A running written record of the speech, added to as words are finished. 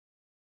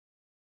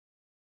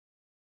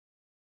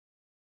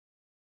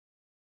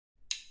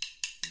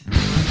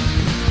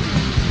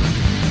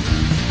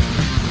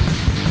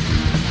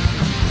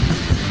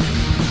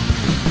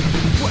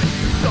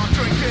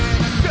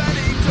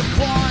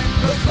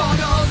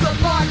a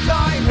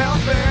part-time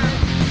helper.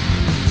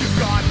 You've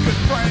got good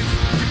friends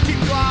to keep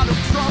you out of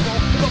trouble.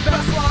 The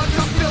best ones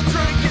are still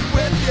drinking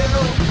with you.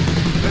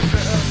 And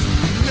there's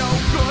no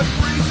good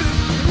reason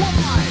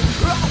why.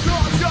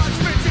 Alcohol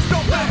judgment just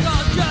don't mix.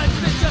 Alcohol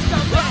judgment just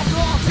don't mix.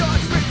 Alcohol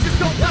judgment just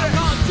don't mix.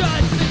 Alcohol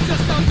judgment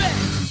just don't mix.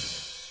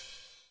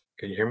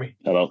 Can you hear me?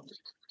 Hello.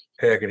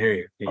 Hey, I can hear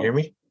you. Can you hear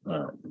me?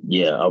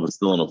 Yeah, I was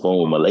still on the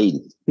phone with my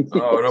lady.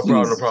 Oh, no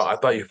problem, no problem. I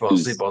thought you fell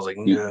asleep. I was like,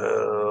 no.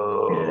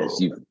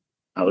 Yeah,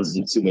 I was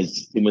too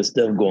much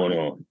stuff going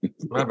on.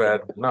 My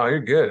bad. No, you're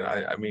good.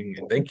 I mean,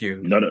 thank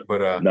you. No,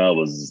 But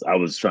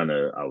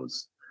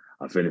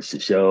I finished the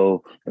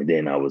show, and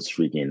then I was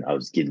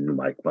getting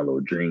like my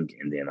little drink,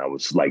 and then I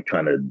was like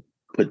trying to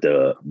put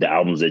the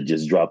albums that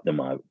just dropped in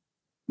my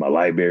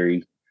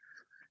library,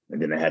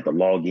 and then I had to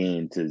log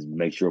in to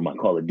make sure my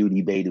Call of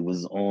Duty beta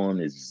was on.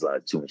 It's just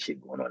like too much shit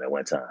going on at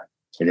one time,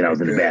 and then I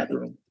was in the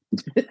bathroom.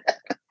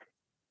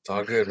 It's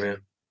all good, man.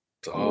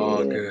 It's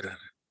all good.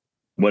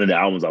 One of the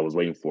albums I was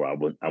waiting for, I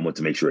went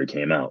to make sure it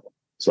came out,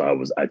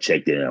 so I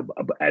checked it and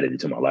I added it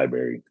to my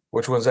library.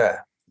 Which one's that?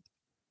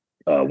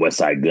 West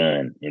Side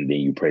Gun, and then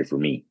You Pray for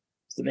Me.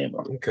 It's the name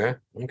of it.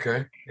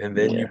 Okay. And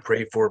then You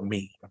Pray for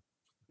Me.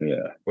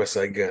 Yeah. West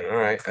Side Gun. All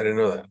right. I didn't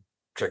know that.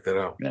 Check that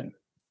out. Yeah.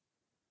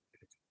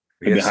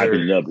 He's been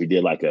hyping it up. He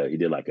did like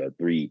a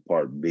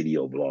 3-part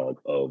video blog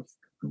of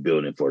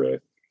building for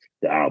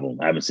the album.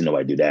 I haven't seen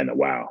nobody do that in a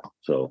while.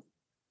 So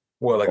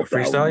what, like a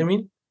freestyle, you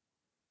mean?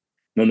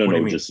 No,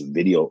 just a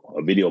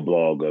video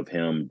blog of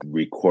him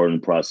recording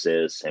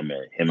process, him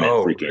at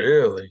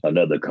freaking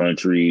another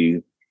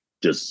country,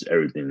 just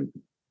everything.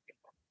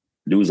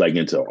 Dude's like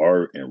into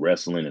art and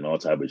wrestling and all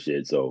type of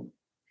shit. So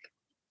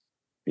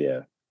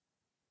yeah.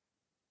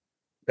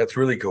 That's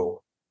really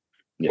cool.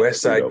 Yeah,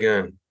 West Side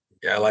Gun.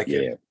 Yeah, I like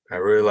it. I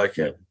really like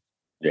it.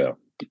 Yeah.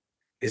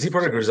 Is he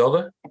part of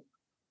Griselda?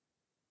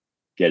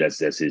 Yeah, that's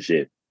his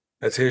shit.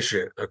 That's his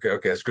shit. Okay,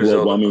 it's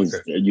Griselda. Well, I mean,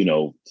 you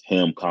know,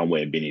 him,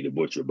 Conway, and Benny the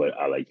Butcher, but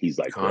he's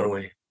like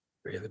Conway.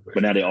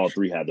 But now they all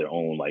three have their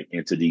own like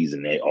entities,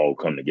 and they all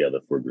come together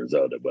for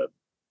Griselda. But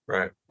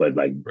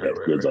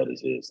Griselda is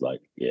his.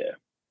 Like, yeah.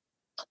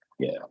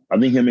 I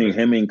think him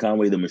and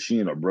Conway the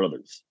Machine are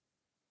brothers.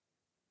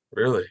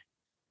 Really?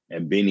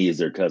 And Benny is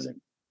their cousin.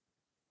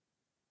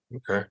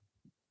 Okay.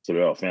 So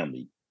they're all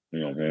family. You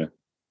know what I'm saying?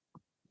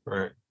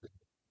 Right.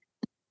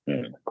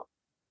 Yeah.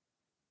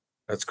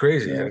 That's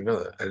crazy. Yeah. I didn't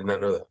know that. I did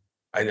not know that.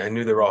 I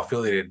knew they were all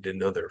affiliated, didn't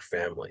know their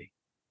family.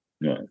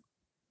 Yeah.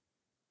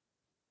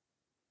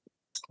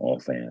 All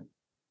fam.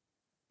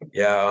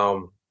 Yeah,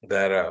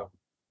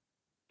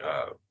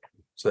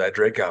 so that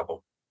Drake album.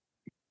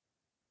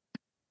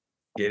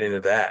 Get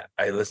into that.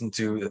 I listened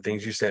to the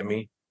things you sent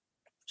me.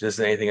 Just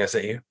anything I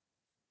sent you?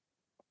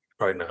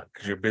 Probably not,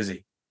 because you're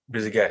busy.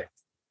 Busy guy.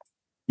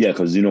 Yeah,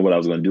 because you know what I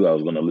was going to do? I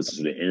was going to listen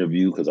to the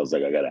interview because I was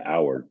like, I got an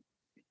hour.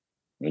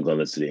 I'm going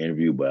to listen to the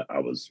interview, but I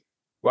was...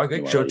 Well, I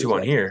could show it to you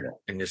on here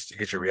and just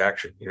get your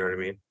reaction. You know what I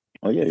mean?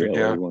 Oh, yeah, what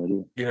you want to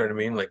do? You know what I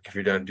mean? Like, if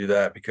you're down to do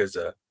that, because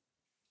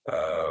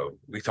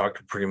we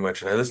talked pretty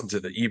much, and I listened to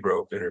the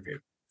Ebro interview,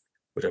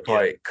 which I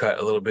probably cut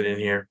a little bit in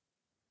here,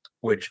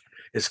 which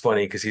is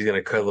funny because he's going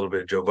to cut a little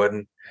bit of Joe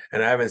Budden.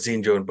 And I haven't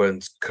seen Joe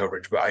Budden's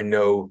coverage, but I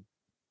know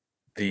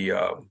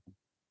the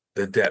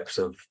depths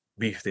of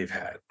beef they've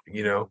had,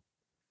 you know?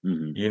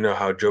 Mm-hmm. You know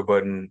how Joe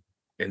Budden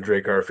and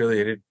Drake are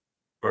affiliated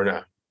or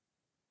not?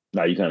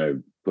 No, you kind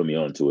of put me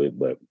onto it,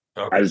 but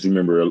okay. I just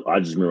remember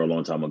a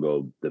long time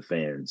ago, the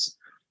fans,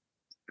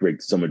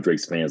 some of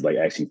Drake's fans, like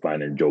actually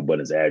finding Joe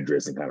Budden's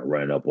address and kind of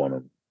running up on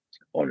him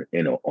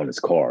on his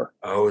car.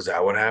 Oh, is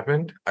that what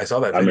happened? I saw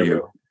that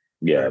video.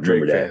 I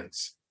remember that.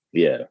 Fans.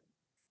 Yeah.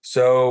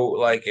 So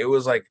like it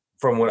was like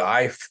from when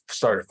I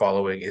started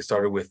following, it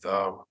started with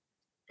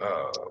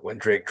when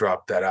Drake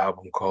dropped that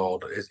album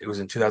called, it was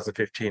in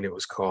 2015. It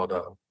was called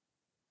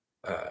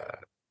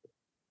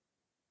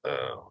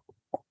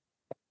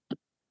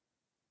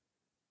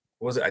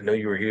what was it? I Know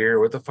You Were Here.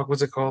 What the fuck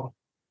was it called?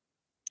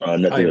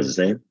 Nothing Was the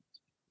Same.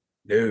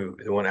 No,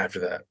 the one after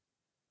that.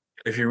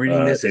 If you're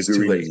reading this, it's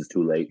too late. It's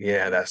too late.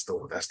 Yeah, that's the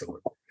one.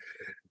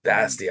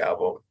 That's the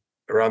album.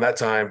 Around that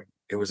time,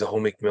 it was the whole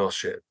Meek Mill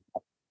shit.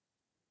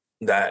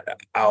 That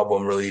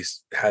album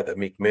release had the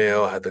Meek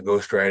Mill, had the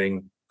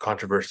ghostwriting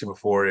controversy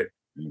before it,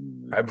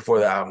 right before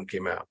the album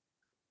came out.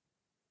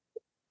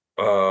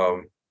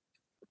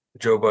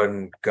 Joe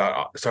Budden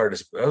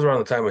started. That was around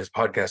the time his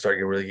podcast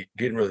started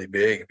getting really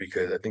big,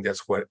 because I think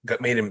that's what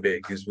made him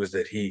big. Was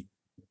that he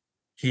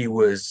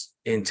was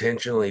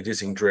intentionally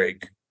dissing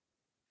Drake,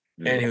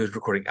 and he was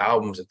recording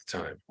albums at the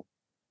time.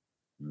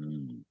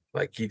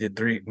 Like he did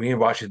 3. Me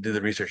and Washi did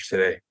the research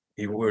today.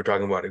 We were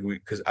talking about it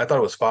because I thought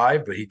it was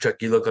 5, but he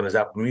looked on his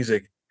Apple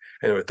Music,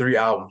 and there were 3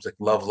 albums, like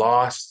Love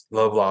Lost,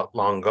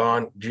 Long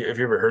Gone. Have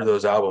you ever heard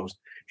those albums?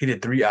 He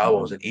did 3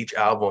 albums, and each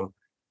album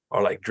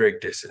are like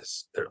Drake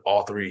disses. They're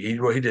all 3.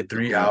 He did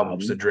 3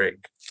 albums to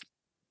Drake.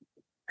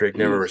 Drake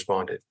never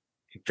responded.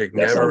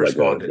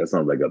 That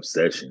sounds like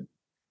obsession.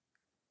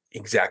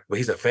 Exactly. But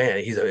he's a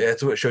fan.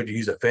 That's what showed you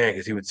he's a fan,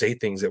 because he would say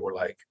things that were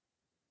like,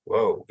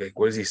 whoa, like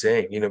what is he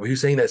saying? But he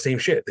was saying that same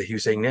shit that he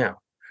was saying now,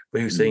 but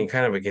he was saying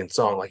kind of against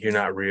song, like you're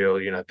not real,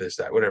 you're not this,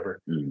 that,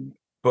 whatever.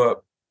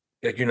 But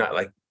like you're not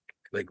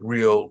like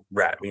real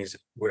rap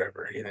music,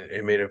 whatever.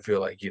 It made him feel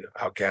like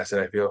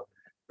outcasted. I feel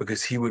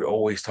because he would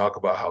always talk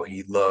about how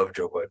he loved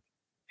Joe Budden.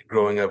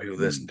 Growing up, he would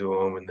listen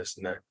to him and this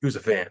and that. He was a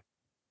fan.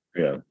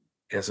 Yeah.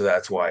 And so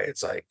that's why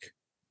it's like,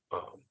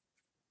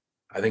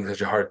 I think it's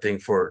such a hard thing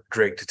for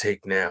Drake to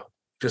take now,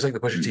 just like the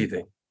Pusha T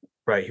thing,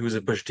 right? He was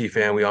a Pusha T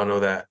fan. We all know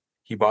that.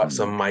 He bought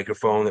some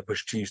microphone that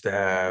Pusha T used to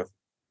have,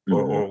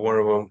 or one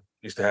of them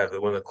used to have,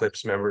 one of the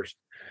Clips members.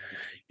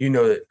 You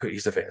know that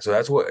he's a fan. So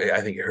that's what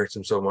I think it hurts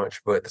him so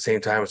much. But at the same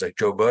time, it's like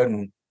Joe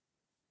Budden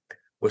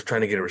was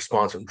trying to get a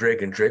response from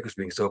Drake, and Drake was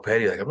being so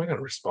petty, like, I'm not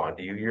gonna respond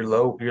to you. You're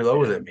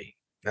lower than me.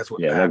 That's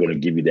what I'm not gonna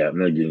give you that. I'm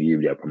not gonna give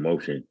you that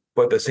promotion.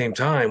 But at the same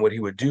time, what he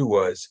would do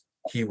was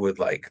he would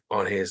like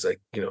on his in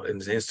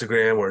his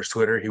Instagram or his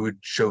Twitter, he would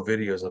show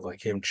videos of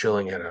like him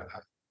chilling at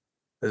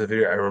there's a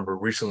video I remember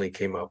recently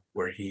came up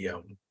where he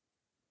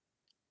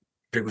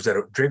Drake was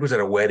at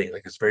a wedding,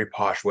 like this very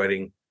posh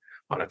wedding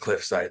on a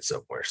cliffside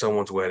somewhere,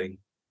 someone's wedding,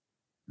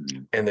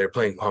 and they're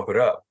playing Pump It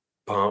Up,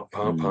 pump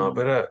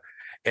it up.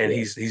 And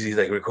he's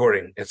like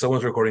recording, and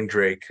someone's recording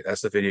Drake.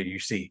 That's the video you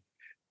see.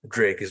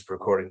 Drake is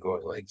recording,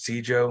 going like,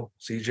 see Joe,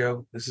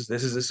 this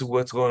is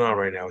what's going on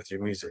right now with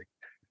your music.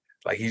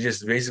 Like he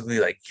just basically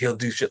like he'll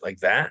do shit like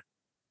that,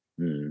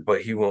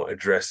 but he won't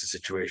address the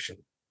situation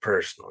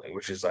personally,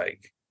 which is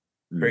like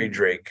very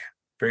Drake.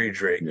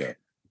 Yeah.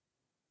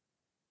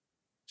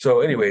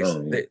 So,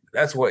 anyways,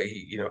 that's what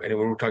he, and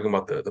when we're talking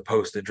about the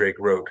post that Drake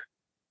wrote,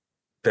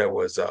 that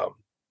was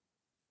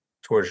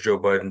towards Joe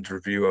Budden's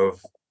review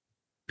of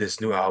this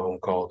new album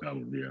called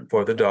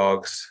For the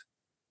Dogs.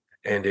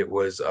 And it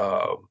was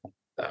a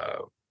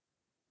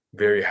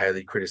very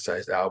highly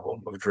criticized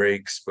album of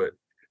Drake's, but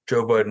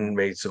Joe Budden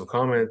made some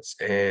comments,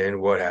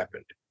 and what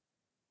happened?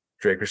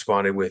 Drake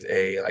responded with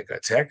a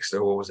text,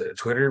 or what was it, a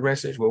Twitter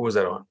message? What was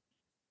that on?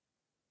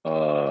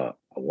 I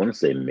want to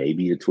say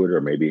maybe a Twitter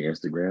or maybe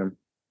Instagram.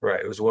 Right,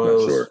 it was one of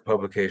those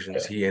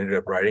publications. Yeah. He ended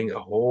up writing a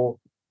whole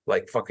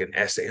fucking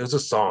essay. It was a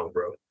song,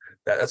 bro.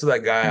 That's what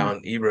that guy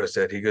on Ebro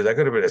said. He goes, "That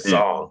could have been a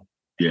song."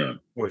 Yeah,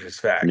 which is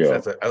facts. Yeah.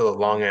 That's a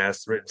long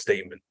ass written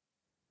statement.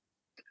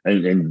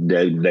 And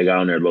they got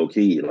on there low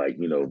key, like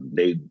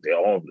they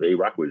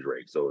rock with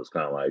Drake, so it's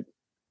kind of like,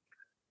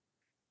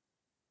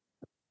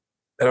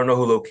 I don't know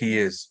who low key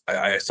is.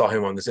 I saw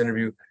him on this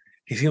interview.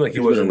 He seemed like he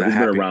wasn't that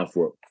happy. Been around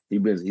for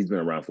he's been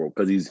around for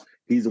because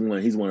he's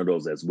one of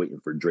those that's waiting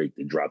for Drake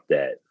to drop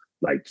that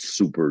like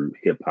super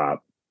hip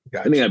hop.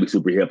 Gotcha. I think that'd be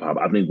super hip hop.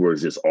 I think where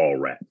it's just all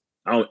rap.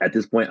 At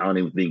this point, I don't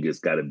even think it's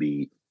got to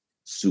be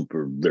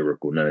super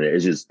lyrical. None of that.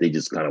 It's just they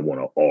just kind of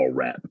want to all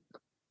rap.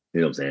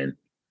 You know what I'm saying?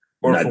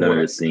 Or not none of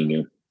the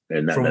singing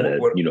and not none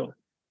of that,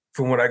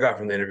 From what I got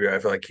from the interview, I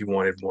feel like he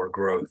wanted more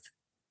growth.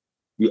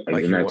 Yeah,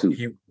 like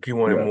he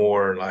wanted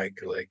more like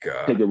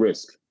take a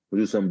risk,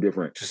 do something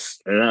different.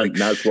 Just and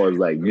not as far as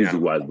like music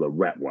wise, but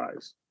rap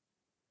wise.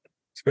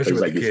 Especially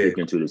with like you're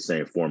sticking to the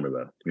same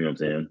formula. You know what I'm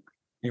saying?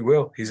 He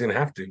will. He's gonna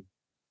have to.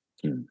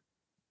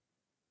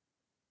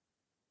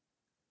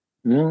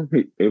 Well,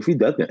 if he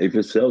doesn't, if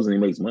it sells and he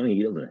makes money,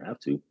 he doesn't have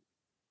to.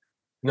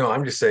 No,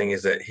 I'm just saying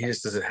is that he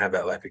just doesn't have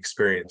that life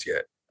experience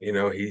yet.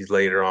 He's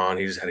later on.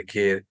 He just had a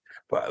kid,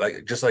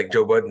 but just like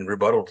Joe Budden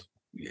rebutted,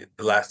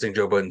 the last thing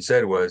Joe Budden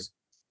said was,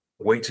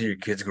 "Wait till your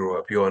kids grow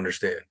up, you'll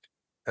understand."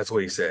 That's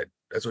what he said.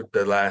 That's what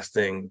the last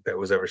thing that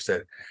was ever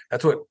said.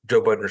 That's what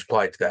Joe Budden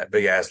replied to that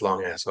big ass,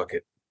 long ass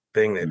fucking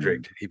thing that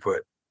Drake did. He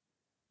put,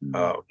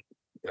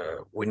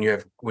 "When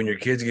your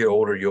kids get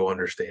older, you'll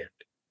understand."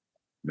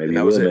 Maybe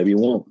he will, maybe he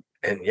won't.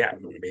 And yeah,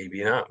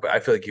 maybe not, but I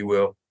feel like he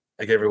will.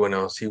 Like everyone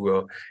else, he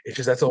will. It's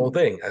just that's the whole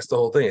thing. That's the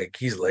whole thing. Like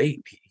he's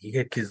late. He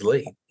had kids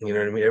late. You know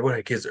what I mean? Everyone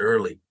had kids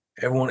early.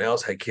 Everyone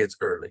else had kids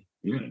early.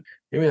 Maybe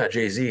not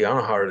Jay-Z. I don't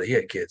know how early he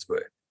had kids,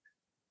 but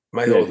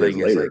my whole thing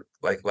is like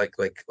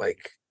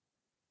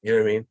you know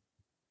what I mean?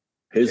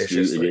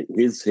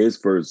 His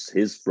first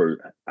his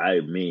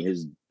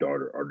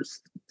daughter are the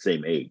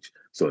same age.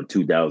 So in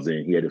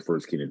 2000, he had his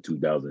first kid in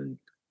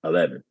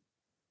 2011.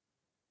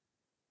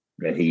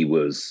 And he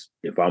was,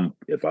 if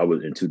I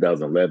was in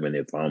 2011,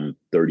 if I'm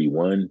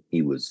 31,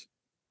 he was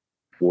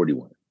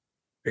 41.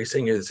 Are you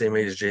saying you're the same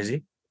age as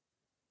Jay-Z?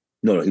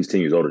 No, he's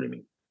 10 years older than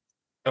me.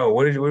 Oh,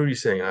 what were you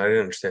saying? I didn't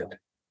understand.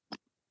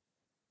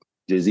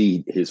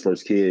 Jay-Z, his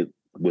first kid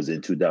was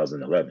in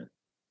 2011.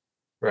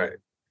 Right.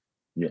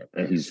 Yeah,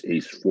 and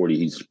he's 40.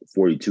 He's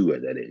 42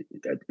 at that age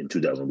in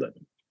 2011.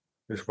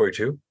 He was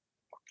 42.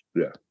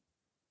 Yeah.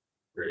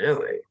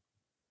 Really?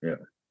 Yeah.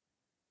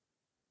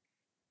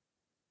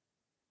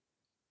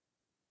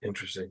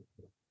 Interesting.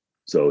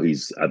 So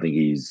I think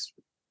he's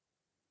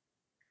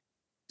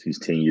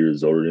 10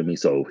 years older than me.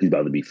 So he's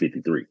about to be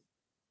 53.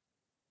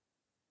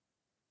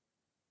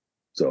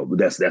 So but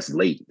that's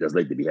late. That's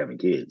late to be having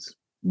kids.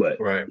 But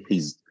right.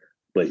 If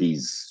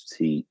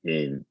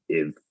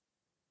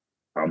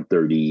I'm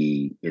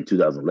 30 in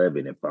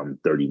 2011, if I'm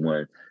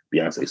 31,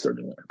 Beyonce's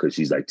 31 because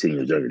she's like 10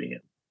 years younger than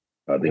him.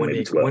 I think maybe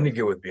When 12. did he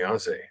get with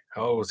Beyonce?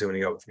 How old was he when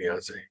he got with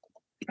Beyonce?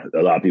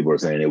 A lot of people are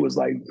saying it was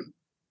like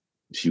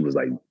she was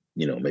like,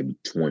 maybe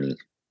 20.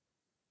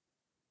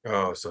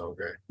 Oh, so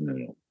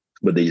okay.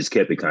 But they just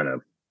kept it kind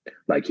of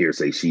like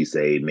hearsay, she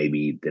say,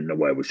 maybe didn't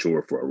nobody was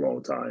sure for a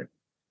long time.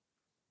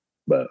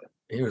 But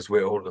He was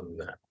way older than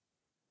that.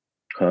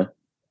 huh?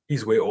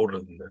 He's way older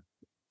than that.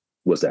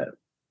 What's that?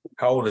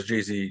 How old is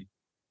Jay-Z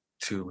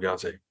to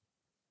Beyonce?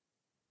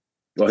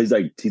 Well, he's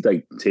like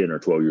 10 or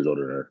 12 years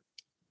older than her.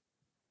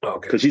 Oh,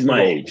 okay. Because she's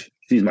my age.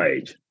 She's my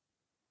age.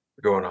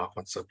 Going off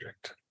on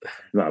subject.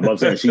 No, but I'm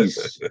saying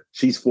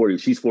she's 40,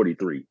 she's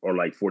 43 or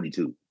like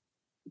 42.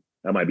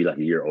 That might be like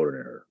a year older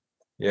than her.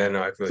 Yeah,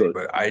 no, I feel you,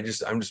 but I'm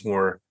just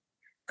more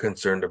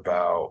concerned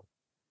about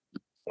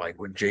like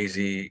with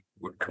Jay-Z,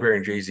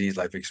 comparing Jay-Z's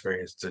life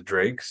experience to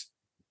Drake's.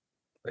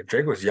 Like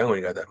Drake was young when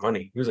he got that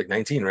money. He was like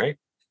 19, right?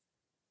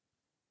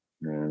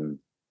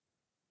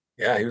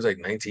 Yeah, he was like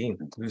 19.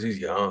 He's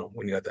young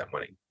when he got that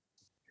money.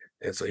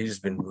 And so he's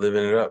just been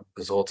living it up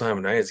this whole time.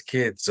 And now he's a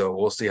kid, so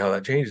we'll see how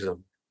that changes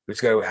him. We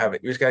just gotta have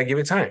it. We just gotta give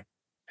it time.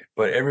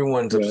 But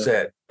everyone's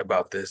upset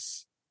about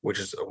this, which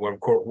is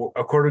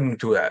according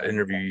to that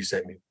interview you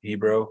sent me,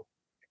 Ebro,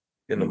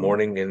 in the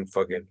morning and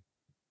fucking.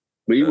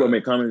 But Ebro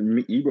made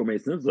comment. Ebro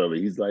made sense of it.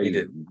 He's like,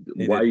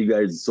 "Why are you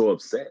guys so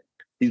upset?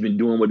 He's been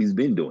doing what he's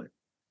been doing."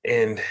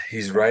 And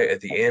he's right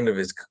at the end of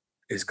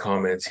his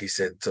comments. He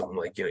said something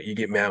like, you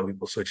get mad when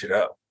people switch it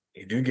up.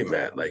 You do get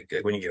mad, like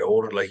when you get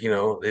older. Like they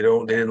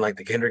didn't like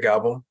the Kendrick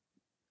album.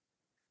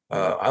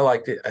 I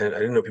liked it. I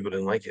didn't know people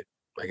didn't like it.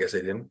 I guess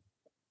they didn't.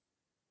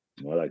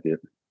 I liked it,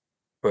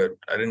 but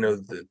I didn't know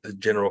the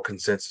general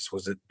consensus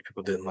was that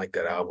people didn't like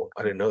that album.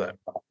 I didn't know that.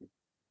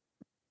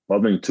 I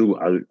think too.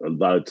 A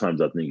lot of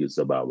times I think it's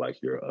about like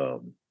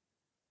your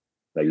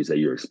like you say,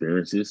 your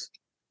experiences.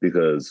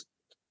 Because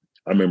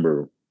I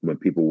remember when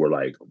people were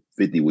like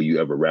 50, will you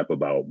ever rap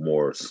about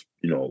more,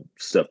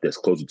 stuff that's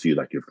closer to you,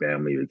 like your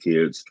family, your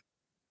kids?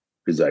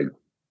 Because like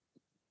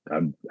I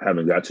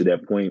haven't got to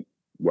that point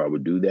where I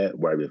would do that,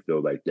 where I even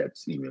feel like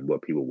that's even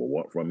what people will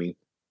want from me.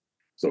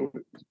 So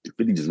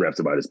 50 just raps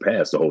about his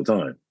past the whole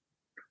time.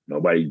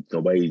 Nobody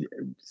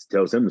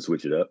tells him to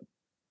switch it up.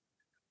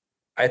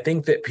 I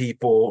think that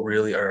people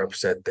really are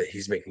upset that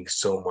he's making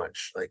so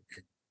much like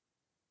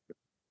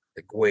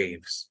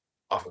waves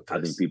off of this.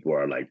 I think people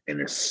are like, and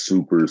they're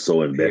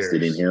so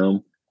invested in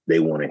him. They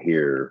want to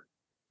hear,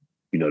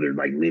 they're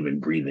like living,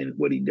 breathing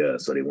what he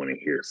does. So they want to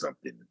hear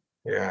something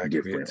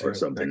different or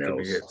something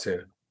else.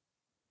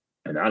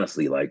 And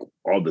honestly, like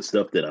all the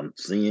stuff that I'm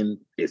seeing,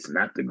 it's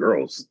not the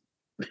girls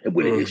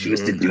with an issue,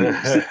 it's the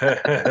dudes.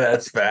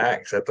 That's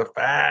facts. That's a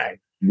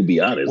fact. To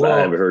be honest, I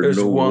haven't heard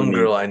there's one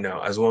girl I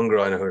know. There's one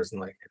girl I know who doesn't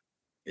like it.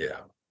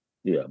 Yeah.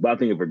 Yeah. But I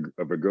think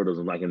if a girl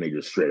doesn't like him, they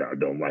just straight out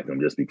don't like him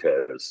just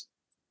because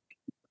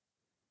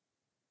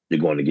they're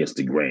going against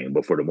the grain.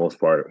 But for the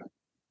most part,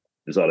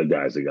 it's all the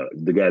guys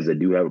that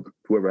do have,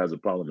 whoever has a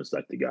problem, it's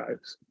like the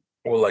guys.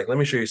 Well, like, let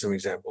me show you some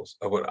examples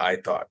of what I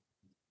thought.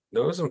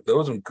 There was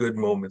some good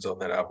moments on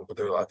that album, but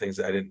there were a lot of things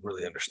that I didn't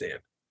really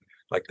understand.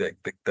 Like the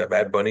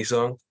Bad Bunny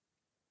song.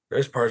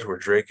 There's parts where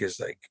Drake is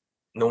like,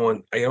 I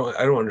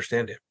don't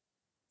understand him.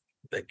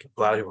 Like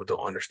a lot of people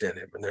don't understand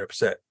him and they're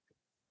upset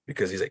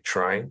because he's like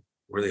trying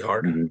really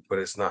hard, but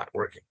it's not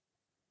working.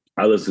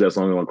 I listen to that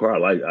song in my car. I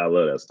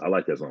love that. I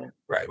like that song.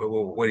 Right, but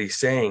what he's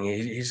saying,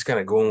 he's just kind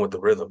of going with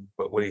the rhythm.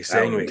 But what he's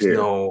saying makes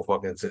no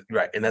fucking sense.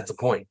 Right, and that's the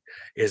point.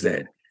 Is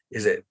that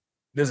it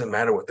doesn't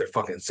matter what they're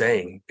fucking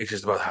saying. It's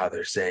just about how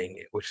they're saying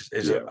it, which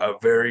is a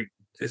very.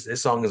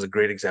 This song is a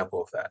great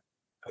example of that.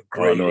 A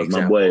great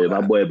example. My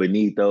boy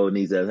Benito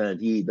needs a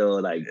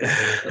Santito. Like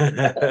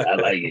I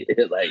like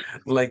it.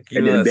 Like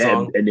and then that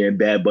song. And then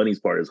Bad Bunny's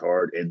part is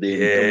hard. And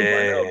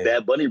then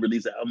Bad Bunny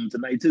released an album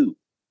tonight too.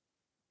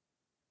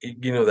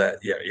 You know that,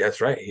 yeah,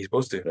 that's right. He's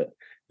supposed to.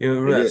 You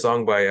remember that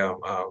song by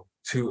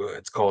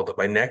it's called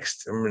by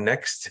Next. Remember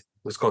Next? It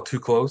was called Too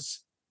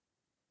Close.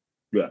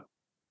 Yeah.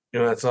 You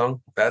know that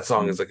song? That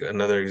song is like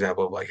another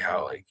example of like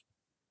how like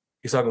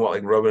he's talking about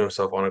like rubbing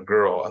himself on a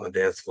girl on the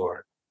dance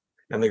floor.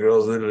 And the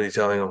girl's literally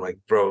telling him, like,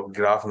 bro,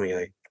 get off of me.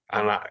 Like,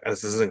 I'm not,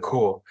 this isn't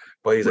cool.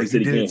 But he's like, you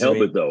did it to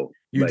me. Though.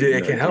 You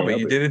did, I can't help it.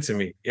 You did it to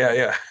me.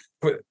 Yeah.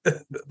 But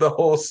the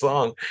whole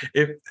song,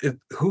 you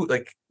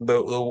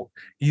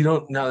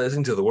don't now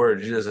listen to the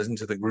words, you just listen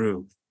to the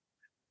groove.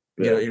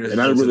 Yeah.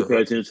 And I didn't really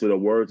pay attention to the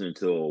words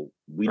until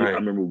I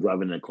remember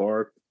driving in the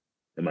car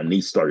and my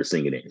niece started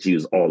singing it. She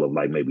was all of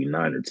like maybe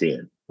 9 or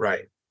 10.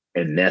 Right.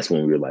 And that's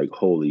when we were like,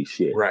 holy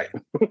shit. Right.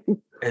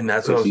 And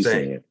that's what I'm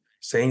saying.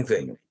 Same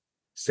thing.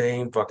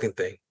 Same fucking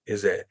thing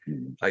is that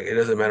like it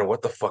doesn't matter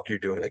what the fuck you're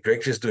doing. Like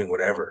Drake's just doing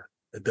whatever.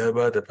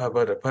 The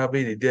papa, the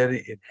puppy, the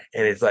daddy,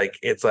 and it's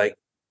like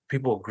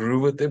people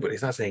groove with it, but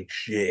he's not saying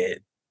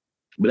shit.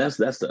 But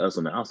that's the us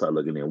on the outside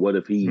looking in. What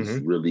if he's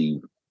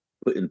really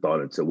putting thought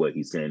into what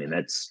he's saying, and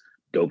that's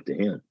dope to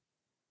him?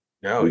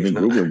 No, he's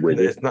not. With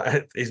it. It's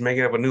not. He's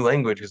making up a new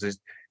language because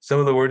some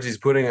of the words he's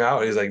putting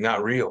out is like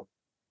not real.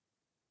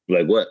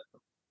 Like what?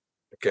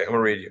 Okay, I'm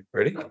gonna read you.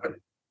 Ready?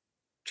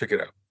 Check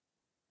it out.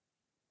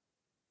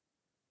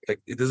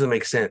 Like it doesn't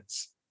make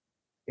sense.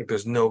 Like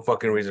there's no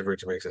fucking reason for it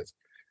to make sense.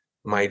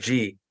 My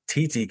G,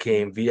 TT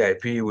came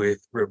VIP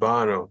with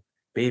Ribano.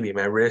 Baby,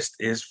 my wrist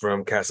is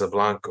from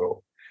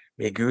Casablanco.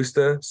 Me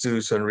gusta su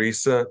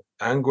sonrisa,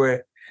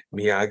 angue,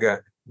 mi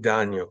haga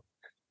daño.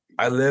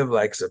 I live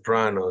like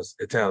Sopranos,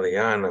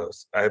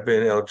 Italianos. I've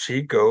been El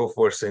Chico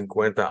for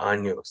 50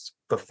 años.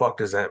 The fuck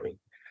does that mean?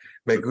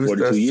 Me gusta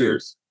 42 su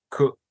years.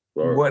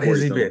 What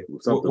has he been?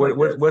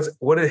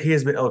 What he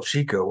has been El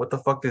Chico? What the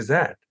fuck is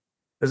that?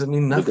 Doesn't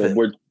mean nothing.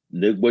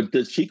 What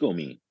does Chico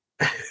mean?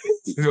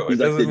 He's like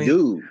the mean,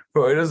 dude.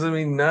 Bro, it doesn't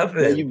mean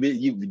nothing.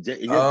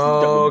 Yeah,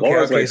 okay.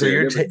 Right So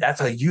there. that's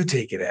how you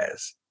take it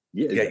as.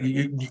 Yeah,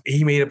 exactly.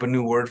 He made up a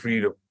new word for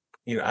you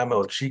to, I'm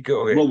El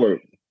Chico. Okay. What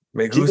word?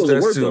 Me Chico's gusta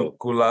a word, su though.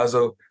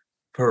 culazo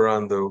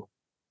perando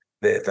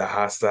de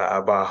hasta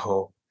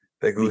abajo.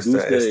 Te gusta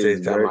este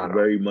is tamaño.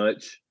 very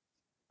much.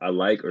 I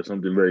like or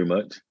something very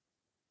much.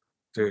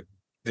 Dude,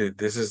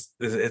 this is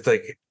it's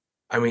like,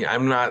 I mean,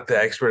 I'm not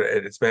the expert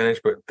at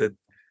Spanish, but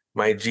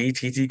my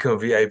GTT come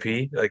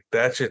VIP, like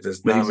that shit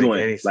does not make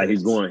any sense. Like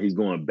he's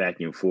going back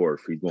and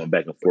forth. He's going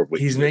back and forth with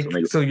he's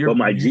making. So but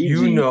my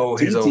GG, know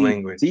his own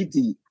language.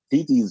 TT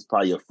is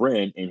probably a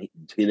friend, and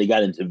they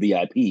got into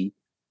VIP.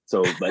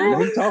 So,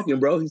 like, he's talking,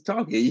 bro. He's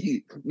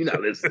talking. You're not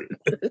listening.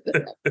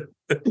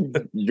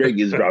 Drake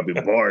is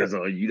dropping bars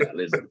on you. Not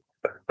listening.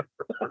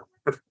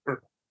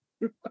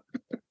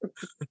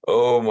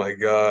 Oh my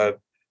God.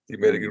 You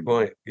made a good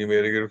point.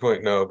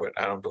 No, but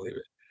I don't believe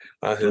it.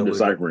 I'm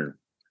deciphering.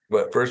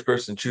 But First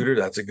Person Shooter,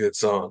 that's a good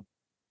song.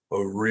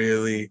 A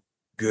really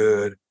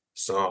good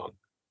song.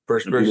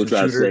 First Person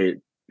Shooter.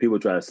 People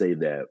try to say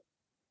that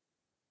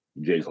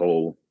J.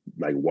 Cole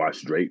like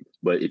watched Drake,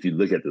 but if you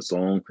look at the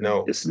song,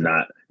 no, it's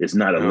not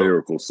a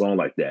lyrical song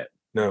like that.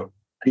 No.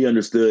 He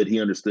understood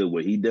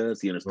what he does.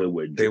 He understood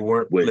what they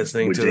weren't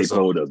listening to J.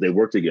 Cole does. They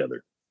work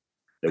together.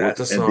 That's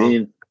a song.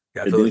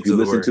 And then if you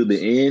listen to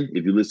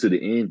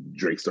the end,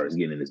 Drake starts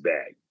getting in his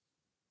bag.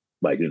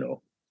 Like,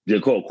 J.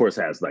 Cole, of course,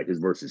 has like his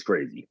verse is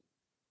crazy.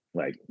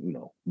 Like,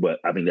 but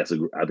I think that's a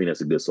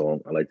good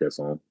song. I like that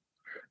song.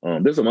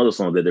 There's some other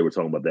songs that they were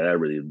talking about that I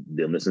really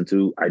didn't listen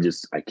to. I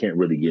can't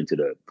really get into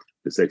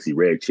the Sexy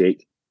Red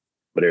Chick,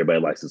 but everybody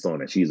likes the song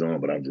that she's on.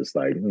 But I'm just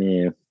like,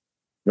 man,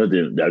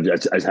 nothing. I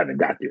just haven't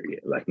got there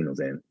yet. Like, you know what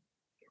I'm saying?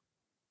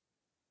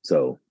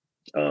 So,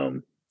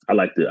 I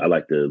like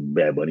the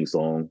Bad Bunny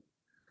song.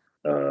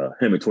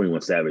 Him and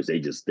 21 Savage,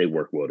 they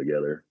work well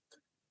together.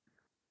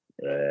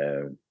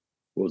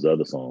 What was the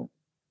other song?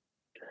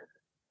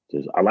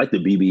 I like the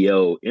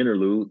BBL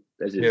interlude.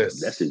 That's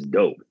just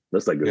dope.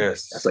 That's like a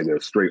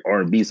straight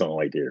R&B song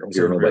right there. It's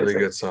a really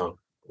good song.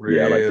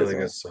 Really, I like that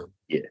good song.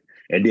 Yeah.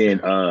 And then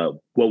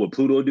what would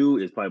Pluto do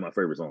is probably my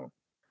favorite song.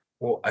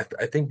 Well, I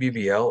think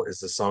BBL is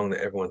the song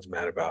that everyone's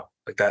mad about.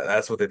 Like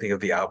that's what they think of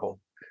the album.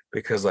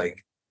 Because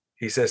like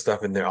he says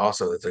stuff in there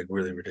also that's like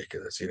really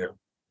ridiculous,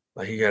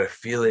 Like you gotta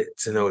feel it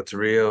to know it's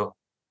real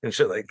and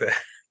shit like that.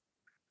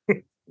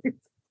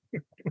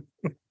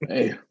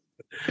 Hey,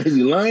 is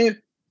he lying?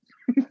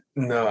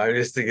 No, I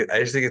just think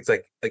it's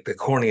like the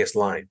corniest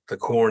line, the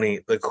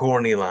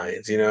corny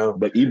lines,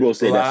 But Ebro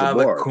said that's a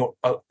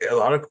bar.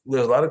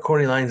 There's a lot of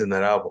corny lines in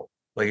that album.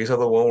 Like you saw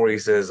the one where he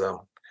says,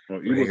 Ebro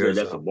said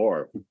that's a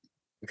bar.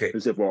 Okay, he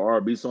said for an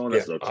R&B song,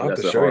 that's a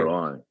hard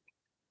line.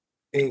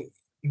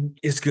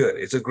 It's good.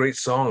 It's a great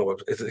song.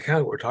 It's kind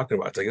of what we're talking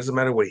about. It's like it doesn't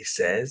matter what he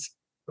says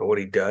or what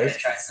he does.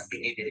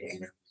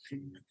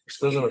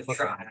 Still gonna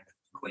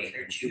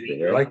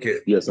I like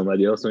it. You have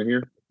somebody else in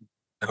here?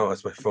 Oh,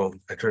 it's my phone.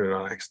 I turned it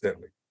on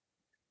accidentally.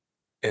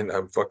 And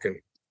I'm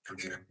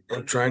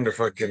trying to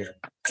fucking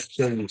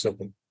show you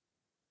something.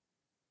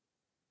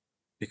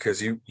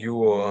 Because you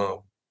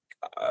will,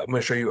 I'm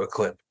going to show you a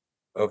clip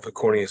of the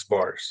corniest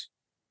bars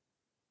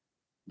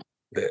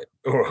that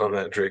were on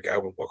that Drake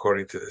album,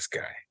 according to this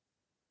guy.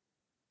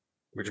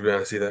 Would you be able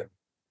to see that?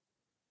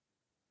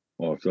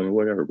 Oh, show me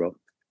whatever, bro.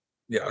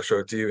 Yeah, I'll show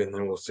it to you, and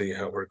then we'll see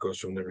where it goes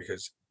from there,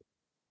 because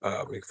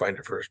we can find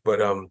it first.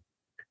 But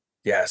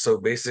yeah, so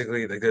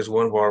basically, like, there's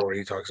one bar where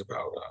he talks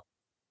about,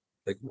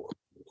 like,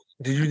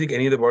 did you think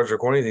any of the bars are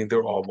corny? I think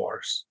they're all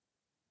bars.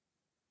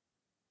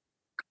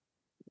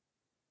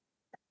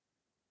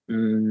 I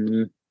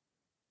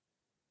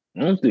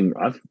don't think,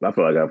 I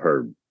feel like I've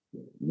heard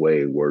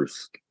way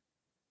worse,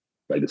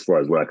 like, as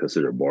far as what I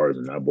consider bars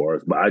and not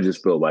bars. But I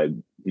just feel like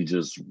he's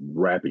just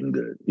rapping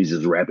good.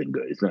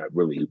 It's not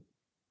really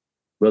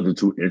nothing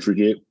too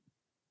intricate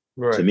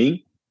to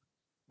me.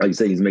 Like you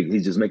say,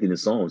 he's just making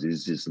his songs.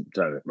 He's just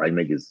trying to like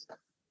make his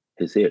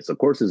hits. Of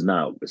course, it's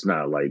not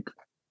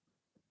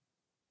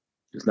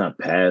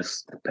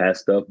past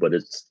stuff, but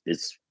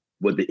it's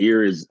what the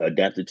ear is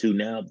adapted to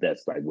now.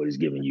 That's like what he's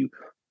giving you.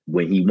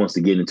 When he wants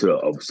to get into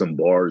some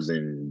bars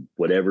and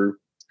whatever,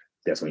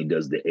 that's when he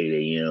does the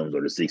 8 a.m.s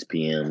or the 6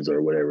 p.m.s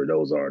or whatever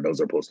those are.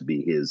 Those are supposed to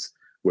be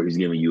where he's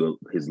giving you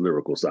his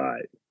lyrical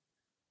side.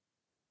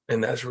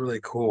 And that's really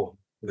cool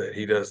that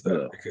he does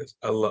that, because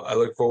I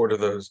look forward to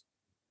those.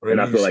 And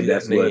I feel like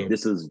that's what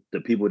this is. The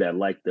people that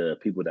like the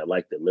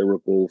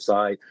lyrical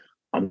side,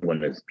 I'm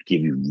gonna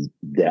give you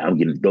that. I'm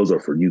getting those are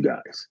for you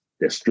guys.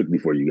 They're strictly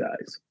for you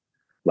guys.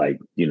 Like,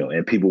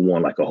 and people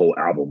want like a whole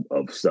album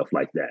of stuff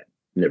like that.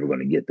 Never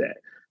gonna get that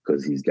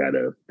because he's got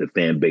the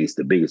fan base,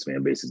 the biggest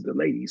fan base is the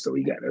ladies. So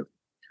he gotta,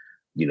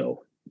 you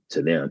know,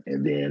 to them.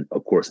 And then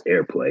of course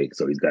airplay.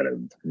 So he's gotta,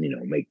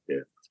 make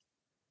the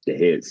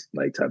hits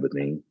like type of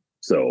thing.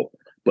 So,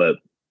 but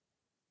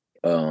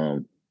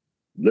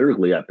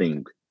lyrically,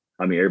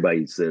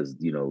 everybody says,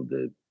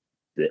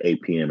 the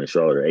 8 p.m. in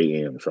Charlotte or 8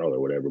 a.m. in Charlotte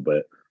or whatever.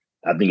 But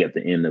I think at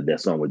the end of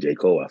that song with J.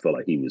 Cole, I felt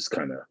like he was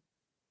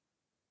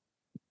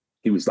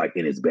like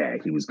in his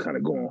bag. He was kind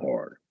of going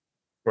hard.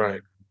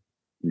 Right.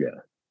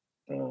 Yeah.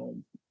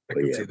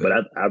 But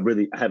I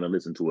haven't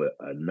listened to it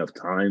enough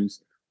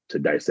times to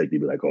dissect it,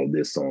 be like, oh,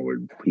 this song or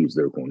he was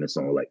lyrical on this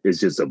song. Like it's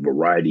just a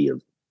variety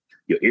of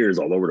your ears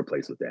all over the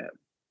place with that.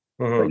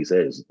 Like you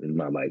said, it's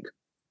not like,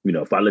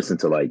 if I listen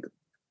to like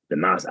the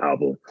Nas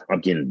album,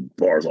 I'm getting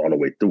bars all the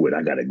way through it.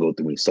 I got to go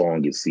through each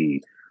song and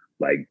see,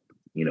 like,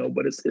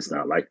 but it's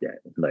not like that.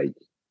 Like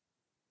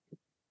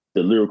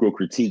the lyrical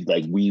critique,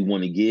 like we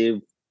want to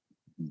give,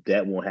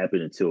 that won't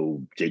happen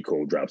until J.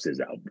 Cole drops his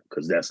album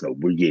because that's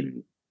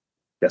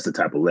the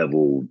type of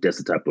level, that's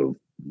the type of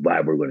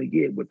vibe we're going to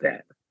get with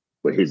that,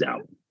 with his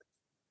album.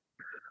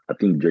 I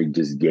think Drake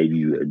just gave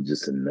you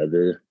just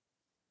another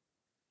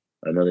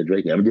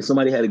Drake. I mean, just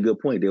somebody had a good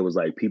point. There was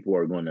like people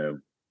are going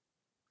to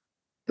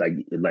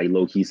like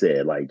low key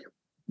said, like,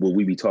 will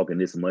we be talking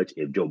this much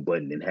if Joe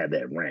Budden didn't have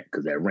that rant?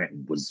 Because that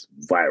rant was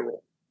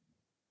viral,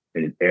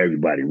 and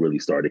everybody really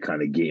started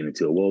kind of getting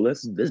into, well,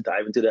 let's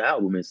dive into the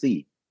album and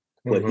see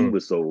what he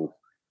was so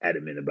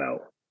adamant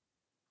about.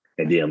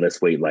 And then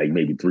let's wait like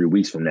maybe 3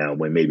 weeks from now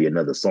when maybe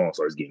another song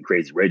starts getting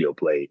crazy radio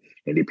play,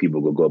 and then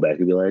people will go back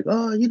and be like,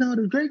 oh,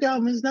 the Drake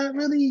album is not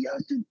really, y'all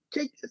should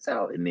check this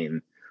out. And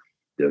then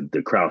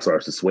the crowd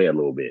starts to sway a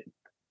little bit.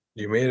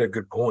 You made a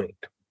good point.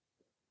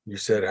 You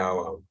said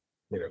how,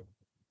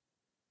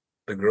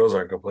 the girls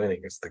aren't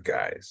complaining, it's the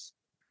guys.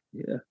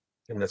 Yeah.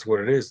 And that's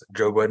what it is.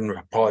 Joe Budden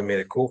probably made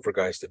it cool for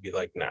guys to be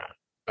like, nah,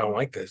 I don't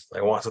like this.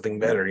 I want something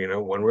better,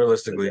 when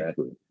realistically,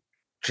 exactly.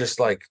 Just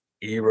like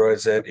Ebro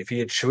had said, if he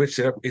had switched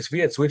it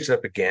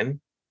up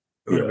again,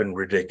 it would have been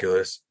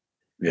ridiculous.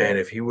 Yeah. And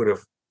if he would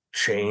have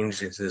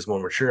changed into this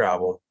more mature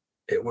album,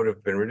 it would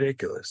have been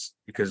ridiculous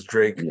because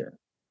Drake,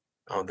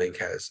 I don't think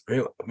has,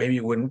 maybe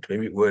it wouldn't,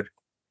 maybe it would,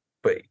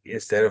 but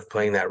instead of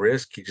playing that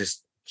risk, he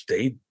just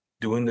stayed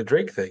doing the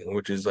Drake thing,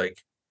 which is like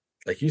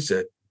you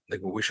said, like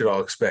what we should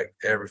all expect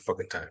every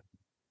fucking time.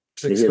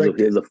 He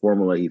has a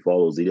formula he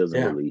follows. He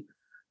doesn't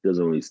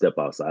really step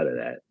outside of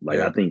that. Like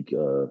I think,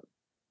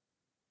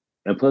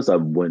 and plus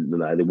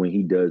when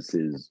he does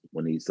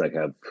when he's like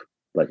have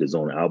like his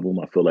own album,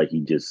 I feel like he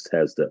just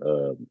has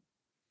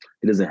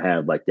he doesn't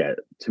have like that.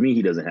 To me,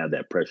 he doesn't have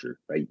that pressure.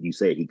 Like you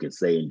say, he can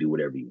say and do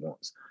whatever he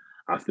wants.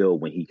 I feel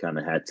when he kind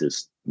of had to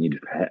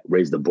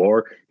raise the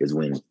bar is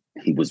when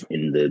he was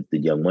in the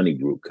Young Money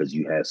group, because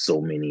you have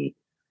so many.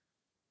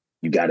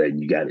 You got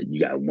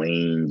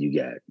Wayne, you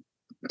got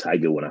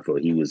Tiger. When I feel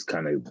he was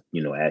kind of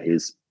at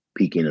his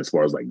peaking as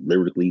far as like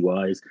lyrically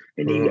wise,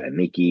 and then you got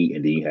Nicki,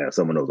 and then you have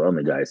some of those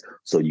other guys.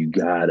 So you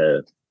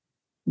gotta,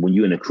 when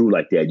you're in a crew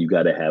like that, you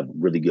gotta have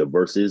really good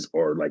verses,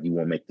 or like you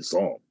won't make the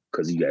song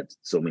because you got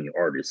so many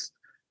artists.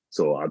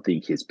 So I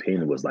think his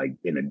pen was like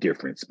in a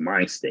different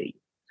mind state.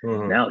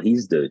 Now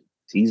he's the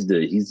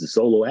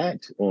solo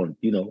act on,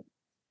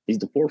 he's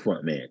the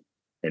forefront man.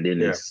 And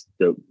then it's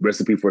the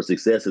recipe for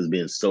success has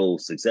been so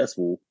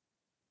successful.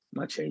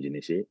 I'm not changing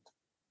this shit.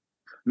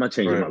 I'm not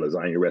changing my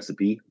lasagna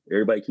recipe.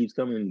 Everybody keeps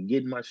coming and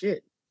getting my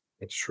shit.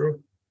 It's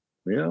true.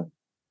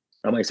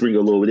 I might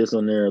sprinkle a little of this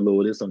on there, a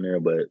little of this on there,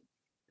 but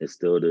it's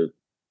still the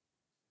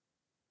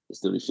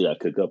shit I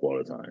cook up all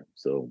the time.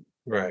 So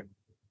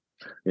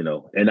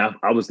and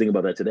I was thinking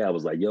about that today. I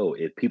was like, yo,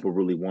 if people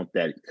really want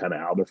that kind of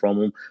album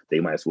from him, they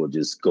might as well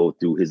just go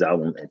through his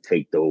album and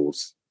take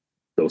those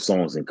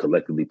songs and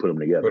collectively put them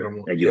together.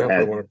 And you'll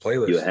have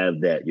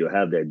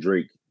that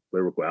Drake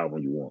lyrical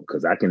album you want.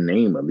 Because I can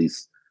name at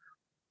least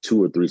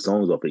 2 or 3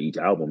 songs off of each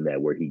album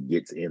that where he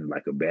gets in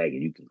like a bag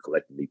and you can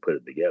collectively put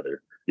it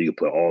together. You can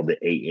put all the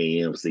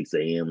 8 a.m., 6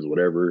 a.m.s,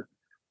 whatever,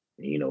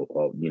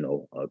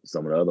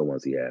 some of the other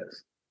ones he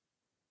has.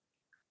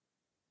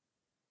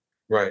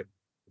 Right.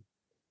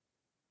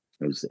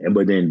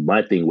 But then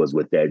my thing was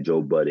with that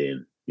Joe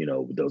Budden,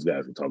 those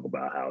guys were talking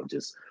about how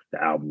just the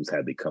albums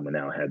have been coming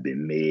out, have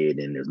been mid,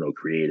 and there's no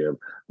creative.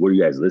 What do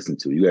you guys listen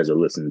to? You guys are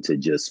listening to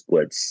just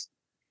what's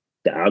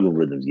the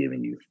algorithm's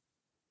giving you.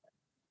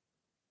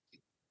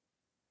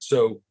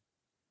 So,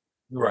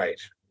 right.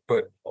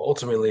 But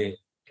ultimately,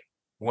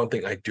 one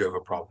thing I do have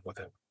a problem with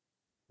him,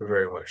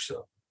 very much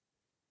so,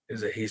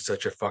 is that he's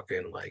such a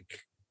fucking like,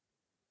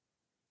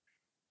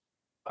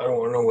 I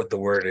don't know what the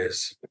word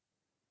is.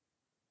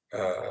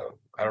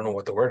 I don't know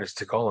what the word is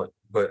to call it,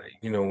 but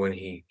when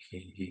he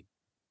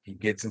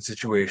gets in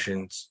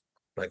situations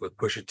like with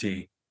Pusha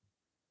T,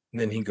 and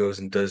then he goes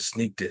and does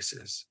sneak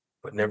disses,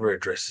 but never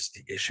addresses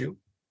the issue.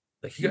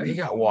 Like he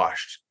got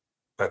washed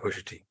by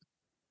Pusha T.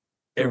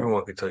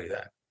 Everyone could tell you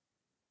that.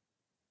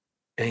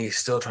 and he's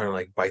still trying to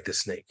like bite the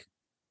snake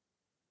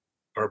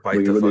or But bite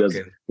he the really doesn't.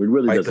 fucking He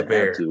really bite the doesn't have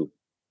bear. to,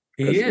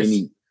 He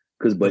is.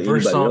 but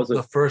anybody else.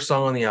 The first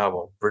song on the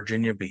album,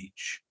 Virginia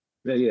Beach.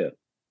 Yeah.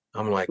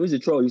 I'm like, He's a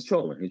troll. He's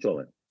trolling.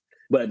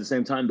 But at the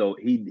same time, though,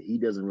 he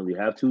doesn't really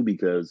have to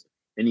because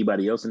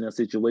anybody else in that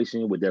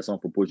situation with that song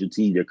for Pusha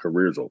T, their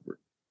career's over.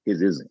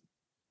 His isn't.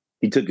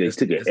 He took an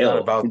it's L.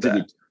 not about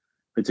that.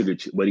 He took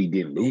it, but he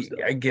didn't lose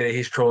though. I get it.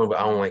 He's trolling, but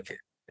I don't like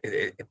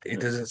it. It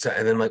doesn't sound.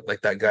 And then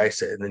like that guy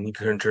said, and then he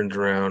turns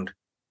around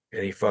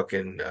and he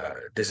fucking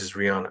this is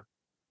Rihanna.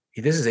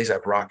 This is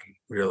A$AP Rocky,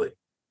 really,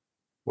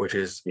 which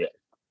is I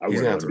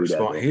he's gonna have to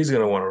respond. He's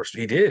gonna want to.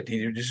 He did.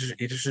 He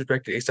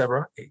disrespected A$AP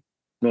Rocky.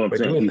 No, I'm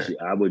saying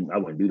I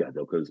wouldn't do that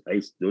though because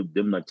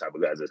them not type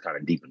of guys that's kind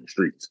of deep in the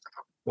streets.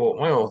 Well,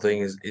 my whole thing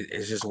is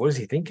just what is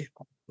he thinking?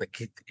 Like,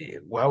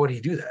 why would he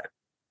do that?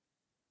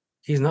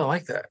 He's not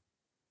like that.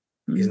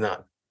 Mm-hmm. He's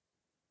not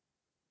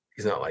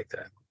like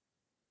that.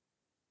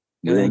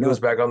 And then he goes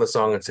back on the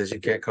song and says, "You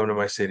can't come to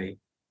my city.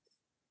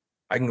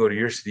 I can go to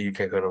your city. You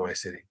can't go to my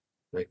city."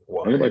 Like,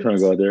 what? Anybody trying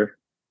to go out there?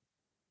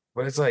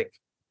 But it's like,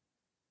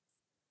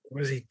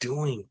 what is he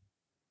doing?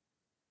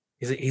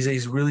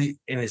 He's really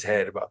in his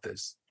head about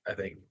this, I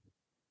think.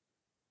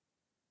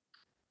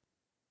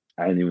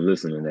 I didn't even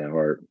listen to that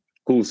hard.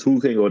 Who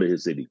can go to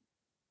his city?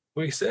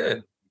 What he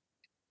said.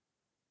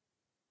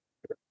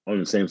 On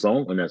the same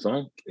song? On that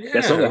song? Yeah.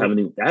 That song I haven't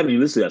even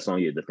listened to that song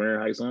yet. The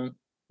Fahrenheit song?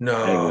 No.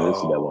 I haven't even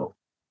listened to that one.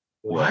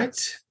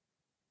 What?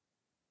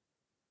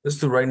 Let's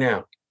do it right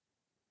now.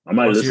 I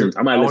might listen to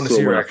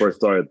it when I first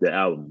started the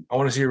album. I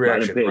want to see your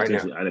reaction right now.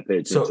 I didn't pay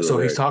attention to it. So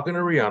he's talking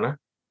to Rihanna.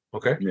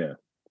 Okay. Yeah.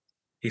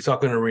 He's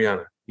talking to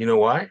Rihanna. You know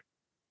why?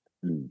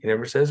 He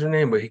never says her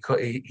name, but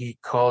he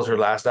calls her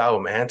last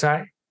album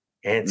anti.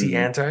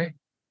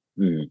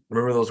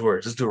 Remember those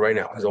words. Let's do it right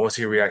now because I want to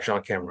see your reaction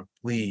on camera,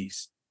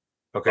 please.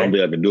 Okay. I don't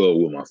think I can do it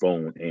with my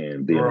phone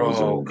and being on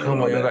Zoom.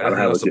 Come on, you got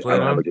anything else to play I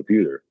don't have a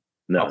computer.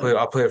 No.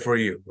 I'll play it for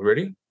you.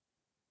 Ready?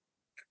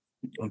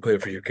 I'll play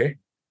it for you, okay?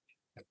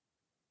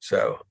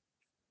 So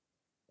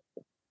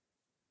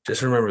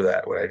just remember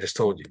that, what I just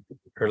told you.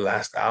 Her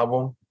last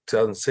album,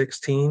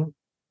 2016,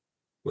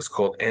 was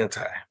called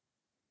Anti.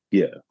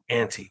 Yeah.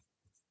 Anti.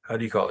 How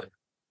do you call it?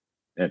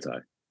 Anti.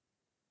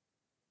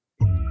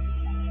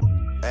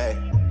 Hey,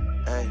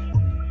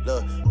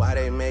 look, why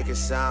they make it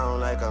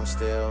sound like I'm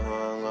still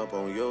hung up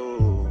on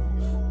you?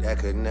 That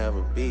could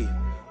never be.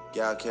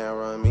 Y'all can't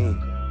run me.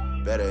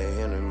 Better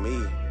him than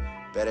me.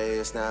 Better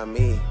it's not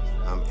me.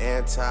 I'm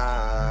anti.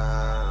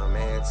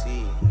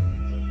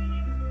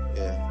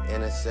 Yeah,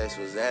 intersex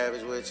was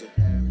average with you.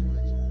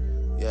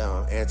 Yeah,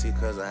 I'm anti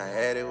cause I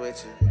had it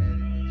with you.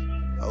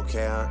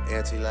 Okay, I'm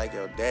anti like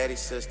your daddy's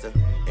sister.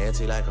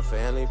 Anti like a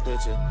family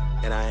picture.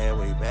 And I had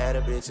way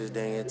better bitches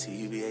than your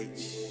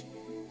TBH.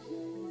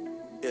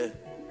 Yeah.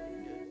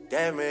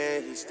 That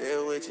man, he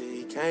still with you,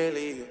 he can't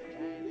leave you.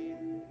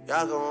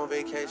 Y'all go on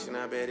vacation,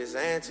 I bet it's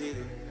anti.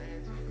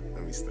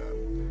 Let me stop.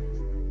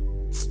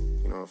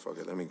 You know what, fuck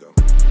it, let me go.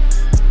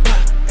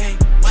 Hey,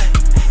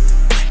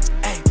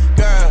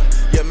 girl,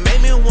 you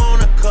make me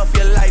wanna cuff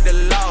you like the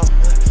law.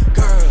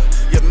 Girl,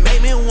 you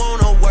make me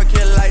wanna work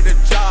you like the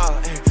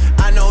job.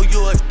 I know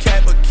you a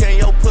cat, but can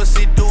your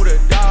pussy do the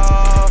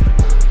dog?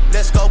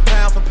 Let's go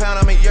pound for pound,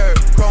 I'm a yurt.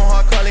 Chrome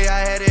hard collie, I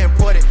had to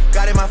import it.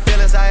 Got in my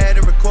feelings, I had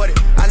to record it.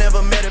 I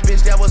never met a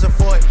bitch that wasn't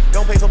for it.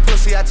 Don't pay for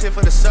pussy, I tip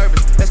for the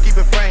service. Let's keep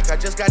it frank, I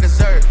just got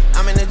dessert.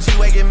 I'm in the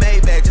G-Wagon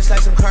Maybach, just like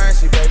some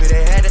currency, baby.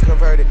 They had to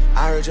convert it.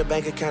 I heard your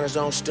bank account is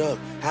on stuck.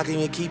 How can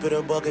you keep it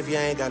a buck if you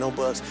ain't got no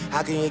bucks?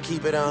 How can you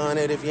keep it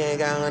 100 if you ain't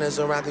got hundreds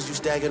around cause you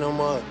stacking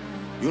them up?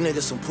 You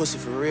niggas some pussy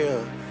for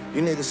real.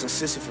 You niggas some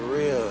sissy for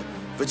real.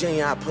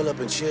 Virginia, I pull up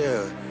and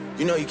chill.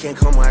 You know you can't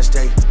come where I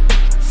stay.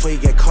 Before you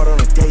get caught on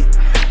a date.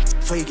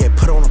 Before you get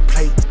put on a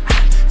plate.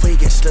 Before you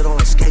get slid on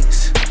like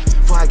skates.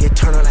 Before I get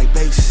turned on like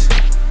bass.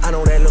 I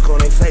know that look on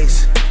their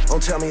face.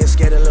 Don't tell me you're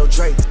scared of Lil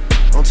Drake.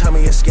 Don't tell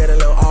me you're scared of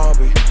Lil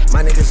Aubrey.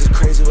 My niggas is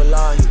crazy with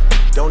Lahi.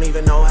 Don't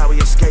even know how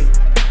we escape.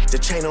 The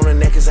chain on the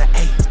neck is an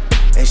 8.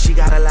 And she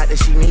got a lot that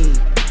she need.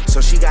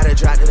 So she gotta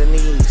drop to the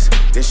knees.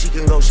 Then she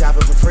can go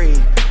shopping for free.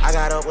 I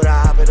got up with a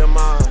hop at the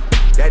mall.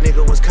 That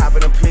nigga was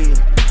copping a plea.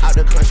 Out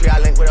the country, I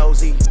link with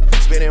OZ.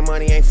 Spending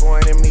money ain't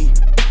foreign to me.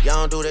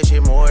 Y'all don't do this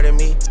shit more than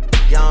me.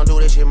 Y'all don't do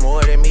this shit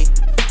more than me.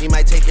 He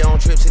might take your own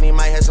trips and he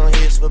might have some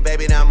hits, but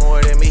baby, not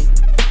more than me.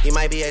 He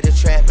might be at the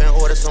trap and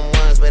order some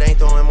ones, but ain't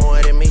throwing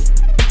more than me.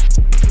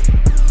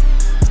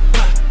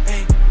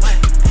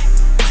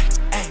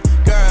 Hey,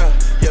 girl,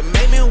 you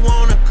make me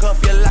wanna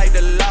cuff you like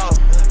the law.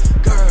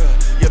 Girl,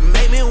 you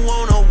make me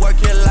wanna work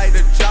you like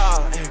the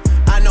job.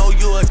 I know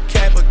you a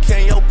cat, but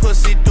can your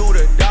pussy do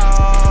the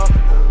dog?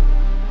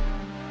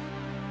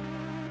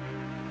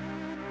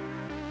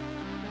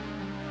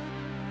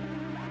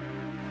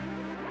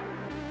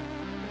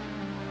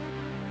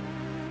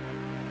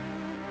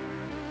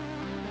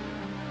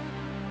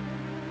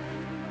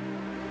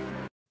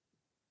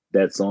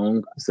 That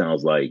song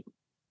sounds like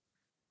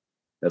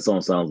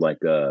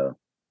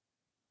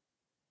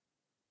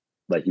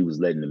he was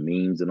letting the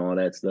memes and all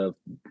that stuff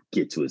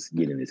get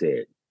in his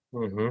head.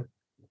 Mm-hmm.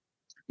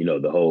 You know,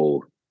 the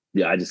whole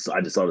I just saw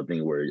the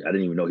thing where I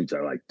didn't even know he tried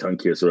to like tongue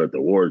kiss her at the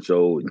award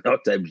show and all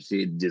type of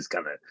shit. Just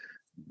kind of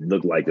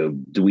looked like a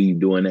dweeb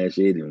doing that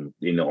shit, and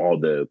you know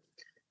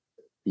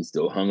he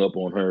still hung up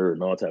on her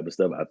and all type of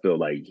stuff. I feel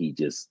like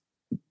it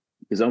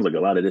sounds like a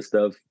lot of this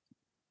stuff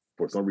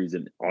for some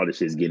reason all this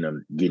shit's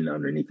getting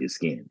underneath his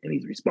skin, and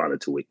he's responding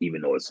to it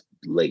even though it's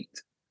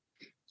late.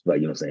 Like,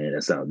 you know what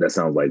I'm saying? That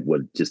sounds like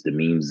what just the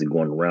memes are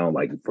going around.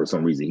 Like for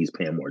some reason he's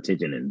paying more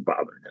attention and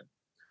bothering him.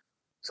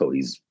 So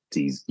he's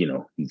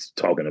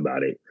talking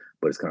about it,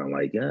 but it's kind of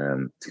like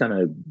it's kind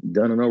of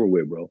done and over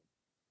with, bro.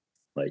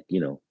 Like, you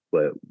know,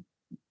 but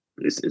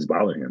it's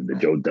bothering him. The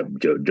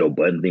Joe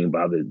Budden thing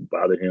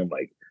bothered him.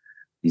 Like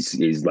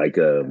he's like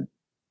you're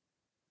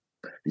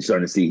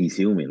starting to see he's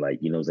human. Like,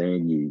 you know what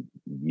I'm saying?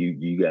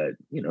 You got,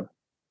 you know,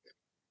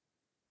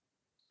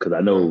 because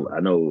I know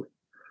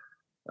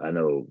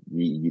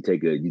you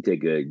take a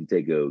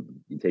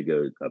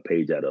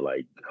page out of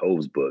like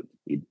Hove's book.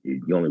 You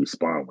only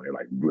respond when it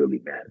like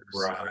really matters,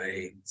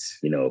 Right.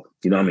 You know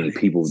how many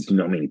people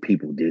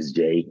diss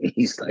Jay, and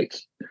he's like,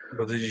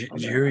 But did you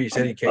hear he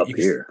said he can't? Up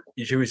here.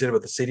 You hear he said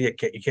about the city?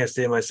 You can't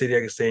stay in my city. I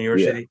can stay in your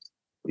city.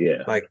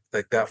 Yeah. Like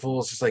that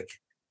fool is just like,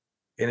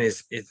 and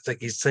it's like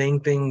he's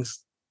saying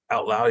things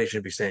out loud he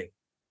shouldn't be saying.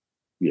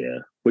 Yeah.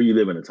 Well, you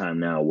live in a time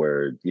now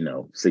where, you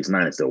know,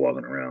 6ix9ine is still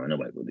walking around and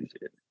nobody will do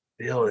shit.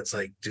 It's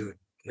like, dude,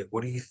 like,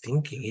 what are you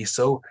thinking? He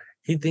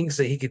thinks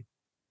that he could.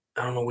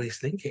 I don't know what he's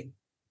thinking.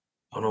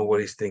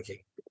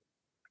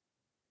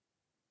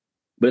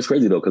 But it's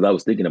crazy though, because I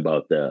was thinking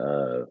about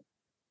the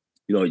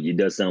you know, it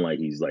does sound like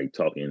he's like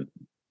talking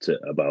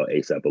about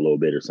ASAP a little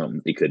bit or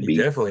something. It could be.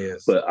 He definitely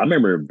is. But I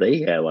remember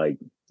they had like,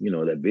 you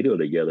know, that video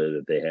together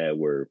that they had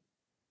where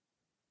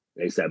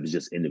ASAP is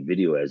just in the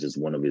video as just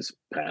one of his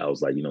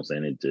pals. Like, you know what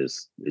I'm saying?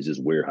 It's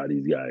just weird how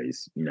these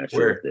guys, you're not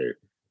sure if they're.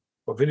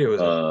 What video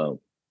is it?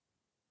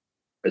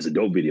 It's a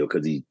dope video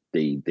because they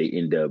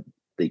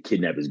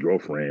kidnap his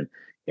girlfriend,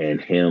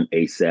 and him,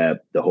 ASAP,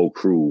 the whole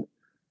crew,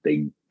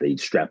 they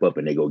strap up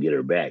and they go get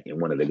her back.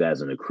 And one of the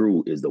guys on the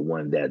crew is the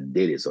one that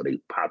did it, so they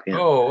pop him.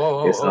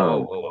 It's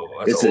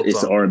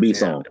an R&B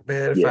song.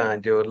 Better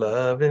find your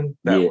loving.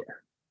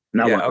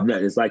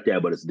 It's like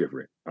that, but it's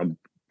different. I'm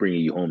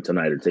bringing you home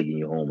tonight or taking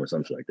you home or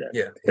something like that.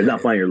 It's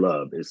not Find Your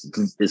Love.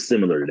 It's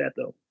similar to that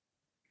though.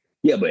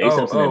 Yeah, but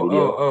ASAP's in that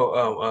video.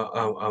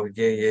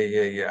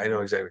 Yeah. I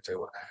know exactly what you're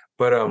talking about.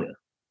 But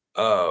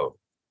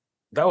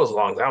that was a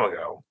long time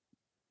ago.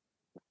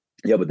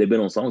 Yeah, but they've been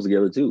on songs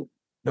together too.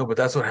 No, but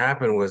that's what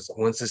happened was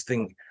this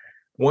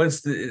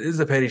is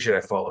the petty shit.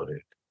 I followed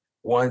it.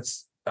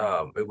 Once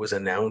it was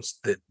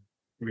announced that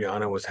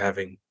Rihanna was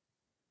having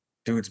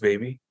dude's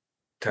baby,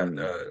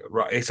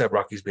 ASAP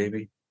Rocky's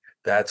baby,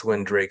 that's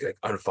when Drake like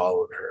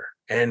unfollowed her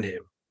and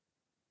him.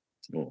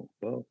 Oh,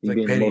 well,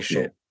 like petty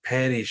shit.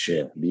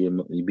 Yeah,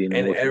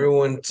 and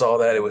everyone saw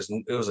that it was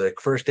like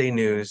first day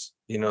news,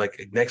 you know,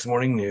 like next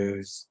morning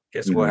news.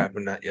 Guess what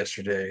happened that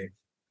yesterday?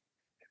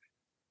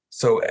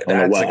 So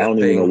that's I don't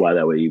even know why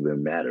that would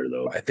even matter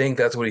though. I think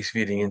that's what he's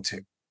feeding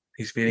into.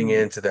 He's feeding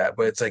into that,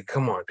 but it's like,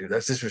 come on, dude,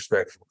 that's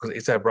disrespectful because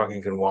ASAP Rocky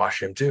can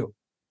wash him too.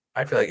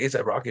 I feel like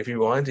ASAP Rocky, if he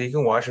wanted to, he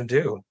can wash him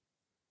too.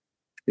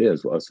 Yeah,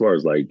 as far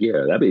as like,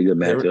 yeah, that'd be a good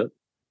matchup.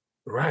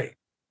 Right.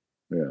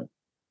 Yeah.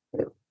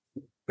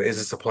 But is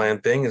this a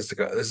planned thing? Is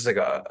this like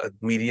a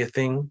media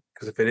thing?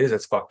 Because if it is,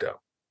 that's fucked up.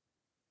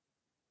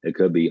 It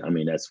could be. I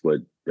mean, that's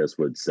what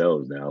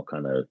sells now.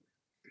 Kind of.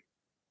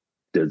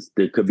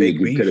 It could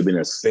have been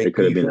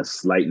a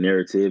slight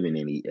narrative, and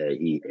then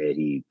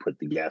he put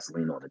the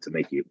gasoline on it to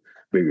make it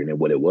bigger than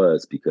what it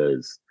was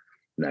because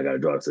now I got to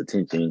draw its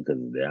attention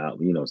because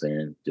you know what I'm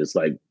saying, just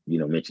like, you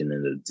know,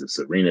 mentioning the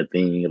Serena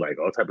thing, like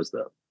all type of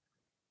stuff.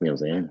 You know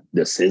what I'm saying,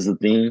 the SZA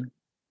thing,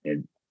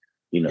 and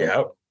you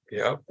know,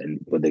 yeah.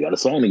 But they got a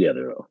song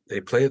together though. They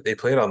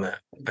played on that.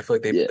 I feel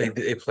like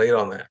they played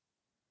on that.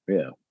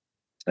 Yeah,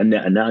 and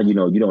now you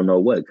know you don't know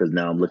what, because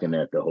now I'm looking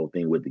at the whole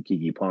thing with the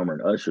Keke Palmer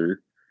and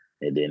Usher.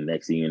 And then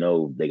next thing you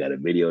know, they got a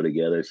video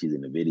together. She's in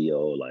the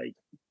video. Like,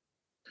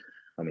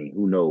 I mean,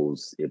 who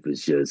knows if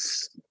it's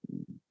just,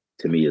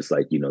 to me, it's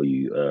like, you know,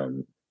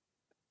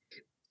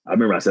 I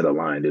remember I said a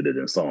line in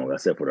the song. I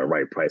said, for the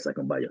right price, I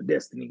can buy your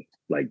destiny.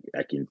 Like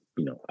I can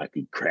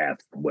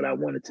craft what I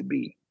want it to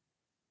be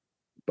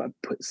by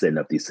setting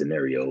up these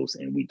scenarios,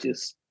 and we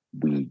just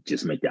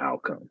make the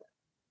outcome,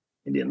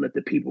 and then let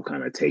the people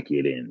kind of take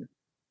it and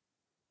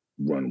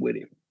run with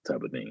it,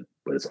 type of thing.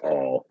 But it's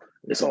all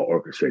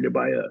orchestrated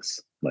by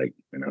us. Like,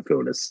 and I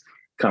feel that's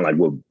kind of like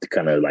what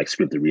kind of like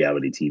scripted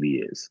reality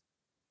TV is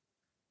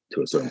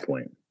to a certain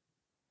point.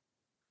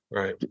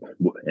 Right.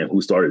 And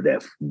who started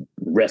that?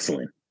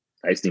 Wrestling.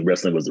 I used to think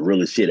wrestling was the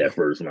realest shit at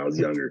first when I was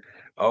younger.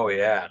 Oh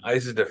yeah. I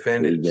used to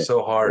defend it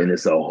so hard. And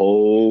it's a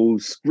whole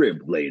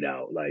script laid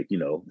out. Like, you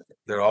know.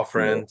 They're all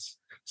friends.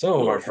 Some of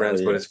them are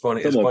friends, but it's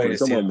funny. It's funny to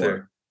see it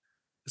there.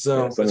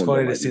 So it's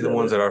funny to see the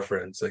ones that are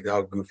friends, like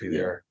how goofy they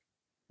are.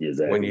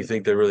 Exactly. When you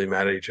think they're really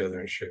mad at each other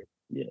and shit.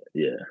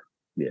 Yeah.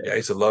 I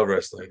used to love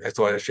wrestling. That's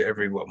why I shit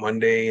every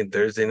Monday and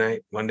Thursday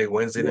night,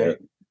 Wednesday night.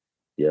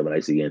 Yeah, when I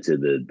used to get into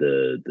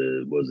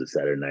the what was it,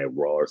 Saturday Night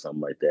Raw or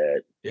something like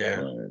that.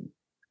 Yeah,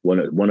 One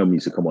of them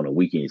used to come on a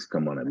weekend, used to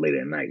come on at late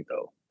at night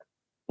though.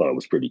 Thought it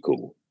was pretty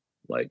cool.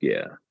 Like,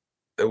 yeah.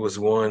 there was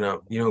one.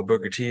 You know who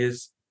Booker T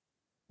is?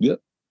 Yep.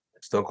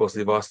 Stone Cold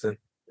Steve Austin.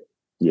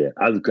 Yeah.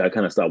 I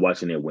kind of stopped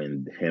watching it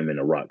when him and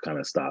The Rock kind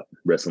of stopped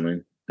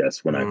wrestling.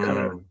 That's when I kind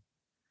of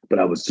but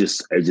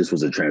it just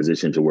was a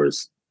transition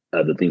towards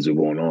other things were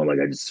going on. Like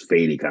I just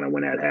faded kind of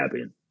when that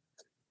happened.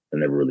 I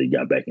never really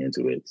got back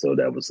into it. So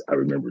I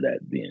remember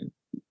that being.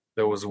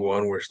 There was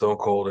one where Stone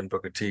Cold and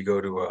Booker T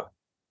go to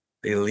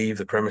they leave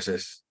the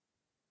premises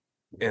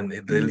and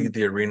they leave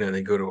the arena and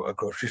they go to a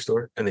grocery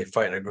store and they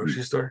fight in a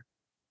grocery store.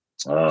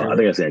 I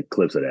think I've seen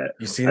clips of that.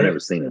 You seen I it? never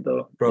seen it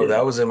though. Bro, Yeah.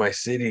 that was in my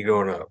city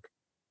growing up.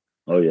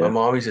 Oh yeah. My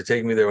mom used to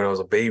take me there when I was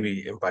a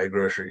baby and buy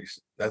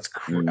groceries. That's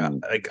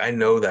like I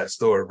know that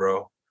store,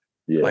 bro.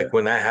 Yeah. Like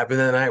when that happened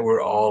that night,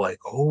 we're all like,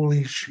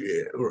 "Holy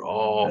shit!" We're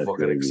all That's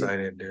fucking crazy.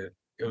 excited, dude.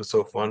 It was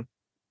so fun.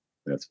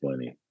 That's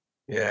funny.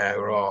 Yeah,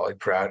 we're all like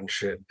proud and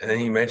shit. And then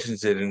he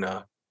mentions it in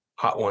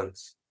Hot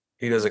Ones.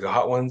 He does like a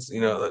Hot Ones, you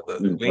know, the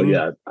Oh wing.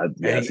 yeah.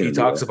 And he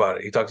talks about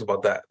it. He talks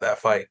about that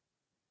fight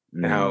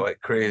and how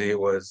like crazy it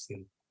was.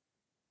 And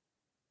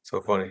so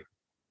funny.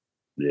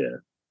 Yeah.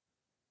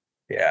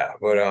 Yeah,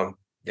 but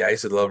yeah, I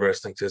used to love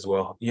wrestling too as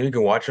well. You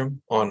can watch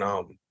them on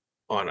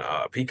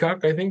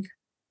Peacock, I think.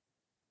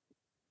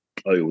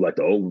 Oh, you like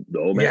the old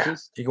Yeah,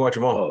 matches? you can watch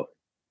them all. Oh,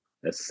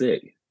 that's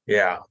sick.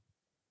 Yeah,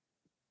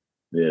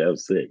 Yeah, that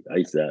was sick. I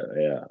used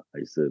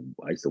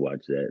to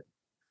watch that.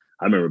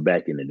 I remember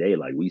back in the day,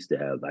 like I used to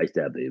have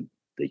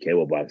the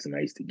cable box, and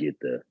I used to get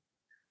the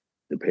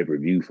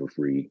pay-per-view for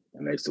free,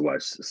 and I used to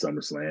watch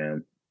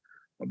SummerSlam.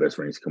 My best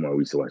friends come over.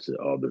 We used to watch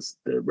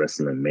the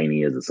wrestling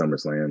manias of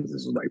SummerSlams.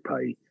 This was like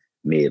probably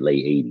late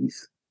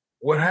 80s.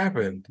 what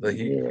happened? Like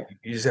you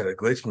just had a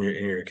glitch in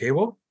your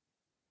cable?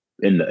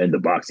 In the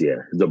box,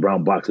 yeah. The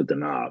brown box with the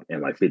knob.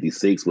 And like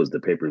 56 was the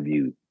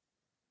pay-per-view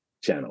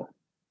channel.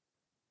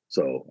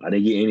 So I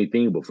didn't get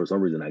anything, but for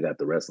some reason I got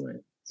the wrestling.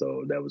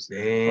 So that was, I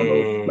don't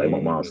know, like my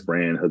mom's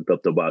friend hooked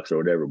up the box or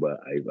whatever, but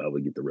I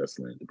would get the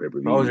wrestling, the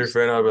pay-per-view. If I was your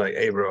friend, I'd be like,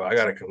 "Hey, bro, I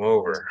gotta come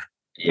over."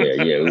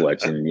 Yeah, we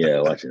watching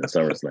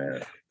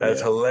SummerSlam.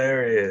 That's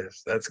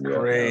hilarious. That's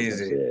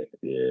crazy.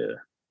 Yeah.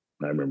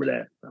 I remember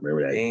that.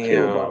 Damn.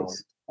 Cable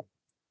box.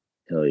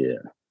 Hell yeah.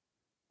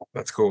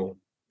 That's cool.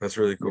 That's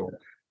really cool. Yeah.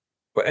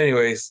 But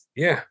anyways,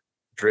 yeah,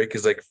 Drake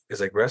is like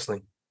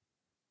wrestling.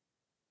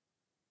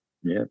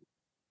 Yeah.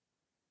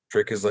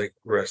 Drake is like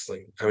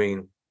wrestling. I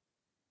mean,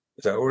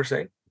 is that what we're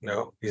saying?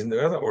 No, that's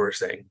not what we're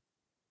saying.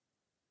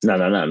 No,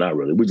 not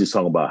really. We're just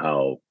talking about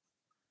how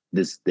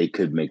they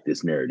could make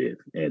this narrative,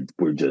 and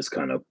we're just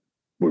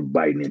we're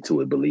biting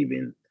into it,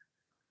 believing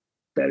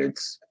that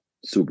it's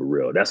super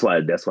real. That's why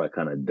I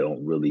kind of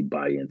don't really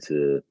buy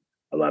into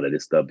a lot of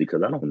this stuff,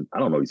 because I don't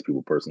know these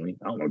people personally.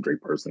 I don't know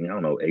Drake personally. I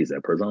don't know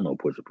ASAP personally. I don't know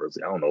Pusha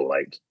personally. I don't know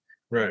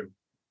right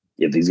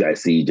if these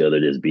guys see each other,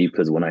 there's beef.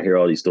 Because when I hear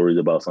all these stories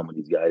about some of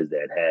these guys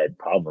that had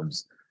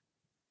problems,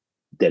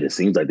 that it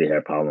seems like they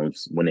had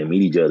problems when they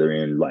meet each other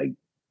in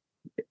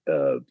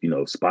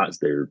spots,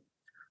 they're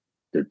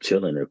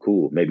chilling, they're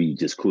cool. Maybe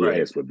just cooler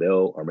heads for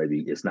Bell, or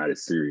maybe it's not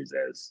as serious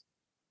as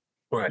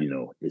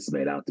it's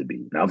made out to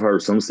be. Now I've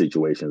heard some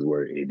situations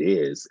where it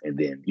is, and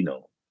then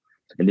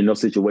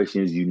those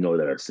situations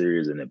that are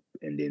serious, and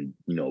then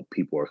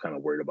people are kind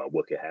of worried about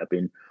what could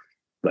happen.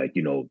 Like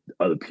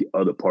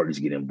other parties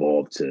get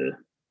involved to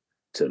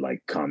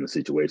like calm the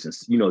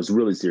situations. It's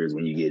really serious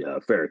when you get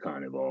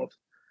Farrakhan involved.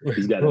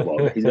 He's got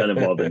involved. He's got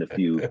involved in a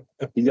few.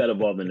 He's got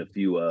involved in a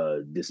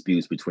few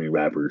disputes between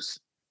rappers.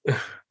 You know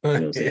what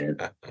I'm saying?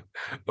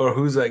 Or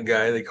who's that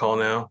guy they call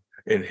now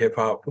in hip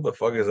hop? Who the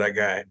fuck is that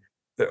guy?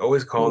 They're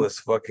always calling this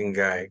fucking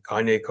guy.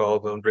 Kanye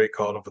called him. Drake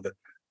called him for the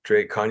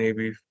Drake Kanye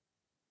beef.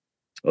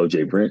 Oh,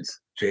 Jay Prince.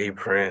 Jay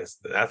Prince.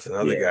 That's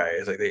another guy.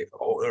 It's like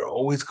they're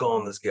always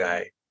calling this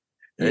guy.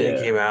 And then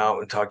he came out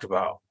and talked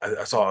about.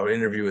 I saw an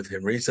interview with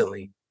him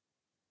recently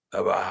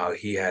about how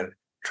he had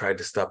tried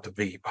to stop the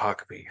Biggie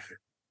Pac beef.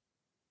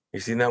 You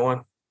seen that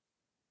one?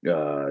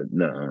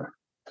 No.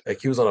 Like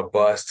he was on a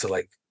bus to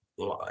like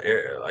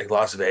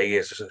Las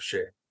Vegas or some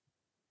shit,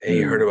 and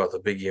he heard about the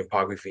Biggie and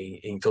Pac beef. And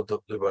he told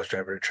the bus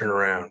driver to turn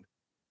around.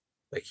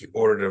 Like he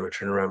ordered him to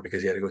turn around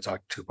because he had to go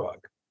talk to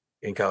Tupac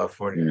in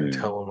California and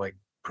tell him, like,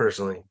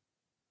 personally,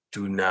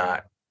 do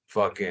not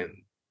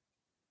fucking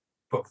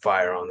put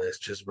fire on this.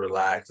 Just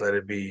relax, let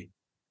it be.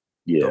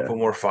 Yeah. Don't put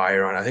more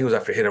fire on it. I think it was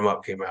after Hit 'Em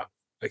Up came out.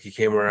 Like he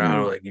came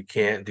around like, you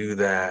can't do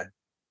that.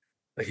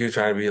 Like he was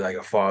trying to be like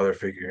a father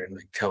figure and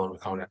like tell him to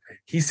calm down.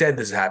 He said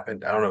this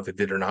happened. I don't know if it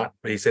did or not,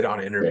 but he said it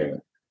on an interview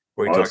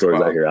where he talked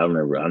about. I hear, I'll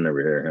never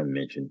hear him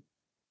mention.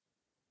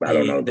 I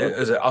don't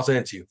know. I'll send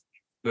it to you.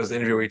 There's an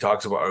interview where he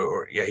talks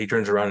about, he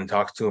turns around and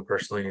talks to him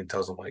personally and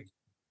tells him like,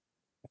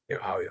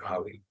 how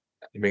he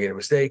making a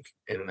mistake,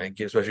 and like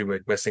especially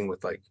like messing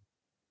with like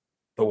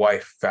the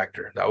wife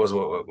factor. That was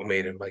what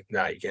made him like,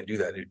 nah, you can't do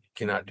that. Dude. You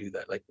cannot do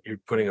that. Like you're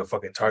putting a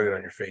fucking target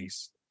on your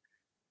face.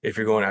 If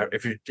you're going out,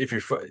 if you're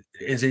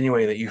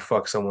insinuating that you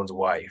fuck someone's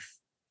wife,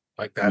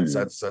 Like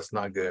that's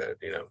not good,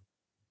 you know.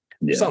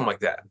 Yeah. Something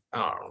like that. I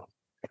don't know.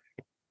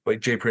 But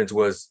Jay Prince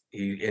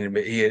he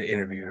had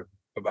interviewed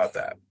about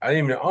that. I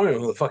don't know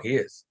who the fuck he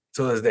is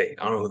till this day.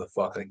 I don't know who the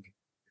fuck. Like,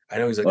 I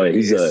know he's like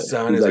his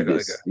son is like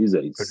a he's a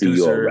CEO of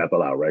producer, Rap A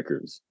Lot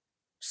Records.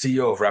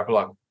 CEO of Rap A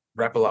Lot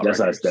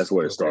Records. That's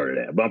where it started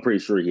at. But I'm pretty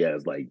sure he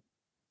has like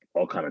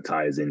all kind of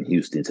ties in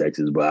Houston,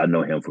 Texas. But I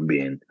know him from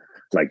being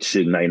like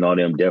Suge Knight and all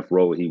them, Death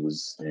Row. He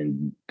was,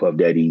 and Puff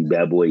Daddy,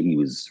 Bad Boy. He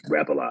was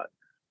Rap A Lot.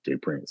 Jay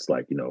Prince,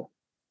 like, you know,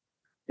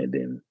 and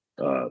then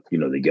you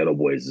know, the Ghetto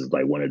Boys is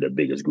like one of the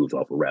biggest groups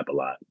off of Rap A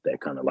Lot that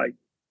kind of like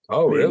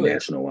really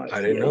nationalized.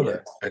 I didn't know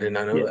that. I did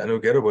not know that. I know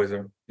Ghetto Boys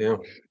are. Yeah.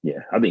 Yeah.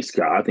 I think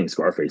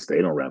Scarface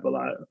stayed on Rap A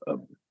Lot,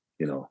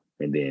 you know,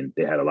 and then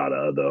they had a lot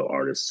of other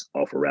artists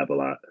off of Rap A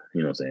Lot,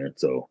 you know what I'm saying?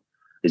 So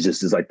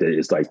it's like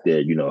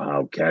the, you know,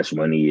 how Cash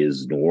Money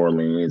is New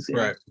Orleans.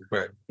 And,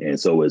 right. And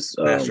so it's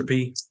Master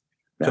P.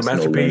 So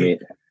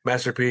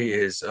Master P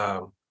is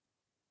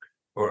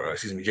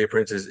Jay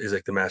Prince is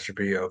like the Master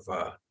P of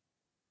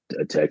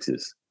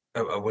Texas.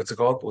 What's it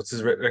called? What's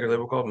his record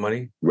label called?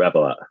 Money? Rap A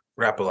Lot.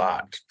 Rap A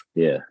Lot.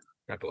 Yeah.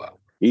 Rap A Lot.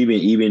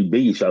 Even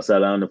Biggie shouts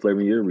out on the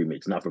Flavor Year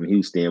remix, not from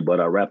Houston, but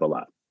I Rap A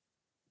Lot.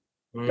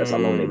 That's how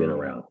long they've been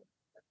around.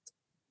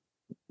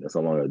 That's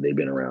how long they've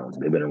been around.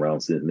 They've been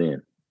around since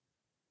then.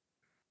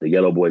 The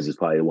Ghetto Boys is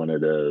probably one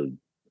of the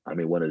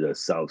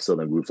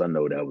Southern groups I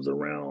know that was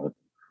around.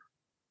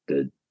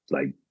 The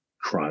like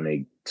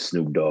Chronic,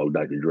 Snoop Dogg,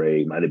 Dr.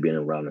 Dre might have been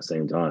around the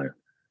same time.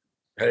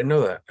 I didn't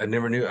know that. I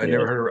never knew. I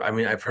never heard. I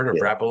mean, I've heard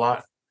of Rap A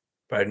Lot,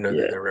 but I didn't know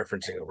that they're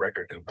referencing a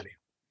record company.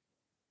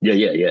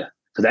 Yeah.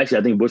 Because actually,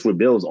 I think Bushwick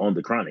Bill's on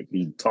the Chronic.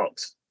 He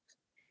talks.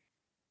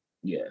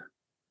 Yeah.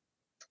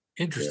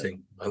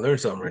 Interesting. Yeah. I learned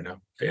something right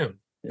now. Damn.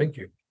 Thank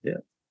you. Yeah.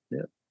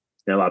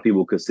 And a lot of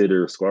people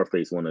consider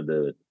Scarface one of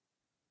the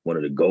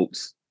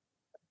GOATs.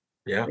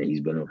 Yeah. And he's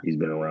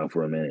been around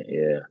for a minute.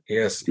 Yeah.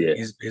 Yes. Yeah.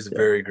 He's a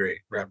very great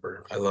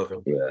rapper. I love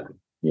him. Yeah.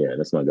 Yeah,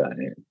 that's my guy,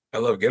 man. I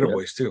love Ghetto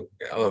Boys too.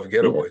 I love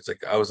Ghetto Boys.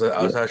 Like I was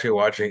actually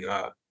watching.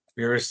 Have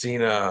you ever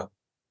seen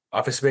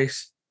Office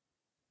Space?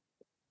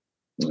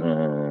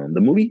 The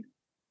movie?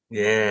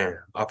 Yeah,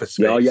 Office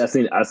Space. Yeah,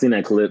 I seen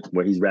that clip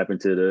where he's rapping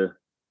to the.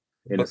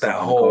 But that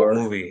whole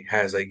movie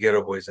has like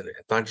Ghetto Boys in it.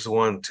 It's not just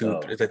one, two.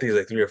 I think it's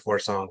like 3 or 4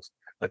 songs.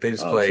 Like they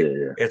just play. Shit,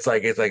 yeah. It's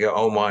like an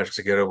homage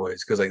to Ghetto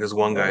Boys because like this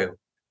one guy,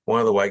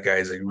 one of the white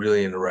guys, like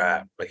really into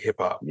rap, like hip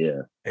hop.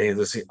 Yeah. And he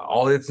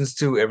listens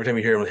to every time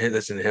you hear him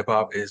listen to hip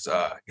hop is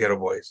Ghetto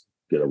Boys.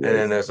 And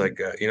then there's like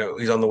you know,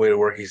 he's on the way to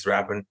work, he's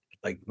rapping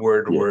like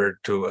word to word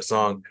to a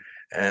song.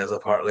 And there's a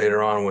part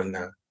later on when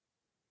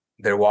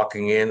they're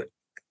walking in.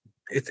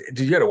 Dude,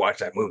 you gotta watch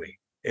that movie.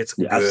 It's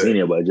good. I've seen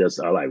it, but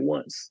I like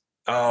once.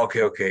 Oh,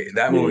 okay.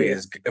 That movie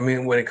is. I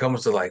mean, when it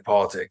comes to like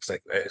politics,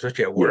 like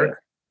especially at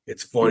work,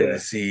 it's funny to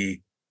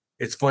see.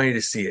 It's funny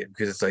to see it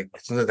because it's like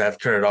sometimes I have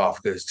to turn it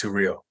off because it's too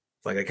real.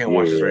 Like I can't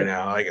watch this right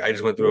now. Like I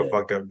just went through a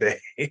fucked up day.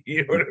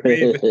 You know what I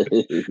mean?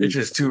 It's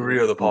just too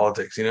real, the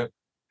politics, you know.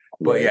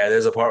 But yeah,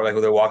 there's a part like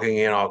where they're walking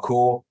in all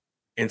cool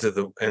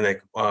into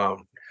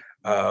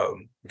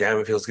damn,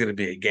 it feels good to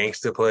be a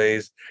gangster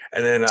plays,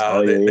 and then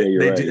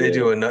they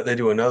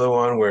do another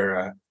one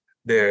where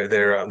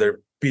they're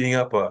beating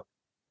up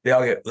they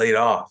all get laid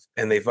off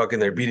and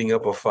they're beating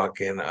up a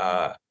fucking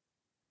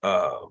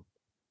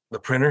the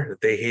printer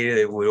that they hated.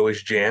 They would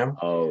always jam.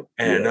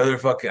 Another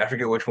fucking, I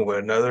forget which one, but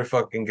another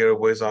fucking Ghetto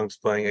Boy song's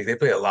playing. Like they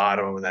play a lot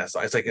of them in that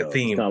song. It's like a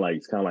theme.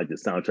 It's kind of like the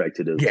soundtrack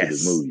to the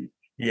movie.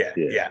 Yeah.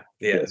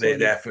 They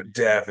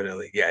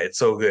definitely. Yeah, it's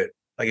so good.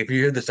 Like if you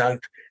hear the sound,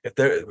 if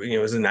they're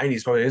it was in the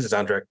 90s, probably is a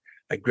soundtrack.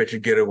 Like Get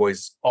Your Ghetto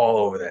Boys all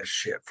over that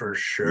shit for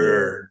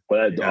sure.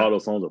 Yeah. But all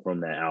those songs are from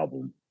that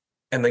album.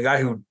 And the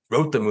guy who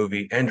wrote the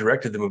movie and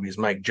directed the movie is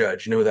Mike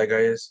Judge. You know who that guy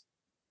is?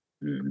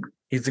 Mm-hmm.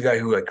 He's the guy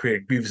who like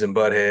created Beavis and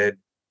Butthead,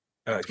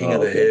 King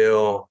of the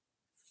Hill.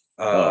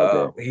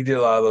 He did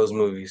a lot of those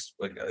movies.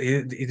 Like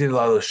he did a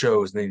lot of those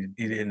shows, and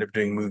he ended up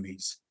doing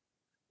movies.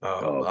 A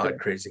lot of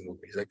crazy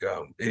movies, like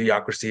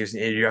Idiocracy. Have you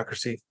seen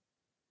Idiocracy?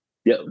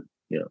 Yeah.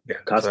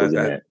 Costco's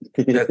in that.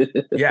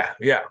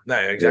 No,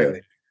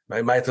 exactly.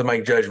 It's a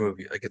Mike Judge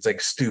movie. Like it's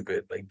like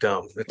stupid, like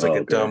dumb. It's like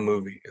a dumb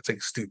movie. It's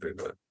like stupid,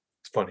 but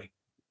it's funny.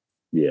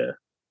 Yeah.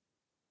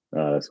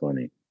 That's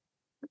funny.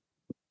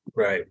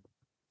 Right.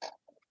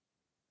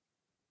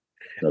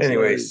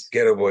 Anyways,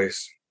 Ghetto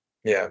Boys.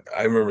 Yeah,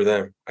 I remember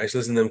them. I used to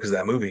listen to them because of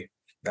that movie.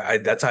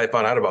 That's how I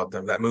found out about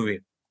them, that movie.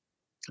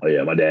 Oh,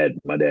 yeah. My dad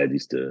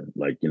used to,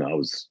 like, I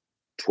was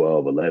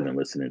 12, 11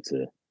 listening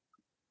to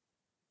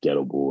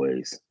Ghetto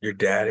Boys. Your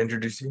dad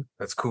introduced you?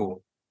 That's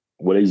cool.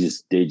 Well,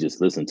 they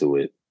just listened to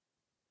it.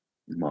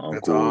 My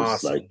uncles,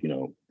 awesome. like,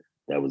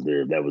 that was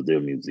their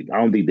music. I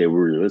don't think they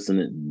were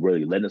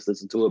really letting us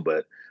listen to it, but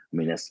I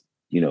mean, that's,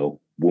 when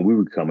we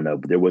were coming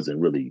up, there wasn't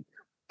really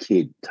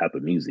kid type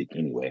of music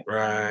anyway.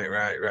 Right.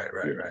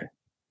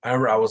 I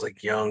remember I was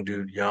like young,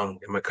 and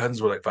my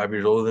cousins were like 5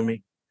 years older than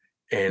me,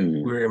 and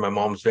we were in my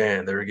mom's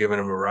van. They were giving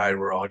them a ride.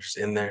 We're all just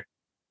in there.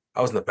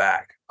 I was in the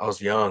back. I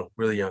was young,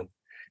 really young,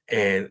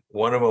 and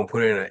one of them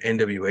put in an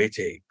NWA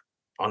tape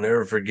I'll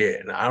never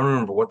forget. And I don't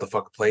remember what the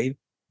fuck played,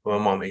 but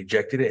my mom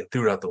ejected it and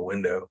threw it out the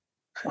window.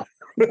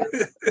 Like,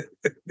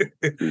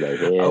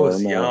 I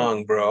was no.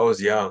 young, bro. I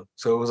was young.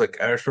 So it was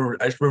like I just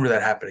remember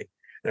that happening.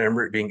 And I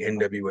remember it being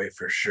NWA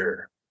for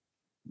sure.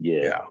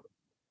 Yeah.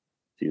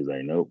 She was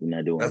like, nope, we're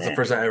not doing That's that. the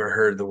first time I ever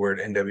heard the word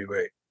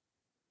NWA.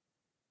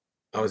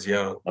 I was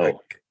young. Oh.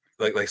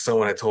 Like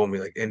someone had told me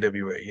like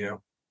NWA, you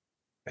know.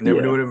 I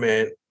never knew what it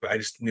meant, but I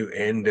just knew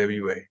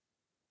NWA.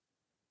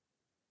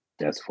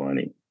 That's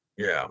funny.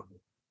 Yeah.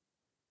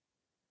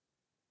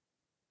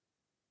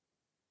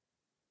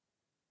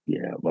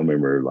 Yeah. I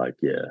remember I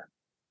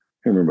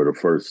remember the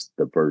first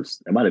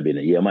it might have been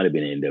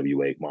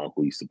NWA. My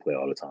uncle used to play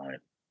all the time.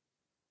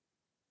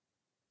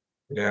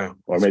 Yeah.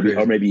 Or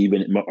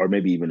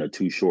maybe even a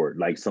Too Short,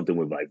 like something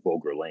with like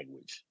vulgar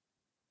language.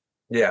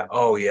 Yeah.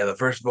 Oh yeah. The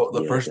first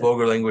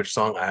vulgar language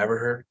song I ever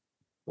heard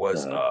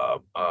was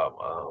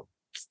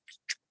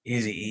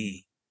Easy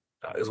E.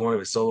 It was one of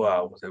his solo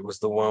albums. It was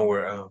the one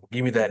where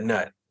give me that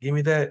nut. Give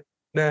me that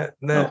nut.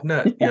 You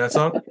know that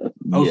song?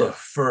 I was the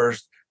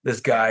first. This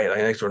guy, like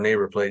next door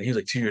neighbor, played. He was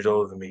like 2 years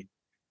older than me.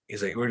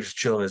 He's like, we're just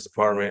chilling in his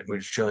apartment. We're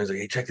just chilling. He's like,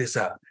 hey, check this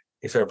out.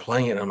 He started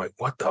playing it. And I'm like,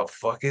 what the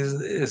fuck is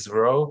this,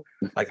 bro?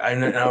 Like,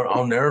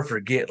 I'll never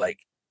forget. Like,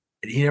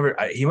 he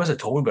must have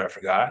told me, but I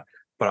forgot.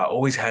 But I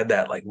always had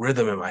that like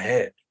rhythm in my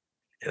head.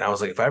 And I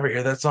was like, if I ever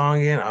hear that song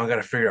again, I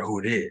gotta figure out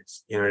who it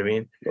is. You know what I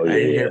mean? Oh, yeah, I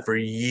didn't hear it for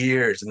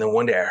years. And then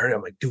one day I heard it.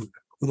 I'm like, dude,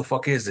 who the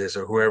fuck is this?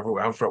 Or whoever,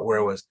 I'm from where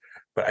it was.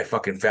 But I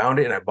fucking found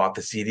it and I bought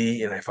the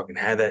CD and I fucking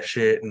had that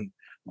shit. And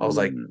I was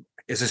like,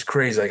 it's just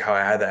crazy, like how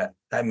I had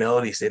that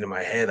melody stayed in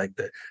my head, like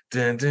the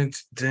dun, dun,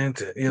 dun,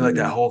 dun, you know, like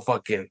that whole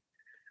fucking.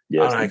 I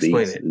don't know how to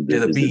explain it.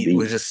 The beat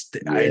was just.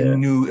 I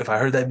knew if I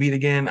heard that beat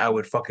again, I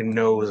would fucking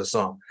know it was a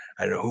song.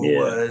 I know who it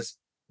was.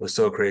 It was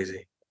so crazy.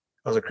 It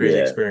was a crazy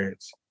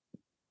experience.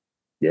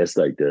 Yeah, it's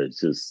like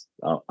it's just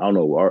I don't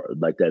know,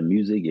 like that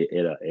music.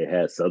 It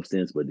had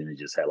substance, but then it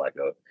just had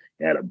it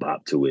had a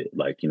bop to it.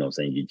 Like, you know what I'm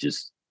saying, you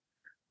just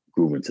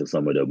grooving to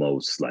some of the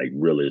most like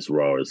realest,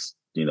 rawest,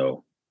 you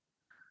know.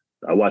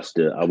 I watched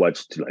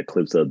like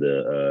clips of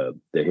the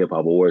hip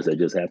hop awards that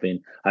just happened.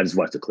 I just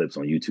watched the clips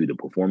on YouTube, the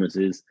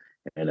performances,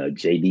 and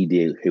JD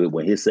did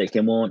when his set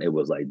came on. It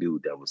was like,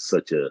 dude, that was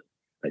such a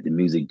like the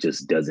music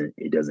just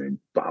doesn't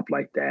bop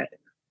like that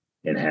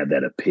and have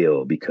that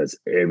appeal, because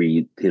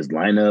his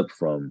lineup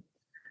from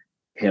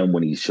him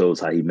when he shows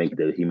how he made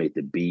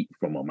the beat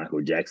from a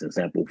Michael Jackson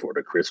sample for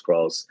the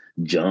crisscross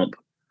jump,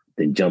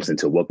 then jumps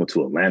into Welcome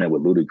to Atlanta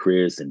with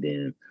Ludacris, and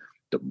then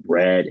the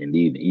Brad, and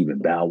even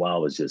Bow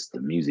Wow is just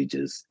the music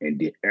and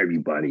then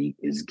everybody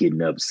is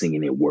getting up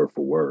singing it word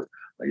for word.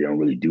 Like they don't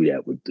really do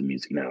that with the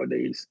music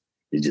nowadays.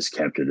 It just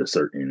captured a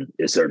certain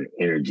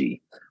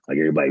energy. Like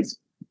everybody's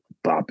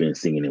bopping,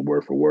 singing it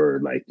word for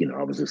word. Like, you know,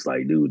 I was just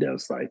like, dude, that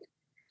was like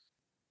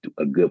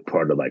a good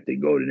part of like the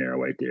golden era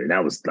right there. And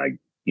that was like,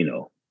 you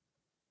know,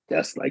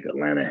 that's like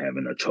Atlanta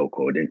having a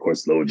chokehold. Then of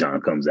course Lil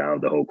Jon comes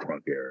out, the whole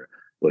crunk era.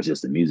 But it's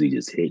just the music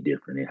just hit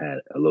different. It had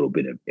a little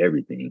bit of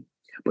everything.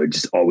 But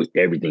just always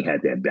everything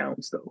had that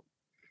bounce though.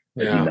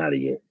 Like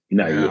you're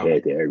not your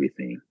head to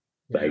everything.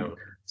 Like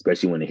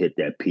especially when it hit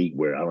that peak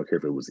where I don't care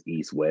if it was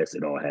east, west,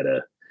 it all had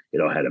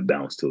a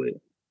bounce to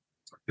it.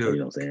 Dude, you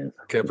know what I'm saying?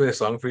 Can I play a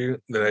song for you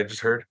that I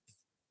just heard?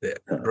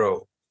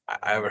 Bro,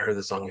 I haven't heard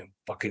the song in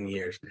fucking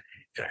years.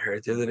 And I heard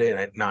it the other day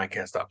and now I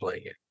can't stop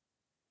playing it.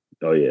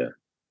 Oh yeah.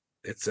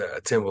 It's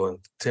a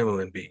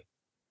Timbaland beat.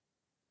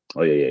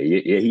 Oh yeah.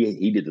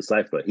 He did the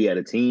cypher. He had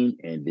a team,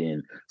 and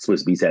then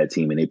Swiss Beats had a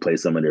team, and they played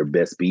some of their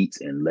best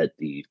beats and let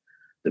the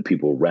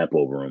people rap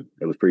over them.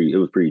 It was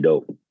pretty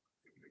dope.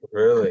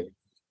 Really?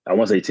 I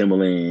want to say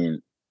Timbaland.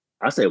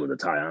 I say it was a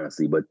tie,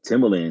 honestly, but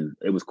Timbaland,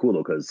 it was cool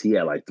though because he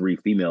had like 3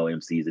 female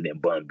MCs, and then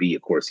Bun B,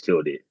 of course,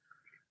 killed it.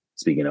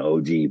 Speaking of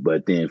OG,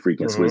 but then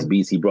freaking Swiss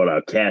Beats, he brought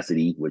out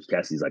Cassidy, which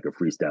Cassidy's like a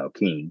freestyle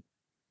king.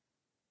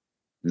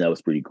 And that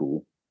was pretty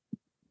cool.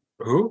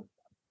 Who?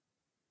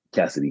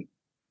 Cassidy.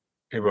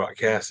 He brought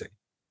Cassidy.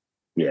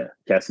 Yeah,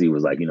 Cassidy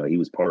was like, you know, he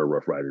was part of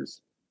Rough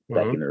Riders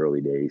back in the early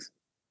days.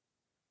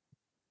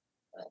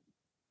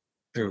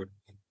 Dude,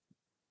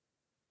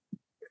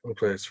 I'll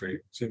play this for you.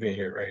 See if you can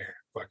hear it right here.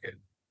 Fuck it.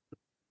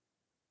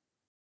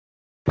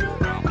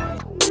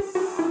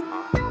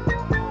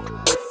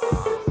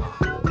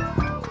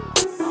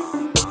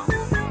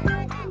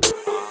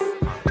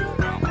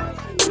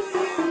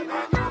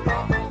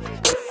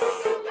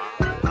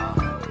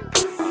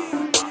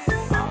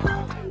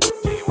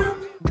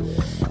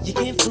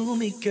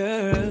 Me,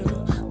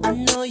 girl, I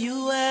know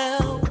you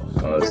well.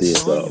 See,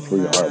 it's a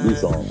free R&B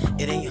song.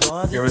 It ain't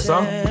hard to you ever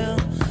song?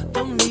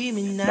 Don't leave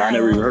me now. I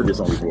never even heard this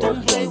song before.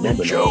 You're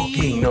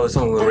joking. You know it's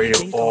on the radio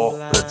all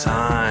the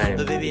time.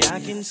 But baby, I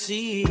can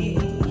see.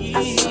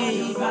 I saw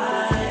your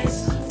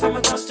eyes from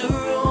across the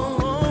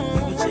room.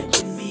 You were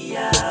checking me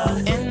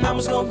out, and I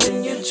was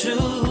hoping you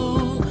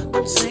too.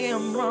 Don't say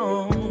I'm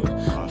wrong.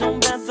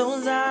 Don't bat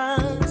those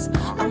eyes.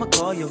 I'ma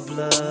call your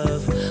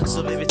bluff.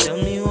 So baby, tell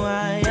me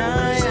why.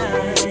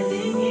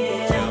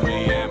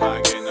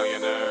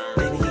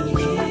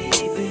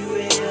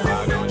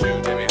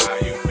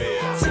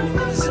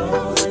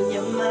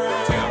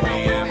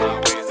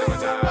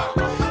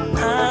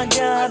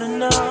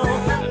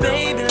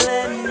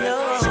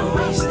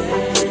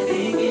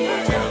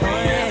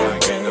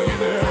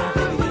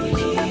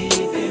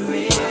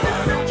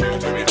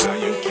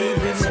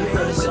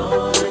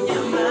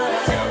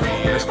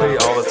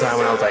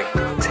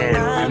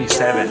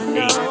 7,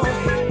 8.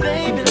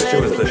 That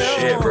shit was the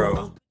shit,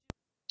 bro.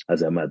 I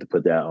said I'm gonna have to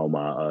put that on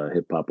my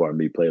hip hop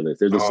R&B playlist.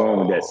 There's a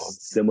song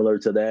that's similar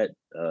to that.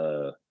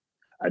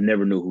 I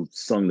never knew who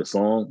sung the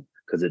song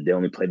because they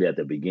only played it at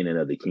the beginning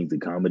of the Kings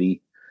of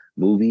Comedy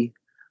movie.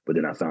 But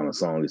then I found a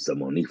song. It's a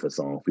Monifa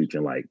song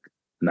featuring like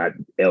not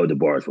El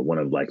DeBarge, but one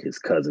of like his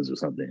cousins or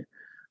something.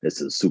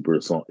 It's a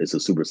super song. It's a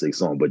super sick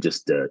song. But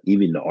just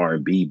even the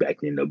R&B back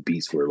then, the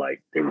beats were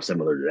like they were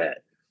similar to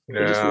that.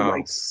 They just were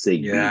like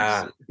sick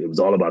beats. It was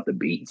all about the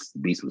beats. The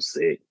beats was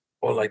sick.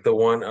 Or like the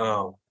one,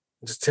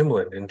 just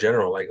Timbaland in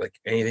general. Like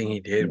anything he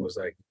did was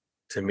like,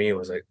 to me, it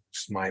was like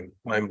just mind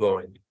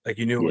blowing. Like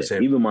you knew it was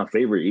him. Even my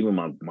favorite,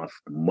 my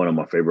one of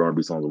my favorite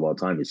R&B songs of all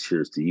time is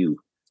 "Cheers to You."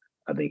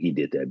 I think he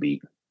did that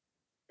beat.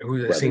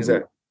 Who sings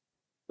that?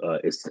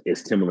 It's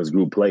Timbaland's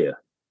group Player.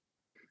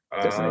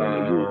 That's the name of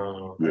the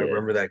group. I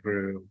remember that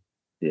group.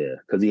 Yeah,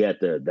 because he had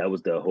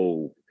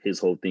his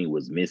whole thing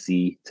was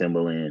Missy,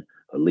 Timbaland,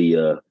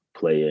 Aaliyah,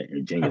 Player,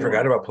 and Genuine. I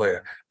forgot about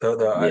Player.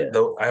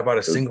 I bought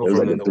a single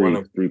from like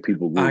the three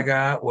people group. I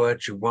got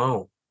what you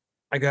want.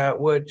 I got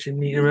what you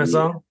need. Remember that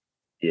song?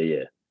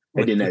 Yeah.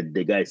 And then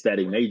the guy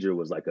Static Major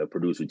was like a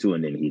producer too,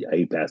 and then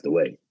he passed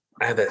away.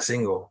 I had that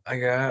single. I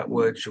got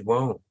what you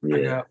want.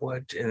 I got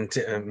what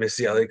and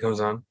Missy Elliott comes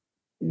on.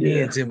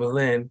 Me and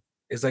Timbaland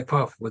is like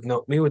Puff with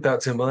no me without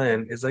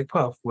Timbaland is like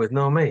Puff with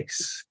no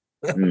Mace.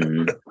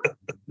 Mm-hmm.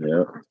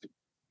 Yeah.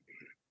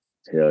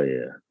 Hell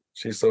yeah.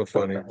 She's so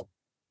funny.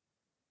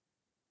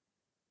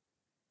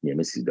 Yeah,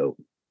 Missy's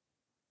dope.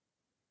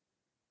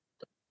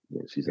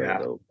 Yeah, she's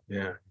dope.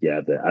 Yeah.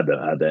 I'm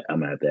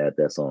gonna have to add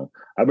that song.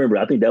 I remember.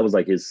 I think that was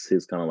like his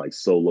kind of like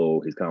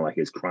solo. His kind of like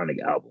his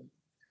Chronic album.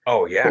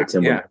 Oh yeah, that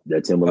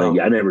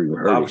Timbaland. I never even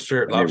heard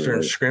Lobster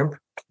and Shrimp.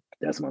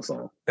 That's my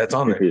song. That's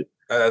on there.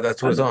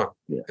 That's what it's on.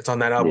 Yeah. It's on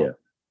that album.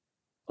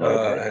 Yeah.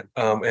 Okay.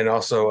 And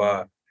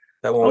also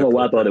that one. I don't know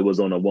why I thought it was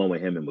on the one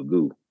with him and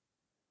Magoo.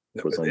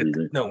 For some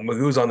reason. No,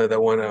 Magoo's on there.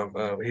 That one.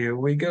 Here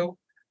we go.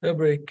 I'll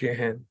break your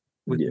hand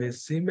with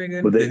Missy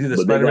Megan. They do the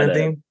Spider-Man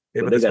theme.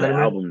 They got an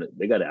album.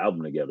 They got an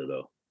album together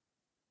though.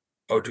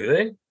 Oh, do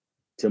they?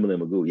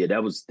 Timbaland and Magoo. Yeah,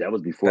 that was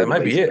before. That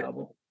might be it.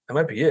 Album. That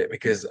might be it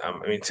because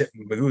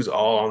Magoo's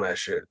all on that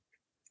shit.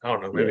 I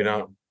don't know, maybe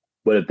not.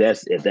 But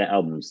if that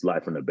album's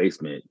Live from the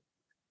Basement,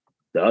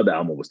 the other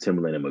album was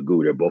Timbaland and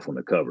Magoo. They're both on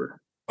the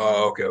cover.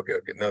 Oh, okay.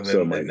 No,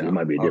 so it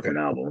might be a different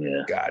album.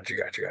 Yeah. Gotcha.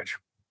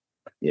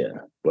 Yeah,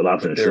 but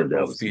Lobster and Shrimp,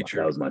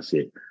 that was my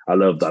shit. I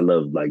loved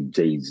like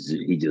Jay's.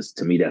 He just,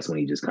 to me, that's when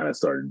he just kind of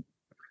started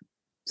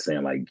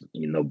saying like,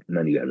 none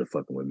of you guys are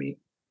fucking with me.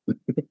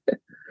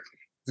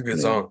 It's a good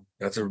song.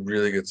 That's a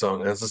really good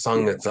song. That's a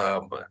song that's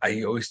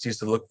I always used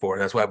to look for.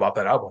 That's why I bought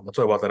that album.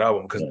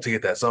 Because to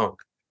get that song.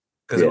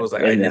 Because it was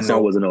like that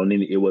song wasn't on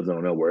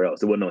nowhere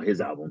else. It wasn't on his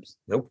albums.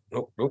 Nope.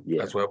 Yeah.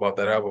 That's why I bought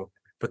that album.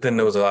 But then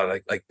there was a lot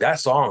of like that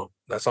song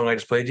I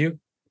just played you.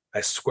 I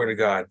swear to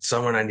God,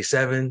 summer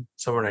 97,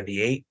 summer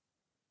 98,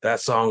 that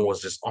song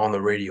was just on the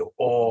radio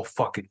all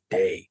fucking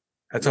day.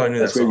 That's how I knew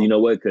that song. You know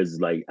what? Because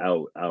like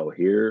out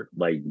here,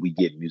 like we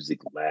get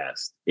music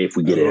last if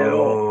we get it at all.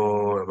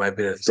 Oh, it might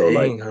be a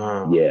thing,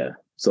 huh? Yeah.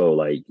 So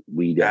like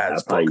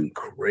that's fucking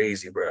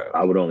crazy, bro.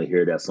 I would only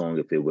hear that song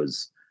if it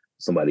was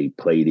somebody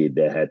played it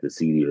that had the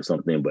CD or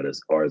something,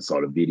 or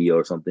saw the video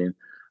or something.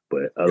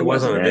 But it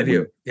was on a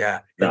video.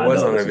 It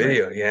was on a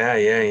video. Yeah.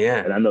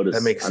 And I noticed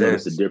that makes sense. I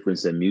noticed the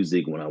difference in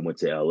music when I went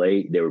to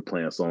LA. They were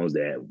playing songs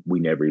that we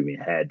never even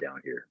had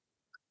down here.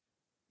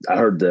 I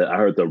heard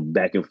the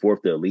Back and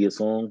Forth, the Aaliyah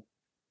song,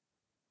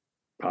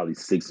 probably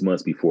 6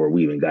 months before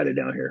we even got it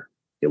down here.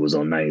 It was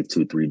on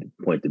 92.3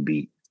 Point the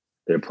Beat.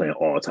 They're playing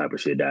all type of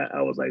shit that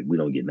I was like, we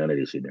don't get none of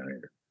this shit down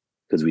here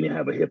because we didn't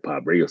have a hip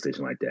hop radio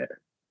station like that.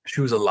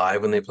 She was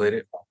alive when they played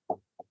it.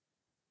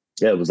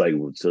 Yeah, it was like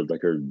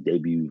her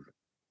debut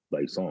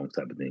like songs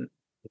type of thing.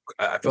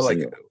 I feel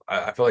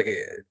like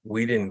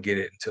we didn't get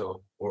it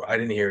or I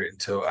didn't hear it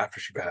until after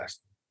she passed.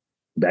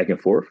 Back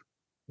and Forth.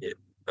 Yeah.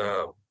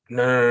 No.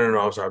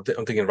 I'm sorry.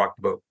 I'm thinking Rock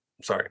the Boat.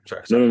 Sorry.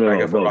 No.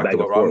 Rock Back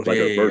the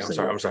and Forth.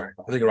 I'm sorry.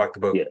 I'm thinking Rock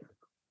the Boat.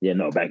 Yeah.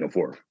 No, Back and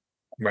Forth.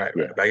 Right.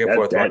 Back and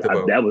Forth. Rock the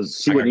Boat. That was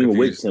she wasn't even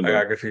with Timbaland. I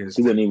got confused.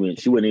 She wasn't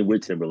even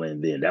with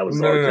Timbaland then. That was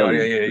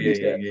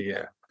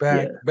Yeah.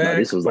 Back.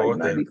 This was like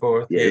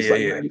 94. Yeah, it's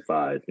like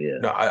 95. Yeah.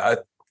 No, I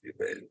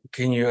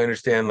can you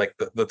understand like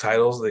the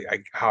titles,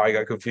 like how I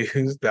got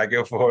confused? Back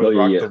and Forth.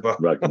 Rock the Boat.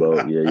 Rock the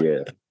Boat.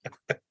 Yeah.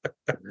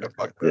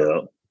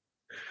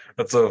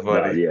 That's so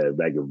funny.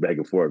 Back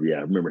and Forth. Yeah,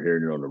 I remember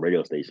hearing it on the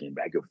radio station.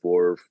 Back and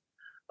Forth.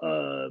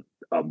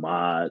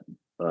 Ahmad.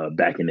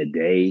 Back in the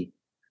day,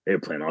 they were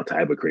playing all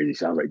type of crazy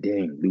shit. I was like,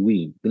 dang,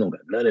 we don't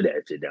got none of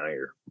that shit down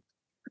here.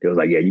 It was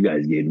like, yeah, you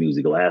guys get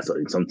music last,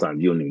 and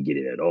sometimes you don't even get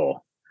it at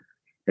all.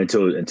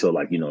 Until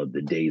like,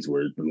 the days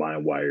where the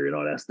LimeWire and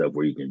all that stuff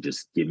where you can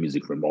just get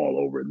music from all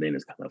over, and then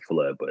it's kind of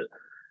flood. But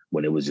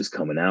when it was just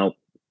coming out,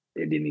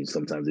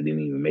 sometimes it didn't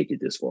even make it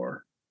this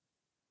far.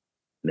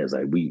 And it's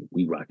like we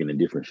rocking a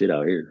different shit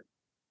out here.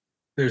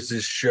 There's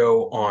this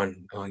show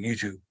on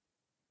YouTube.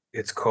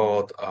 It's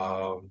called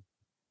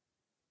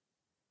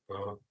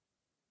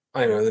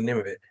I don't know the name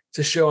of it. It's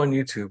a show on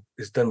YouTube.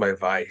 It's done by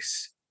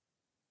Vice.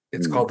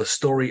 It's called The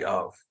Story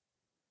of.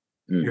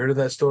 You heard of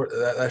that story?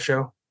 That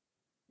show?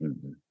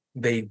 Mm-hmm.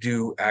 They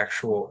do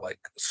actual like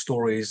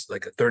stories,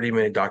 like a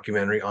 30-minute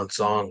documentary on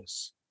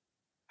songs,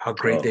 how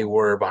great they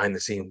were behind the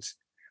scenes.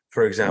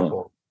 For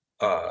example,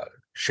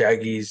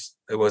 Shaggy's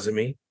 "It Wasn't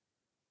Me."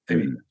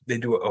 They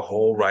do a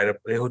whole write-up.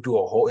 They will do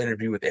a whole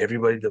interview with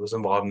everybody that was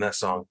involved in that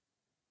song.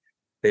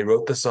 They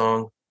wrote the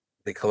song.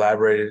 They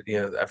collaborated.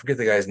 You know, I forget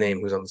the guy's name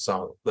who's on the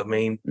song. The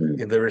main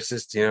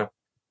lyricist, you know.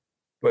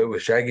 But it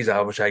was Shaggy's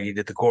album. Shaggy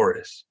did the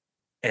chorus,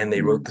 and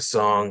they wrote the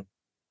song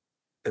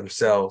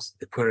themselves.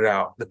 They put it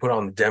out. They put it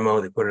on the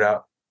demo. They put it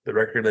out. The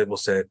record label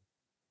said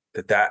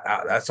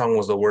that song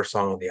was the worst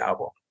song on the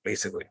album.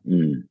 Basically,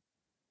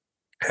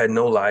 had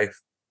no life.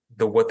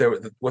 What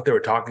they were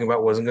talking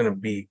about wasn't going to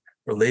be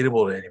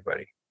relatable to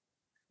anybody,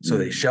 so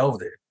they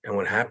shelved it. And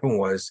what happened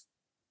was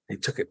they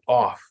took it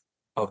off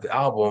of the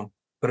album,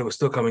 but it was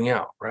still coming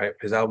out. Right,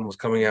 his album was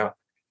coming out,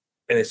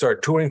 and they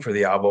started touring for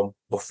the album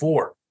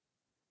before,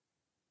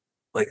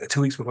 like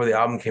 2 weeks before the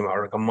album came out,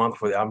 or like a month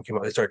before the album came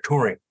out. They started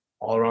touring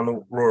all around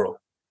the world,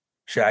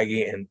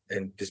 Shaggy and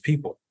his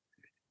people.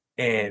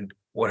 And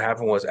what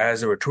happened was,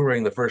 as they were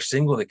touring, the first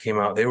single that came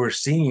out, they were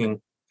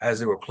seeing as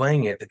they were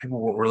playing it that people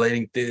weren't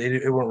relating, they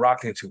weren't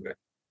rocking to it.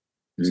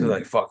 So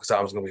like, fuck, this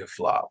album's gonna be a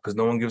flop because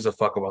no one gives a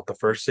fuck about the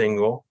first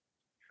single,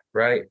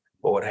 right?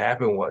 But what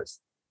happened was,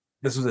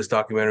 this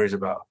documentary is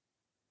about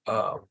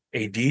a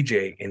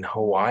DJ in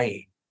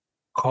Hawaii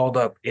called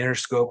up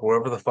Interscope,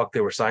 wherever the fuck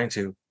they were signed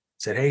to,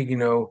 said, hey, you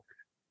know,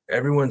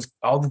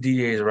 all the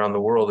DJs around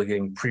the world are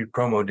getting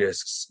promo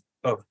discs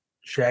of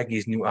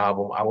Shaggy's new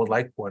album. I would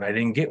like one. I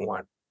didn't get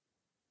one.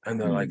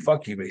 And they're like,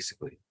 fuck you,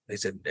 basically. They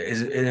said,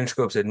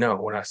 Interscope said, no,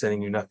 we're not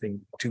sending you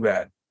nothing. Too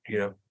bad, you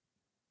know?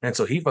 And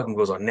so he fucking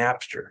goes on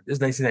Napster. This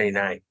is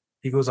 1999.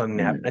 He goes on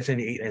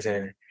 1998,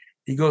 1999.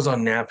 He goes on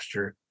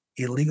Napster,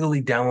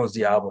 illegally downloads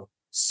the album.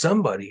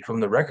 Somebody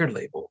from the record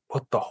label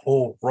put the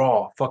whole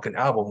raw fucking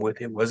album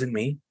with It Wasn't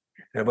Me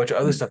and a bunch of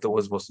other stuff that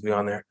was supposed to be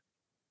on there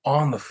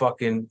on the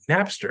fucking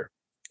Napster.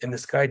 And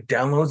this guy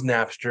downloads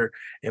Napster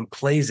and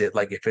plays it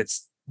like if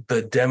it's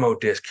the demo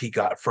disc he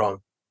got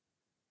from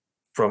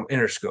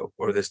Interscope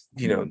or this,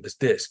 you know, this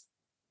disc.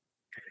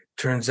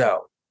 Turns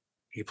out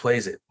he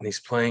plays it and he's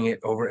playing it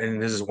over.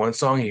 And this is one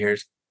song he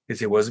hears. He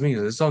says, It Wasn't Me.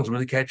 This song's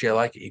really catchy. I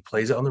like it. He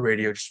plays it on the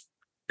radio, just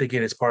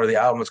thinking it's part of the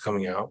album that's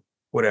coming out.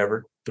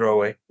 Whatever,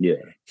 throwaway. Yeah.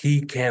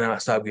 He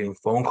cannot stop getting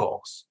phone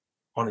calls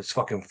on his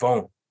fucking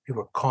phone.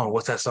 People are calling,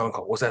 what's that song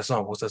called? What's that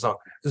song? What's that song?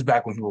 This is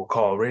back when people would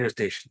call radio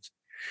stations.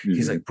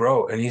 He's like,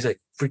 bro, and he's like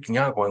freaking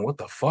out, going, what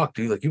the fuck,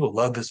 dude? Like, people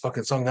love this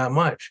fucking song that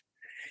much.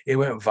 It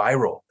went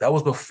viral. That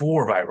was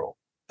before viral.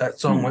 That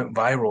song went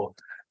viral.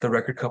 The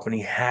record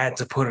company had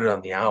to put it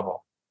on the album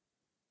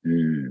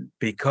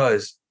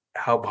because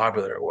how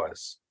popular it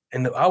was.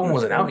 And the album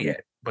wasn't out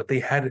yet, but they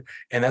had it.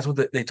 And that's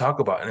what they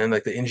talk about. And then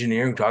like the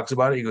engineer who talks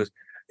about it, he goes,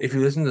 if you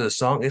listen to the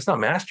song, it's not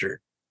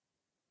mastered.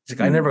 It's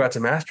like, I never got to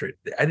master it.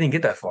 I didn't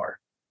get that far.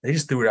 They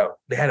just threw it out.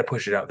 They had to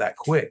push it out that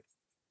quick.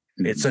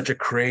 It's such a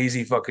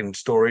crazy fucking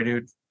story,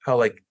 dude. How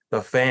like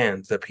the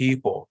fans, the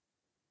people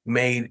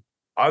made,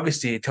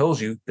 obviously it tells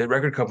you that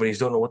record companies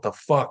don't know what the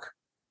fuck.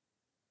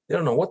 They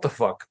don't know what the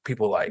fuck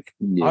people like,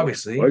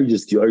 obviously. Or you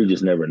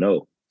just never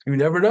know. You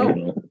never know. You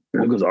know?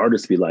 Because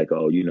artists be like,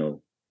 oh, you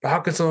know. But how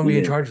can someone be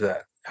in charge of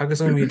that? How can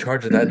someone be in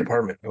charge of that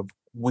department?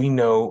 We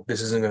know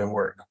this isn't going to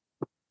work.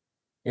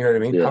 You know what I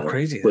mean? How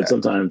crazy is that? But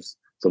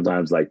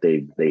sometimes like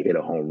they hit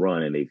a home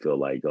run and they feel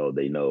like, oh,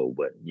 they know,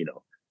 but you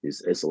know,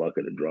 it's a luck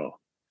of the draw.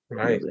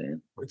 Right. You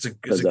know it's a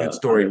good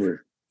story.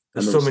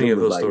 There's so many of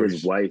those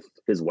stories.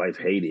 His wife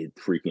hated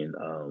freaking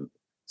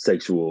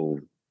sexual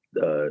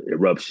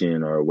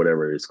eruption or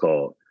whatever it's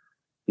called.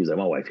 He's like,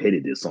 my wife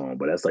hated this song,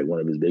 but that's like one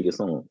of his biggest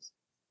songs.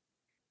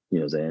 You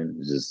know what I'm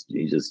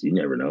saying? You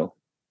never know.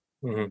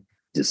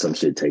 Just some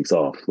shit takes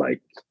off.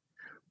 Like,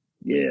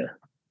 yeah.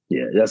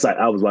 That's like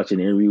I was watching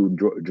an interview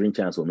with Dream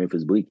Chance with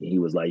Memphis Bleek, and he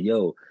was like,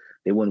 yo,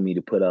 they wanted me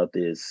to put out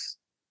this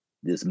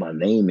my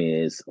name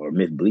is, or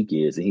Myth Bleek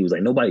is, and he was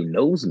like, nobody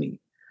knows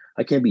me.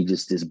 I can't be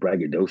just this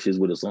braggadocious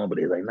with a song, but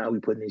they're like, nah, we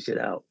putting this shit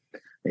out.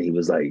 And he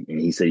was like, and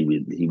he said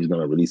he was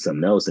going to release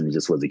something else, and it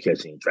just wasn't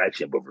catching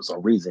traction. But for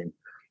some reason,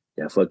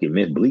 that fucking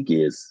Myth Bleek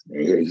is,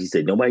 and he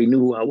said nobody knew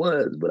who I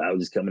was, but I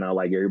was just coming out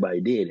like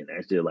everybody did, and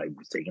actually like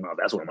was taking off.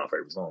 That's one of my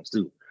favorite songs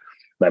too.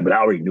 Like, but I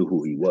already knew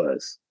who he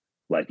was.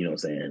 Like, you know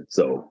what I'm saying?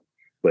 So,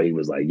 but he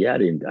was like, yeah, I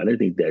didn't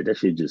think that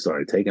shit just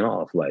started taking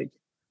off, like,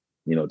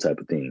 you know, type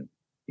of thing.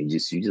 You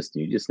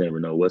just never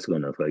know what's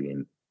gonna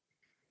fucking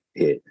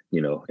hit,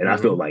 you know. And I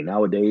feel like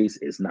nowadays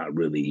it's not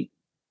really,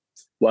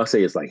 well, I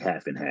say it's like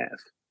half and half,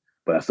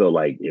 but I feel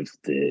like if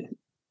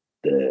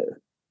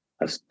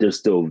there's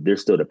still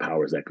the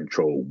powers that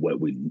control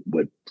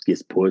what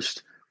gets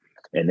pushed,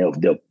 and they'll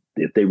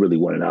if they really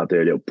want it out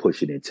there, they'll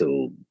push it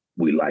until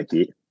we like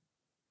it.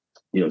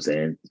 You know what I'm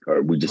saying?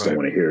 Or we just don't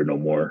want to hear it no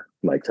more,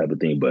 like type of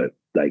thing. But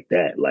like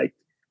that, like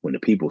when the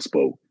people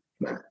spoke,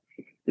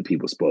 the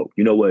people spoke.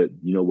 You know what?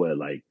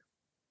 Like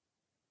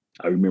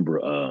I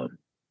remember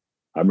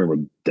I remember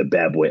the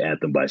Bad Boy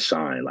Anthem by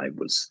Shine, like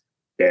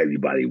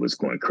everybody was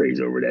going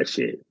crazy over that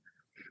shit.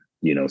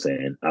 You know what I'm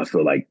saying? I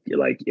feel like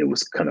it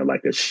was kind of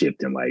like a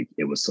shift and like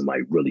it was some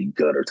like really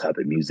gutter type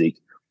of music.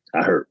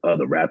 I heard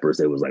other rappers,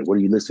 they was like, what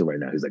are you listening right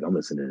now? He's like, I'm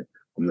listening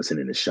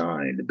to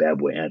Shine, the Bad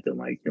Boy Anthem,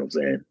 like, you know what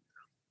I'm saying?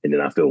 And then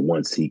I feel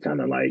once he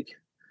kind of like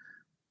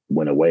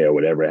went away or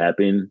whatever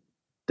happened,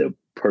 the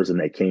person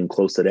that came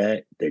close to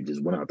that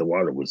just went out the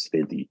water was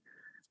 50.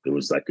 It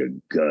was like a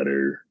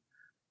gutter,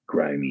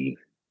 grimy,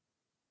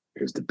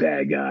 here's the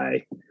bad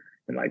guy.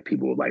 And like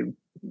people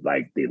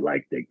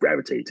they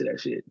gravitate to that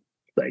shit.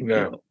 Like,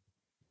 Yeah.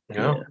 you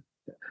know,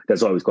 yeah.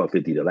 That's why we called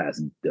 50 the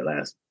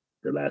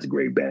last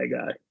great bad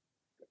guy.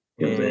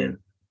 You know what I'm saying?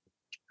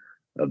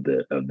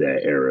 Of that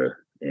era.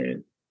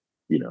 And,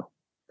 you know,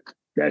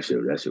 that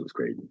shit was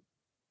crazy.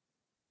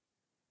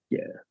 Yeah.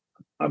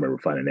 I remember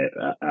finding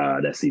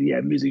that CD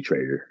at Music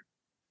Trader.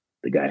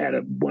 The guy had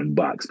one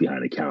box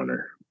behind the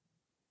counter.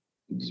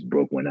 He just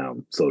broke one out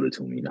and sold it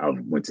to me. And I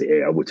went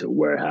to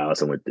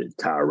Warehouse. I went to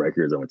Tower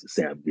Records. I went to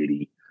Sam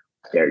Goody.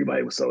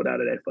 Everybody was sold out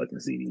of that fucking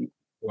CD.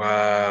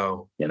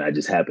 Wow. And I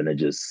just happened to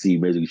just see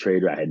Music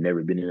Trader. I had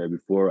never been in there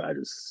before. I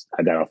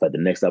got off at the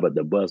next stop at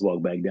the bus,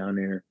 walked back down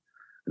there.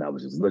 And I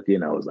was just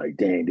looking. I was like,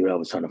 dang, dude, I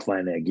was trying to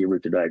find that Get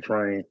Rich or Die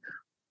Trying.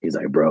 He's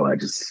like, bro, I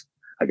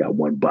got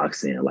one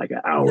box in like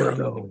an hour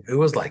ago. It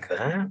was like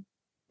that?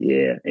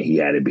 Yeah. And he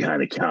had it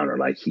behind the counter.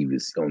 Like he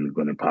was only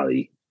going to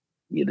probably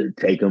either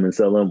take them and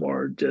sell them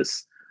or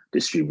just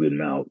distribute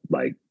them out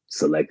like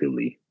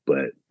selectively.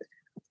 But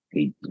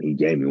he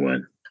gave me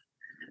one.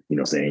 You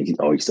know what I'm saying?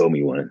 He sold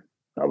me one.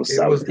 I was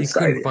You excited.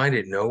 couldn't find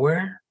it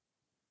nowhere?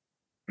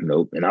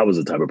 Nope. And I was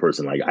the type of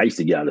person, like I used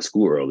to get out of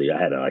school early. I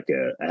had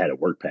a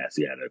work pass.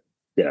 You had to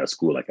get out of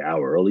school like an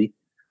hour early.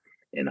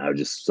 And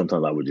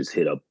sometimes I would just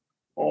hit up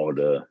all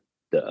the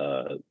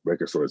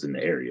record stores in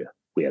the area.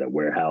 We had a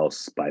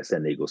Warehouse by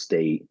San Diego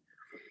State.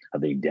 I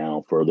think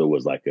down further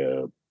was like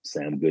a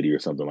Sam Goody or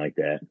something like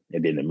that.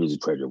 And then the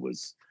Music Trader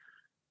was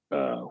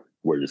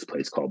where this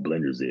place called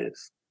Blenders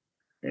is.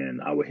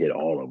 And I would hit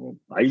all of them.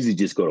 I usually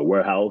just go to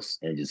Warehouse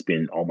and just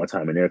spend all my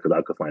time in there because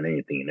I could find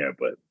anything in there.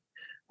 But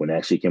when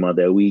that shit came out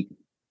that week,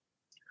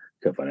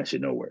 couldn't find that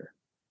shit nowhere.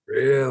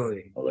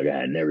 Really? Like I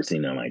had never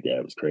seen nothing like that.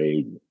 It was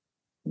crazy.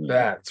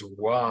 That's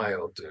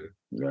wild, dude.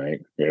 Right?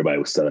 Everybody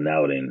was selling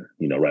out, and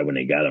right when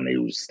they got them, they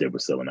were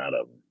selling out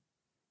of them.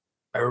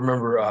 I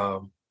remember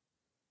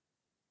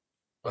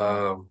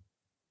one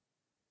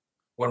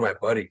of my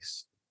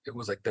buddies. It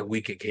was like the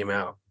week it came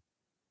out.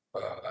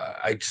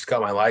 I just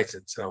got my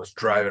license and I was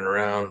driving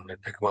around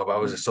and pick him up. I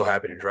was just so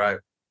happy to drive.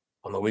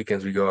 On the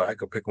weekends, I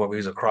go pick him up. He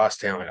was across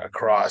town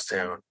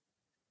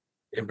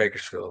in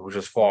Bakersfield, which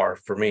was far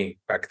for me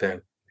back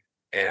then.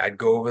 And I'd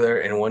go over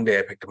there, and one day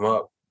I picked him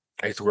up.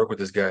 I used to work with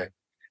this guy. And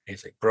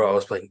he's like, bro, I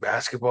was playing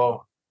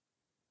basketball,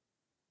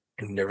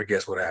 and you never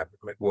guess what happened.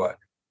 I'm like, what?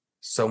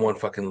 Someone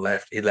fucking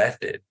left. He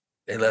left it.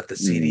 They left the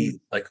CD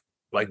like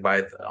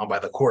by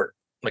the court,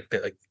 like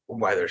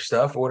by their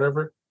stuff or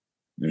whatever.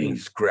 And he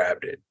just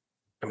grabbed it.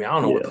 I mean, I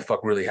don't know what the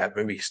fuck really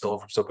happened. Maybe he stole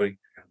from somebody.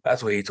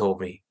 That's what he told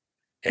me.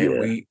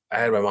 And I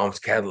had my mom's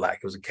Cadillac.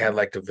 It was a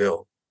Cadillac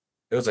DeVille.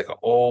 It was like an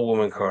old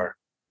woman car.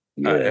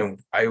 And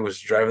I was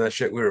driving that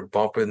shit. We were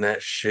bumping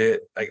that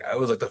shit. Like it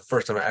was like the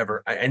first time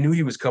I knew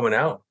he was coming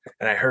out,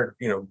 and I heard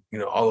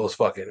all those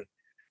fucking.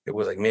 It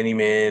was like Mini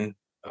Man.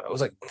 It was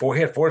like he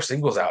had 4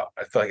 singles out.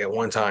 I feel like at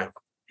one time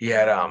he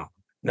had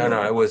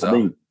it was I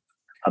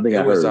think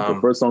I heard the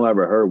first song I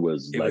ever heard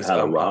was like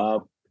How to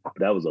Rob.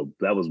 That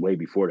was way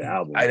before the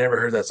album. I never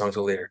heard that song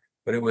till later,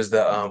 but it was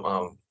the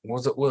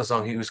what was the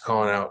song he was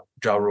calling out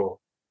Ja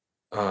Rule?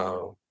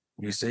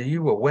 You say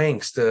you were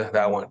Wangsta.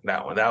 That one.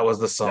 That was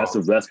the song.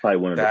 That's probably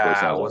one of the first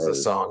songs. That was the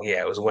song.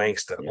 Yeah, it was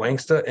Wangsta. Yeah.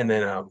 Wangsta, and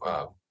then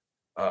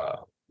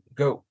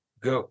go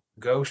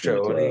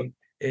Shorty.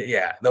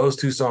 Those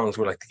 2 songs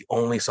were like the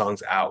only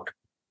songs out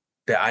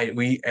that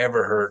we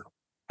ever heard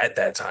at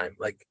that time,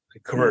 like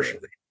commercially.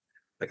 Yeah.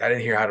 Like I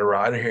didn't hear How to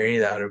Rob. I didn't hear any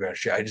of that underground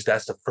shit.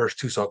 That's the first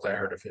 2 songs I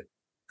heard of it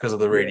because of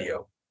the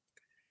radio,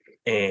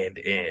 and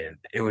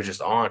it was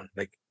just on.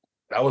 Like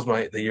that was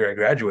the year I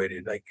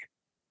graduated. Like.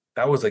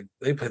 That was like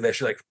they played that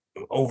shit like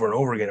over and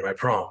over again at my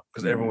prom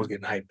because everyone was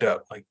getting hyped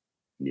up. Like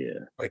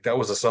that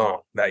was a song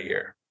that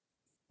year.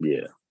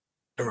 Yeah,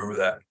 I remember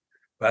that.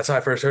 That's how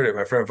I first heard it.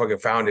 My friend fucking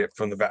found it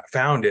from the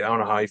found it. I don't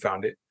know how he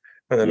found it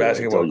from the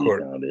basketball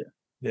court. Found it.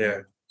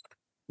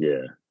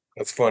 Yeah,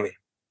 that's funny.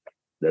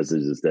 That's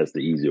the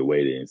easier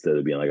way to instead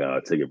of being like, oh,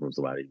 I'll take it from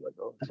somebody. Like,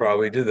 oh,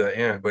 probably did that.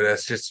 Yeah, but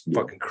that's just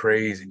fucking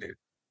crazy, dude.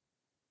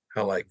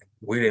 How like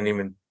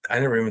I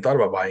never even thought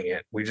about buying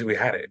it. We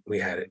had it.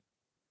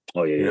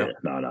 Oh yeah.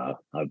 No.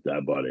 I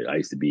bought it. I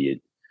used to be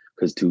it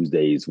because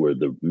Tuesdays were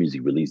the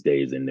music release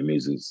days, and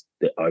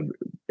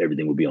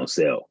everything would be on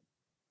sale.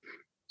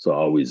 So I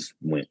always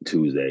went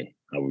Tuesday.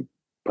 I would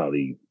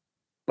probably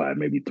buy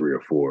maybe 3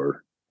 or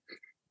 4,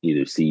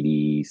 either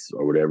CDs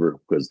or whatever,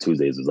 because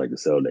Tuesdays was like the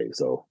sale day.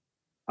 So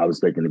I was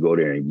expecting to go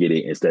there and get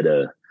it instead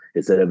of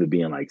it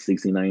being like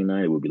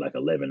 $16.99, it would be like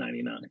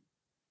 $11.99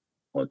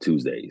 on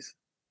Tuesdays.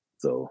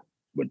 So,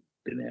 but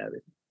Didn't have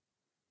it.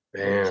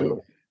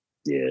 Damn.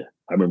 Yeah.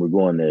 I remember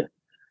going to.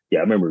 Yeah,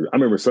 I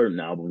remember certain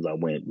albums I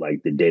went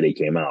like the day they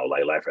came out,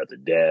 like Life After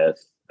Death,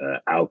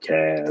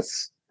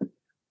 Outkast.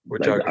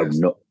 Which Like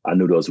Outcast? I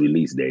knew those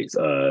release dates.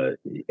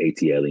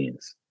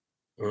 ATLiens.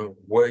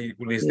 What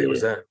release date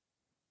was Yeah.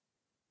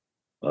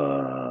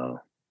 that?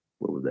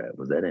 What was that?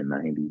 Was that in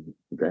 90?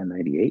 Was that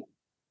 98?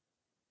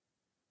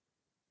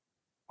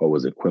 Or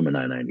was it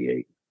Quimini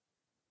 98?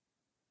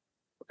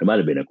 It might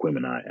have been a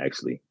Quimini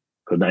actually.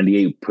 Because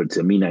 98,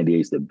 to me, 98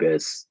 is the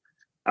best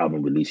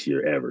album release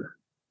year ever.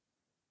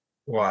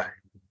 Why?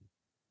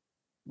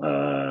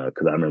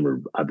 Because I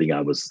remember, I think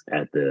I was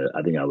at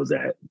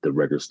the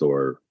record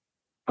store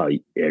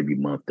probably every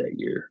month that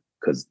year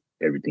because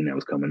everything that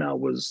was coming out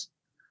was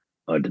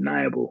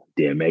undeniable.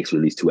 DMX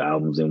released 2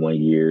 albums in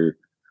 1 year.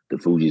 The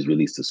Fugees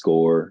released The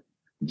Score.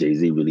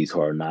 Jay-Z released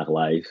Hard Knock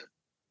Life.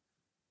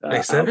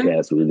 97?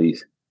 Outkast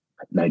released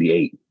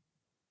 98.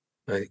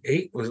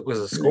 98 was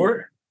a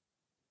score?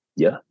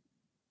 Yeah.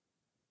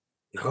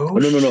 No, Oh,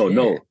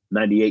 no. shit.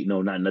 98,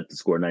 no, not The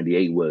Score.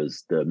 98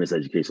 was the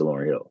Miseducation of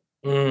Lauryn Hill.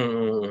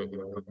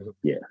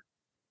 Yeah.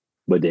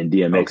 But then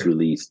DMX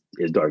released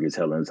As Dark as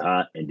Hell and It's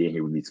Hot, and then he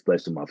released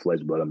Flesh of My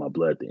Flesh, Blood of My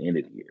Blood at the end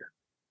of the year.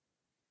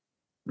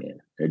 Yeah.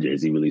 And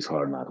Jay-Z released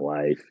Hard Knock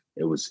Life.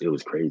 It was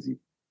crazy.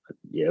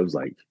 Yeah, it was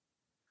like,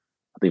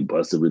 I think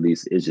Busta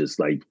released. It's just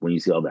like when you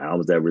see all the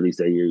albums that released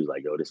that year, it's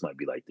like, oh, this might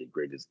be like the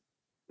greatest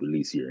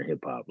release year in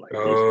hip hop. Like, Yeah,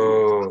 I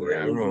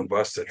remember when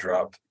Busta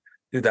dropped.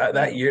 Dude,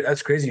 that year,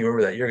 that's crazy. You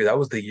remember that year? That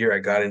was the year I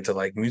got into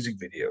like music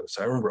videos.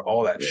 So I remember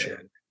all that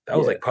shit. That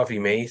was like Puffy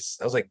Mace.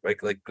 That was like yeah.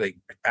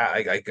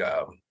 I think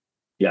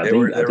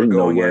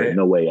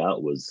No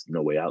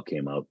Way Out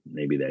came out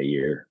maybe that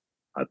year.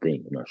 I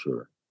think, I'm not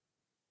sure.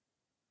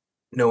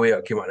 No Way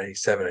Out came out in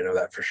 97. I know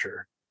that for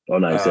sure. Oh,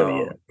 97,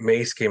 yeah.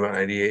 Mace came out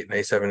 98,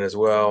 97 as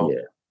well.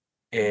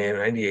 Yeah. And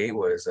 98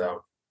 was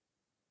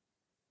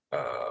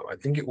I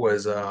think it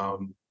was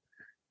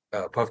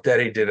Puff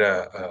Daddy did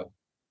the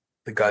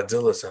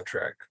Godzilla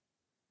soundtrack.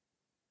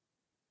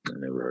 I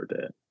never heard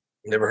that.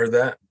 Never heard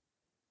that?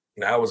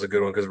 That was a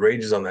good one because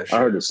Rage is on that shit.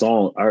 I heard the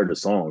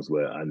songs,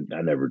 but I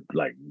never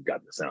like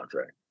got the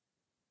soundtrack.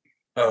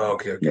 Oh,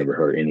 okay. Never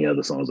heard any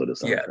other songs of the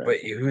soundtrack. Yeah, but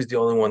he was the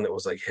only one that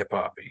was like hip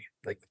hoppy.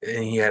 Like,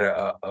 and he had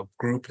a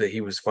group that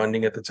he was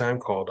funding at the time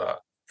called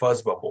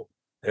Fuzz Bubble.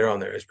 They're on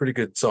there. It's a pretty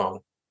good song,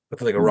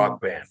 but like a rock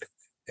band.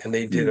 And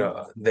they did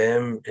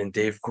them and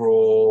Dave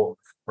Grohl,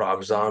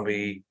 Rob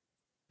Zombie.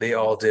 They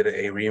all did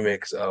a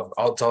remix of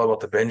It's All About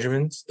the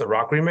Benjamins, the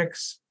rock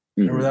remix.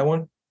 Remember that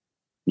one?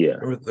 Yeah.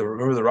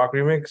 Remember the rock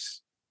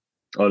remix?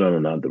 Oh no,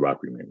 not the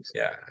rock remix.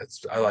 Yeah,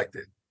 I liked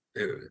it.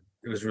 It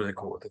was really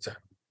cool at the time.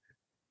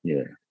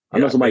 Yeah, I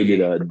know somebody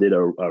did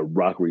a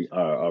rock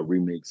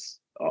remix,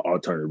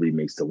 alternative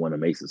remix to one of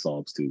Mace's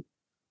songs too.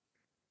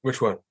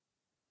 Which one?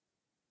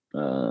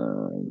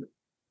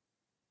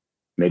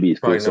 Maybe It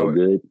Feels So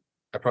Good.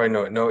 I probably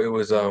know it. No, it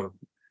was How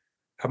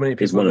Many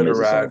People Gonna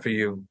Ride For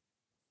You?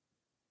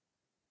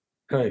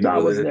 No,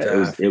 it wasn't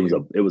that.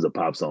 It was a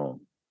pop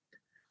song.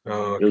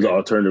 Oh, okay. It was an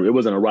alternative. It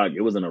wasn't a rock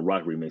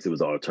remix. It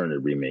was an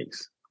alternative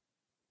remix.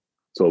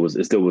 So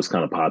it still was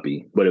kind of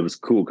poppy, but it was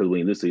cool because when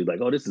you listen, you're like,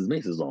 oh, this is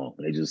Mace's song.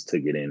 And they just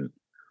took it in,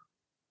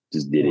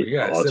 just did it.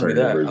 Yeah, send me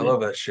that. Version. I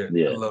love that shit.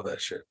 Yeah. I love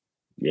that shit.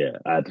 Yeah,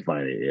 I had to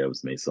find it. Yeah, it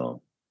was Mace's song.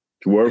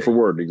 Word for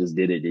word, they just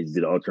did it. They just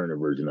did an alternative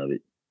version of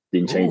it.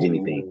 Didn't change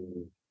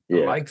anything.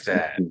 Yeah. I like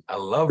that. I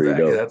love that.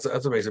 That's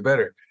what makes it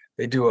better.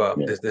 They do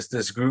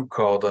this group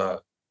called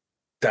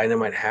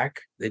Dynamite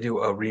Hack. They do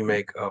a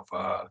remake of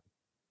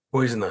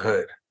Boys in the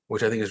Hood,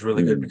 which I think is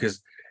really good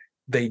because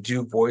they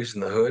do Boys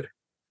in the Hood,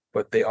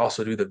 but they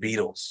also do the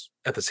Beatles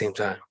at the same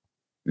time.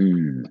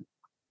 You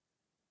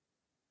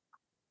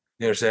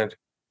understand?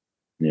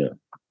 Yeah.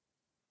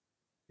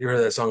 You heard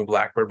that song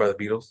Blackbird by the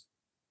Beatles?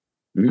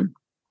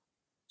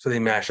 So they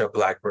mash up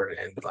Blackbird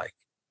and like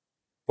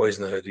Boys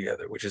in the Hood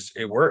together,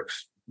 it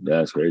works.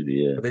 That's crazy,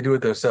 yeah. But they do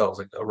it themselves,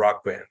 like a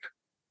rock band.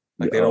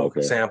 Like they don't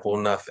sample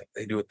nothing.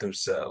 They do it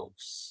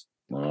themselves.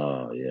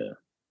 Oh, yeah.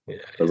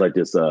 Yeah. It was like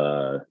this,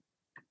 I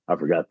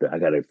forgot I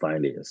gotta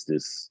find it. It's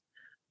this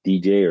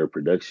DJ or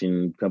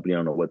production company. I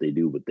don't know what they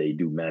do, but they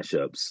do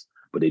mashups,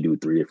 but they do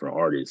 3 different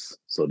artists.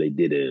 So they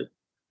did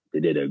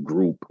a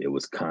group. It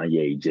was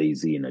Kanye,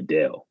 Jay-Z, and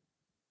Adele.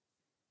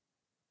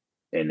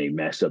 And they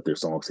mashed up their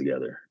songs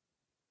together.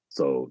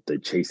 So the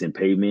Chasing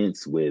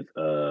Pavements with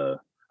I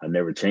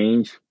Never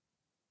Change.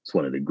 It's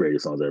one of the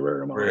greatest songs I've ever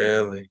heard in my life.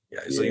 Really?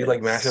 Yeah. So you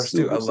like mashups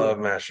too? I love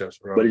mashups,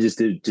 bro. But it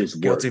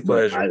just guilty work.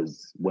 pleasure.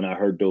 When I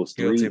heard those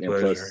 3, and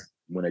plus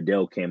when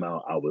Adele came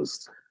out, I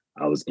was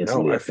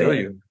instantly a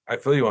fan. I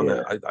feel you on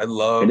that. I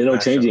love. And they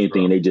don't change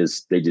anything. Bro.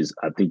 They just.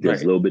 I think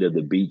there's a little bit of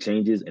the beat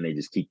changes, and they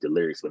just keep the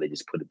lyrics, but they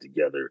just put it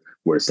together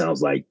where it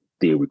sounds like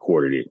they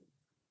recorded it.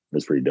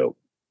 That's pretty dope.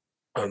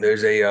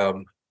 There's a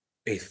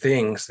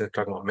thing. So they're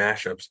talking about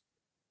mashups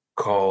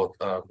called.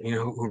 You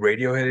know who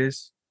Radiohead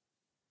is?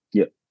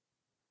 Yep.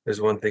 There's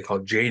one thing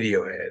called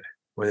Jadiohead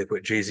where they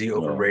put Jay-Z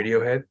over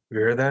Radiohead. Have you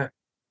heard that?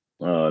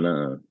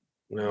 No.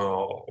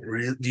 No,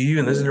 do you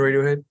even listen to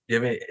Radiohead? Do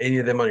you have any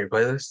of them on your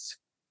playlists?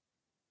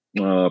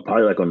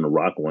 Probably like on the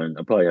rock one.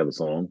 I probably have a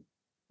song.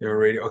 Your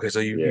radio. Okay, so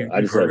Yeah, I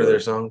you've just heard have of their a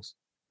songs?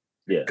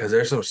 yeah. Because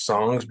there's some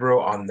songs,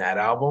 bro, on that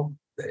album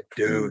that Mhm.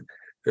 dude.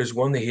 There's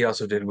one that he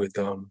also did with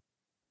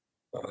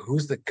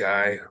who's the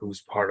guy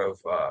who's part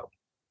of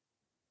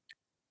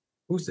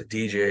who's the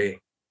DJ?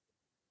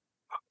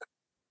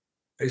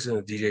 I used to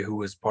know the DJ who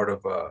was part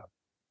of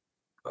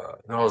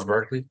Gnarls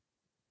Berkeley.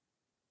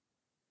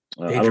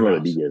 I Danger don't know the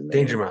Mouse. DJ's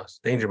Danger name. Mouse.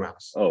 Danger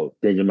Mouse. Oh,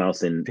 Danger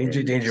Mouse and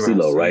Danger CeeLo,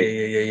 Mouse. Yeah, right? yeah,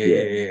 yeah, yeah, yeah,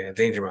 Yeah. yeah, yeah.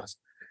 Danger Mouse.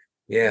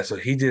 Yeah, so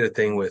he did a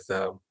thing with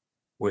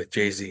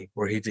Jay-Z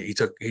where he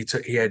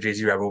had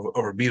Jay-Z rap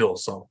over Beatles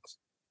songs.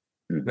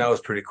 Mhm. That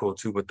was pretty cool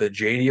too. But the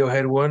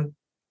Radiohead one,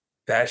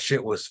 that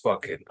shit was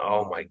fucking,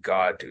 oh my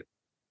God, dude.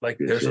 Like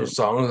Good there's some shit.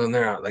 songs in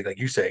there, like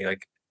you saying,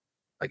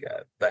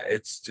 that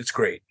it's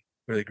great,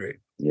 really great.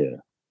 Yeah.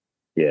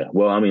 Yeah.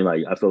 Well, I mean,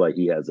 like I feel like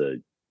he has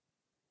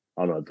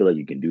I don't know, I feel like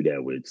you can do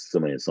that with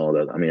some of his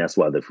songs. I mean, that's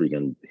why the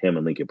freaking him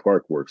and Linkin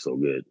Park work so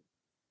good.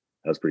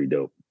 That's pretty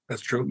dope.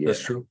 That's true. Yeah.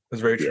 That's true.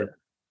 That's very Yeah. true.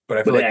 But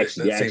I But feel like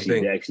that same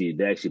thing.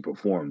 they actually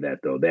performed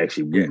that though. They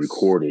actually Yes.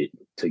 re-recorded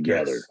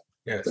together.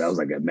 Yes. So that was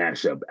like a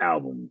mashup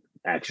album,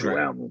 actual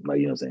Right. album. Like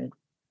you know what I'm saying?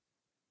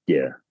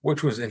 Yeah.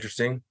 Which was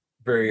interesting.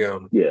 Very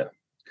Yeah.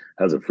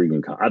 That was a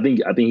freaking I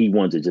think he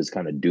wanted to just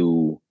kind of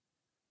do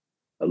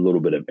a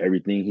little bit of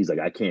everything. He's like,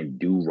 I can't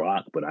do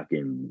rock, but I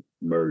can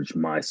merge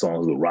my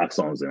songs with rock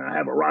songs and I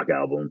have a rock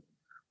album.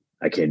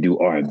 I can't do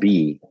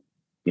R&B.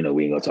 You know,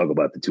 we ain't gonna talk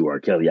about the two R.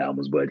 Kelly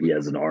albums, but he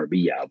has an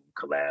R&B album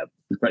collab.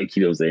 Like,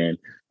 you know what I'm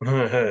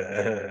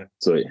saying?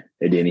 So,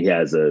 and then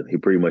he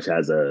pretty much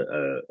has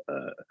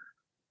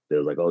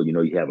they're like, oh, you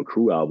know, you have a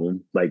crew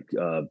album. Like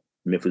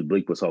Memphis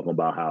Bleek was talking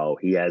about how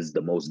he has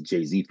the most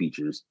Jay-Z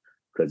features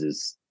because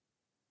it's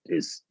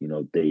you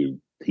know,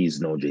 he's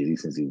known Jay-Z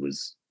since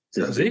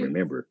Does they he?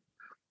 remember.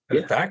 In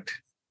Yeah.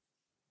 fact.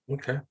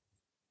 Okay.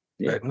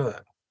 Yeah. I didn't know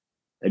that.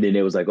 And then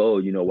it was like, oh,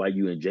 you know, why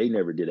you and Jay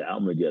never did an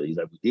album together? He's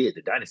like, we did.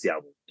 The Dynasty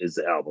album is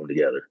the album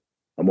together.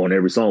 I'm on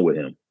every song with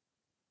him,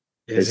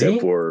 Is he?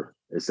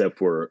 except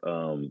for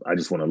I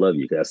Just Want to Love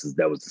You.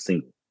 That was the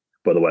single.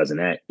 But otherwise than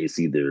that, it's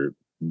either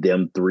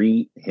them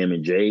three, him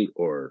and Jay,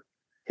 or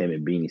him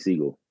and Beanie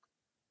Siegel.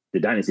 The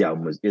Dynasty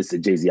album it's a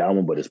Jay-Z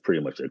album, but it's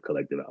pretty much a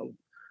collective album.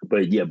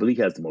 But yeah, Bleak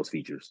has the most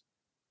features.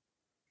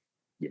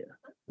 Yeah.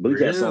 Bleak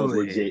has songs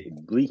where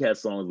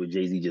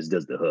Jay-Z just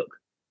does the hook.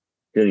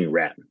 He doesn't even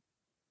rap.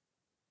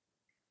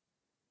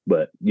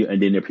 But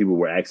and then there people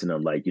were asking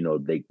them like, you know,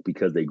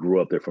 because they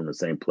grew up there from the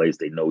same place,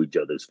 they know each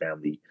other's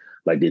family.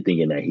 Like they're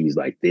thinking that he's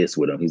like this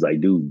with them. He's like,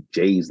 dude,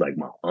 Jay's like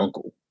my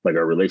uncle. Like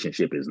our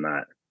relationship is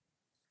not,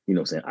 you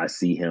know what I'm saying? I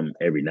see him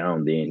every now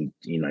and then.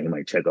 He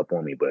might check up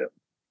on me, but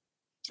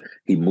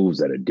he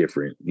moves at a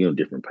different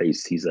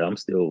pace. He said, I'm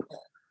still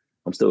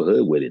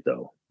hood with it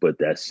though. But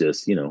that's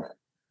just, you know.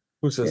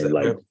 Who says And that?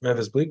 like,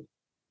 Memphis Bleek?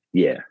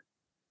 yeah.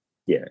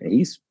 Yeah. And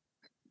he's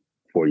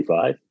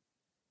 45.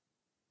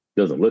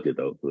 Doesn't look it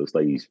though. Looks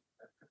like he's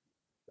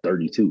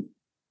 32.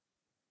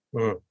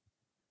 Yeah.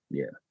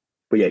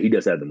 But yeah, he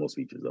does have the most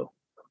features though.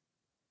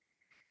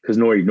 Because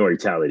Nori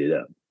tallied it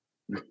up.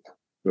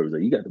 Nori's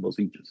like, you got the most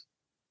features.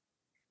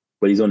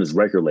 But he's on his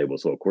record label,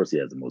 so of course he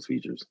has the most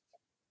features.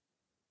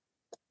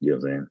 You know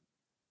what I'm saying?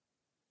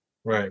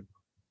 Right.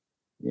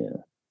 Yeah.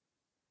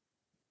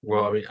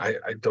 Well, I mean, I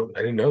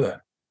didn't know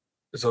that.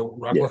 So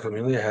Rock La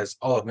Familia has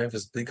all of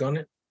Memphis Bleek on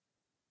it?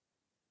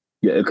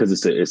 Yeah, because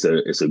it's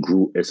a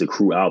crew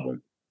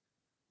album.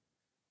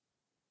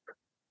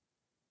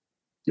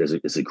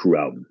 It's a crew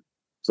album.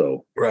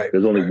 So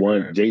there's only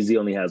one. Right. Jay-Z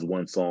only has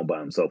one song by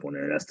himself on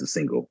there, and that's the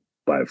single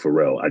by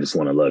Pharrell. I Just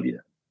Want to Love You.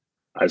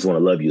 I Just Want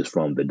to Love You is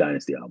from the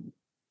Dynasty album.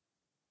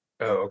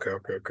 Oh, okay.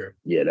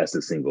 Yeah, that's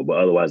the single. But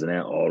otherwise than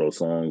that, all those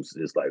songs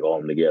is like all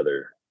of them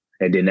together.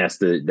 And then that's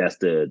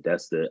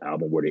the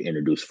album where they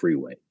introduced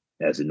Freeway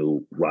as a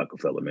new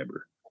Rockefeller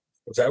member.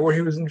 Was that where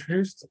he was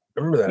introduced?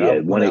 I remember that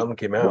album when the album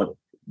came out.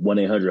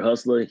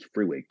 1-800-Hustler,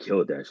 Freeway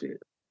killed that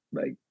shit.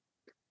 Like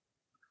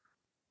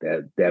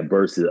that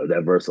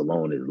verse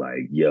alone is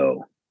like,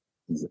 yo,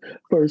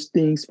 first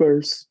things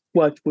first,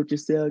 watch what you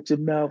say out your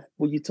mouth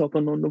when you're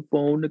talking on the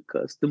phone to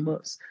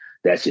customers.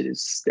 That shit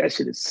is sick.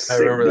 I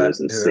remember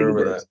that. I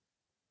remember that.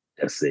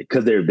 That's sick.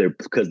 Because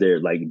they're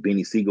like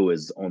Beanie Siegel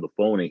is on the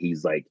phone and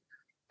he's like,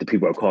 the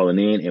people are calling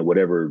in and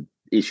whatever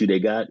issue they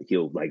got,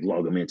 he'll like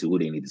log them into who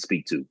they need to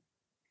speak to.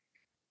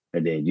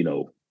 And then, you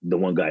know, the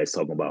one guy is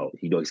talking about,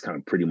 you know, he's kind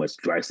of pretty much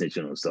dry snitching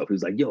on himself.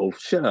 He's like, yo,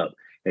 shut up.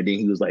 And then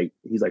he's like,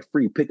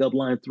 free, pick up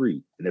line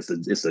 3. And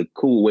it's a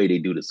cool way they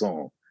do the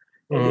song.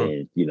 And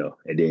then, you know,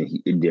 and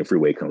then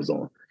Freeway comes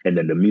on. And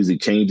then the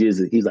music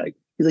changes. He's like,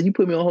 you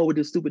put me on hold with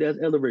this stupid ass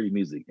elevator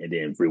music. And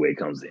then Freeway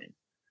comes in.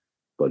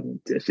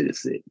 Fucking that shit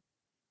is sick.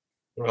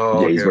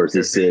 Oh, Jay's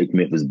versus Sick,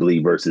 Memphis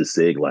Bleek versus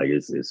Sick. Like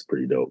it's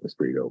pretty dope. It's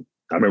pretty dope.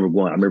 I remember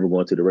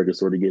going to the record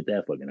store to get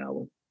that fucking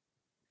album.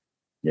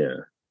 Yeah.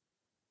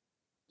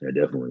 Yeah,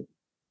 definitely.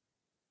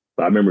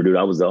 But I remember, dude,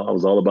 I was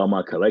all about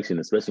my collection,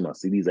 especially my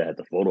CDs. I had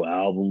the photo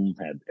album,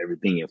 had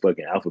everything in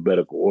fucking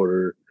alphabetical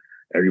order,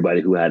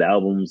 everybody who had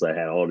albums, I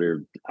had all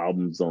their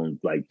albums on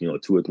like 2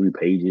 or 3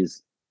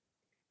 pages.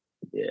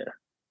 Yeah.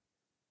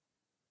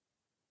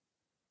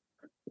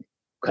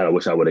 Kind of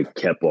wish I would have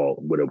kept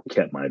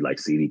my like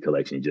CD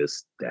collection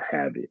just to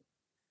have it.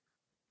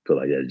 Feel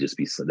like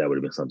that would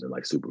have been something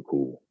like super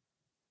cool.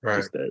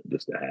 Right.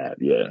 Just to have,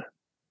 yeah.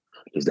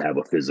 Just to have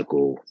a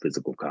physical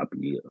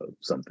copy of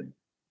something.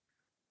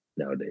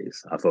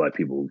 Nowadays, I feel like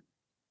people,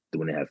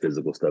 when they have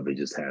physical stuff, it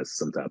just has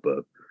some type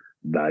of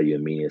value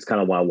and meaning. It's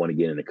kind of why I want to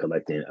get into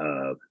collecting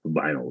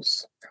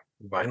vinyls.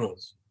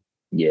 Vinyls.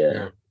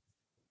 Yeah.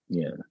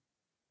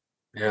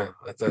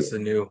 That's the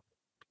new,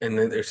 and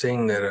then they're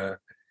saying that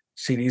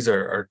CDs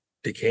are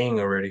decaying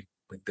already.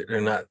 Like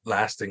they're not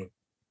lasting.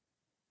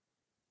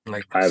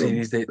 Like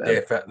CDs,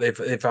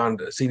 they found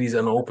CDs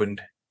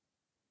unopened,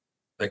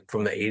 like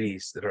from the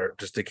 80s, that are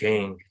just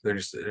decaying. They're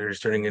just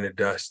turning into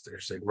dust. They're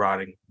just like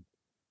rotting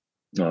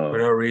for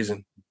no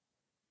reason.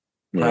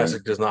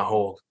 Plastic does not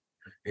hold.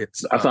 I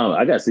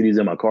got CDs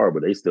in my car,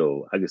 but I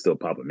can still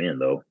pop them in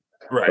though.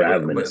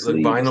 Right, but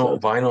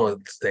vinyl,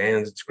 it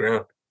stands its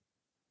ground.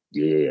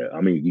 Yeah,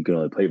 I mean, you can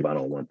only play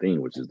vinyl on one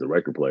thing, which is the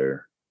record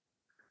player.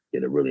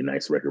 Get a really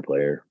nice record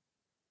player.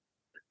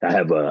 I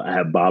have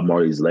Bob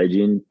Marley's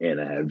Legend and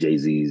I have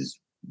Jay-Z's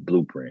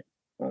Blueprint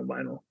on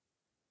vinyl.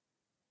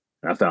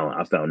 I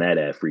found that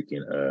at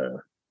freaking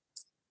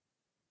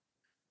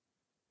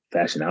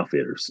Fashion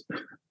Outfitters,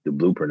 the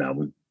Blueprint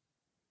album.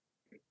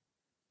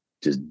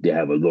 Just they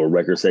have a little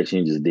record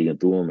section, just digging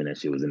through them, and that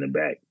shit was in the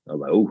back. I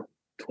was like, "Oh,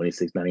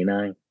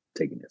 $26.99,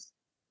 taking this."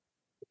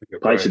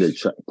 Probably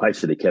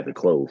should have kept it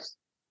closed.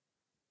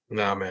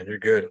 Nah, man, you're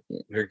good.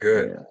 You're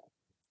good.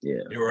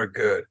 Yeah. You are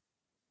good.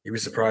 You'd be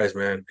surprised,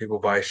 man. People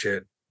buy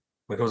shit.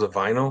 When it comes to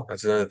vinyl,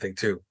 that's another thing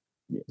too.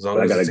 As long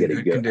as it's in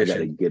good condition. I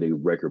gotta get a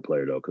record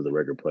player though, because the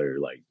record player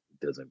like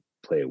doesn't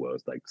play it well.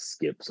 It's like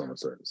skips on a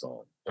certain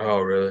song.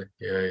 Oh, really?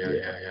 Yeah.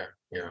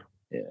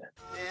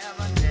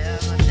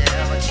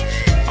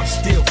 I'm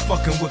still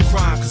fucking with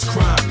crime, cause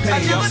crime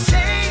pays.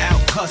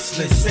 Out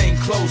hustling, same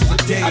clothes for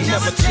days. I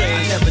never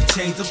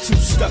change, I'm too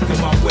stuck in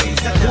my ways.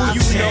 Who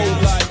you know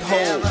like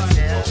Hov?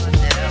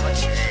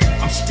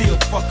 I'm still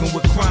fucking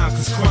with crime,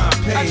 cause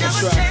crime pays.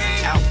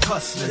 Out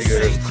hustling,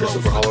 same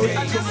clothes for days. I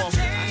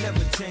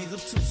never change, I'm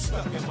too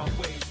stuck in my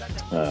ways.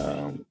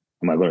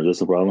 Am I gonna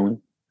dress up for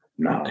Halloween?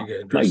 Nah. I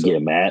might get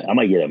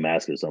a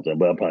mask or something,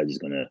 but I'm probably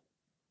just gonna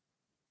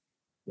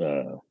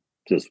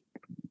just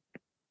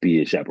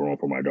be a chaperone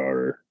for my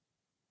daughter.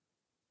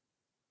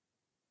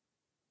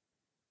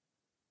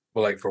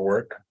 Well, like for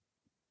work?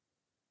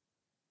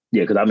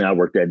 Yeah, because I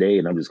work that day,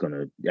 and I'm just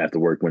gonna after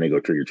work when they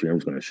go trick or treat, I'm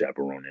just gonna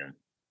chaperone them.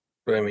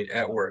 But I mean,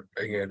 at work,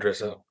 are you gonna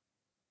dress up?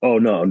 Oh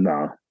no.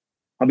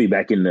 I'll be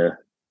back in the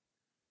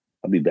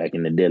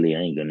deli. I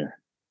ain't gonna.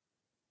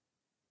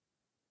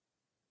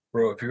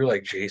 Bro, if you were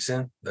like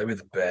Jason, that'd be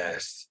the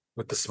best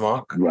with the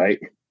smock. Right.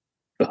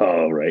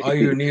 Oh, right. All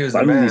you need is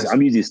the mask.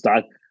 I'm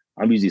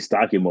usually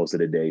stocking most of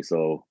the day,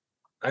 so.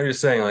 I'm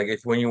just saying, like,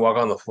 if when you walk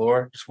on the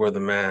floor, just wear the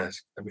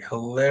mask. That'd be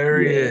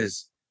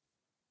hilarious.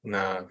 Yeah.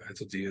 Nah,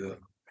 that's up to you though.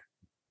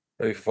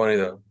 That'd be funny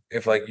though.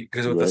 If like,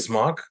 because with the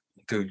smock,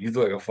 dude, you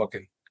look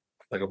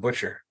like a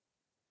butcher.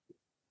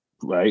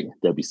 Right?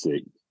 That'd be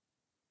sick.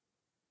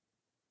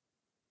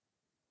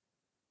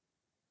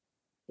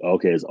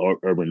 Okay, it's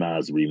Urban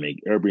Noise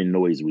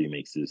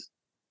remixes.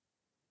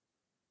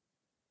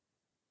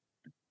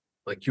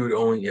 Like you would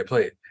only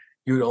play it.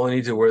 You would only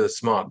need to wear the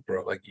smock,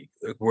 bro. Like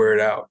wear it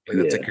out. Like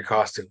that's like your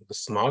costume. The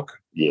smock.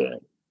 Yeah.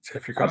 I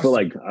feel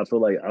like I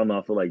don't know.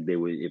 I feel like they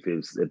would if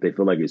they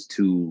feel like it's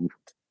too.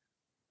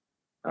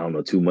 I don't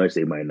know, too much.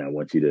 They might not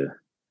want you to.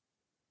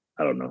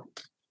 I don't know.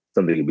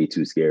 Something could be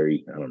too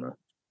scary. I don't know.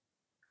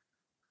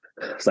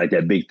 It's like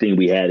that big thing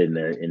we had in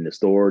the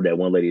store. That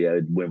one lady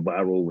that went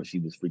viral when she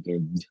was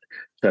freaking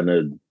trying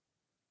to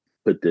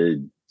put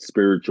the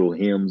spiritual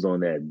hymns on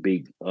that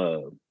big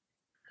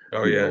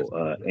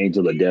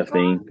Angel of Death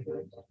thing.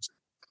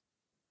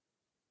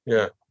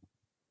 Yeah.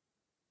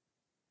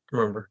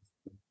 Remember.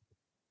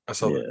 I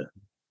saw that.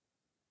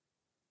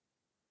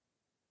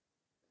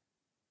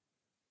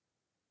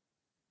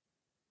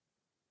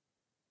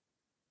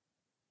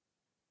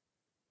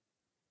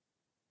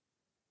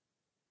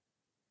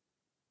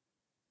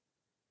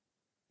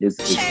 It's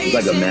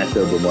like a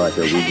mashup, but more like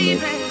a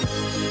remix.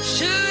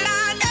 Should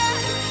I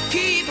just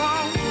keep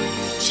on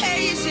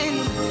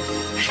chasing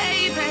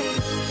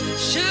havens?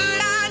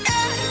 Should I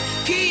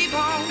just keep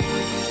on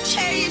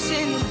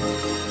chasing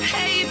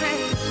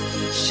havens?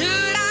 Should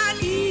I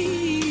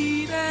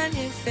even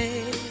if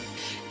it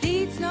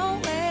leads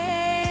nowhere?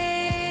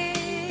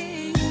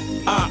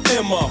 I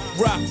am a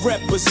rock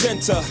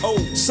representer.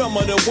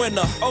 Summer the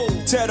winter.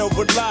 Dead or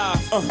alive.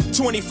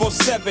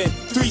 24/7,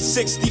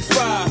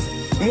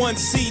 365. One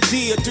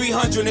CD or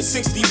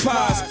 360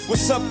 pies.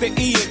 What's up to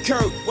E and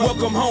Kurt?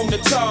 Welcome home to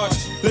Taj.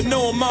 Let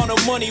no amount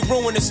of money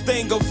ruin this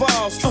thing of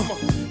ours.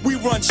 We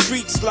run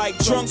streets like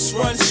drunks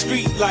run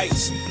street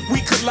lights.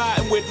 We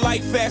colliding with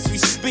life as we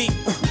speak.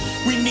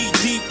 We knee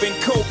deep in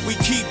coke, we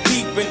keep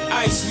deep in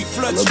ice. We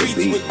flood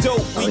streets with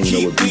dope, we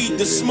keep weed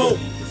to smoke.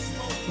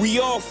 We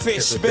all fish,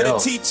 It's better Adele.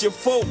 teach your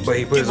folk. But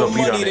he put Give his him own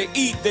beat money on to it.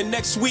 eat, then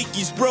next week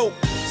he's broke.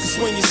 Cause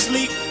when you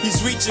sleep,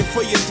 he's reaching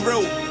for your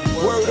throat.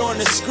 Word on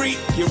the street,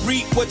 you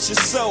reap what you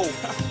sow.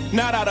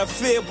 Not out of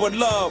fear, but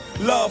love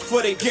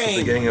for the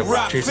beginning game. of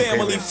Rock Chasing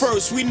family Payments.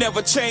 first, we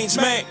never change,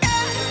 man.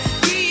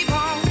 Keep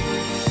on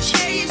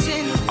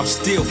chasing. I'm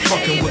still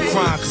fucking with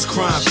crime, cause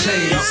crime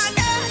pays.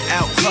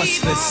 Out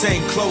hustling,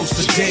 same clothes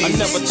for days. I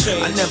never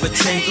change. I never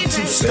change, I'm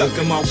too stuck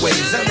in my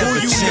ways. I never Who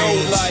you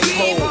change. know like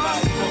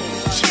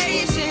Hov?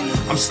 Chasing.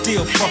 I'm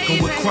still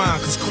fucking with crime,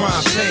 cause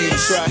crime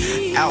pays.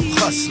 Right. Out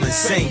hustling,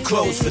 same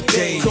clothes for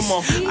days. Come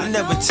on. I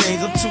never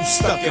change, I'm too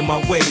stuck in my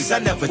ways. I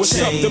never What's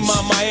change. up to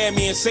my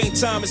Miami and St.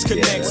 Thomas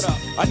connects?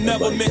 I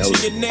never Like, mention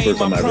that your was name, first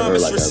time I ever heard,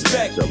 promise like, a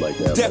respect. matchup like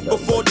that. Death That was,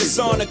 before like,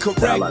 dishonor, I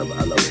correct? love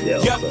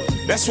Adele, Yup, so.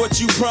 that's what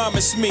you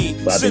promised me.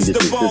 But I think Since the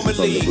this is bomber from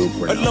the league,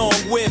 Blueprint along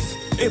with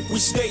if we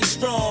stay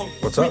strong,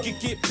 What's we up? can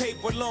get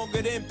paper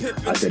longer than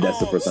Pippin's I said that's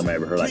the first time I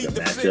ever heard, like, a Plead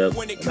the matchup, fifth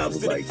when it and I comes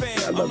was to the like, fam.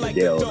 I love I'm like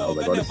Adele, a and I was dog,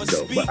 like, oh, this never is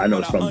dope. speak, But I know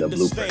it's but from the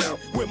Blueprint understand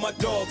album. where my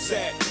dogs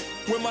at.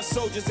 Where my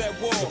soldiers at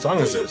war. What song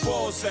is Where this? the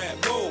balls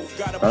at? Whoa,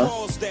 gotta Huh?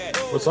 pause that.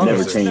 What song Never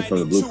is this? changed from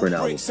the Blueprint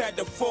album. Bricks had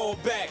to fall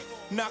back.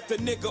 Knocked a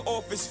nigga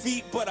off his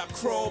feet, but I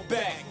crawled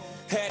back.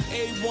 Had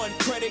A1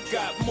 credit,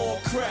 got more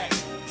crack.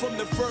 From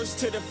the first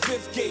to the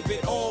fifth, gave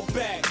it all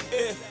back.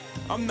 If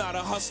I'm not a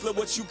hustler,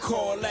 what you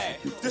call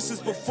that? This is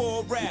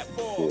before rap.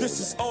 This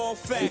is all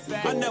fact.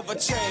 I never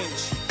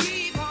change.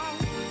 Keep on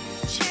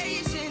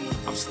chasing.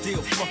 I'm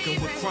still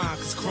fucking with crime,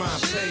 cause crime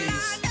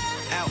pays.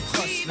 Out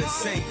hustling,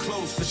 same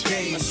clothes for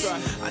days. That's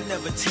right. I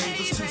never change,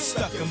 I'm too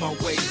stuck in my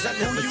ways. I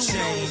never Who you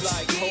change. know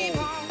like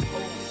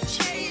Hov?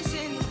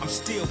 Chasing. I'm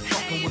still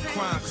fucking with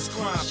crime, cause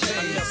crime pays.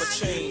 I never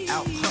change.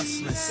 Out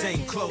hustling,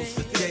 same clothes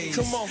for days.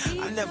 Come on.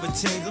 I never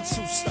change, I'm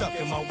too stuck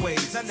in my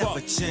ways. I never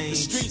Fuck.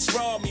 change. The streets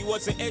robbed me,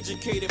 wasn't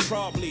educated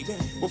probably.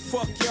 Well,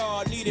 fuck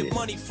y'all, I needed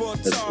money for a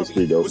That's Atari.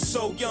 pretty dope. Was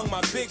so young,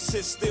 my big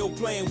sis still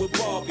playing with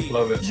Barbie.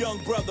 Love it.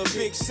 Young brother,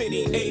 big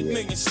city, 8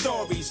 million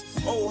stories.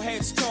 Old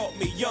heads taught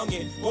me,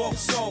 youngin', walk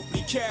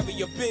softly,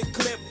 carry a big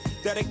clip.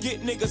 That'll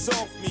get niggas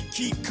off me.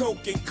 Keep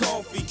coke and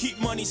coffee. Keep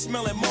money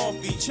smelling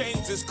morphy.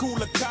 Chains is cool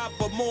a cop,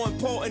 but more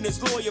important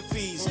is lawyer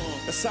fees.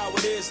 That's how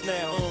it is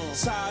now.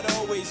 That's how it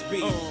always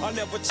be. I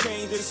never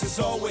change. This is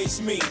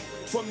always me.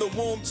 From the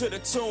womb to the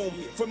tomb.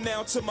 From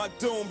now to my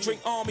doom.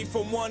 Drink army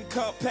from one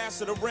cup.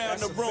 Pass it around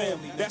the room.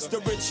 That's the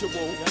ritual.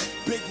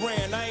 Big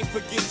Ran, I ain't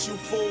forget you,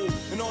 fool.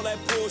 And all that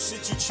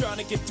bullshit you trying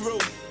to get through.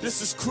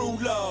 This is crew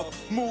love.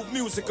 Move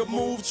music or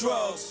move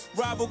drugs.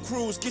 Rival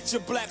crews, get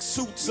your black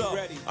suits up.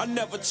 I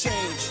never change.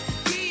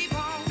 Keep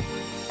on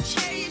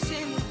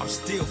chasing. I'm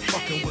still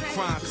fucking with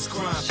crime, cause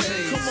crime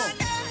pays. Come on.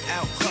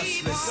 Out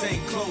hustling,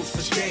 same clothes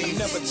for days. I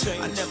never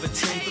change. I never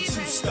change, I'm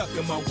too stuck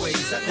in my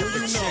ways. I never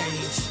you know?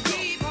 change.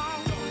 Keep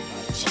on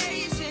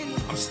chasing.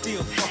 I'm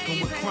still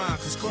fucking with crime,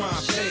 cause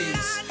crime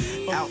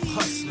pays. Out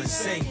hustling,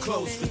 same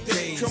clothes for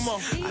days. Come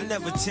on. I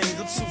never change,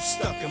 I'm too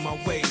stuck in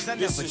my ways. I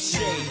This never is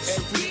shit change.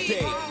 every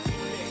day.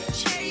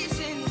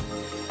 Chasing.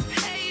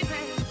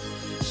 Haven.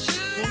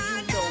 Who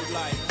you know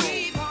like Hov?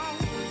 Keep on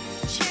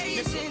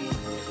chasing.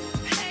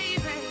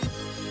 Haven.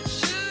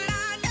 Should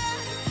I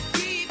just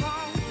keep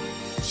on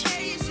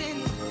chasing?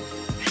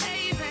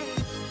 Haven.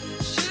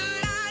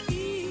 Should I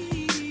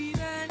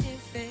even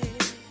if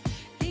it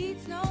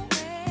leads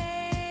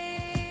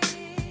nowhere?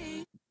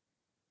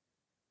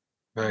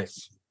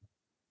 Nice.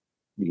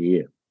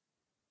 Yeah.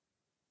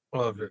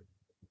 Love it.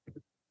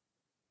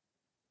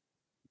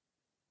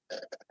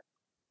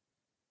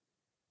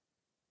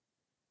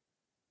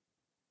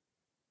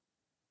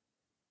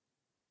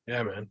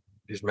 Yeah, man.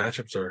 These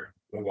matchups are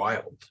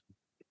wild.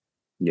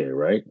 Yeah,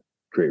 right?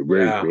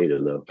 Very Yeah.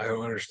 creative, though. I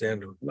don't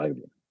understand them. I like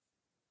it.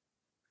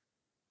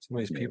 Some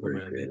of these Yeah, people, very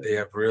man, creative. they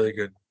have really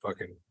good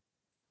fucking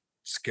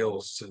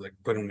skills to like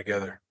put them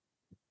together.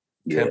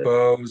 Yeah.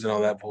 Tempos and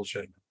all that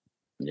bullshit.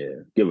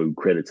 Yeah. Give a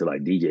credit to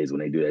like DJs when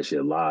they do that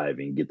shit live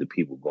and get the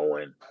people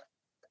going.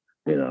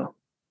 You know,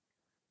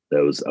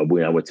 that was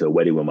when I went to a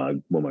wedding with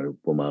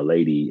my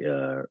lady.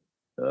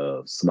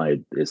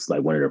 Somebody, it's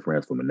like one of their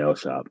friends from a nail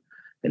shop,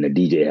 and the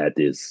DJ had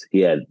this.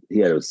 He had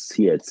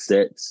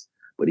sets,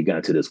 but he got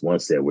into this one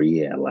set where he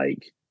had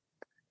like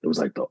it was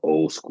like the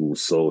old school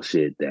soul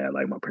shit that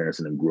like my parents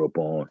and them grew up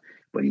on,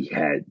 but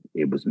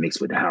it was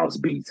mixed with house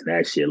beats and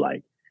that shit.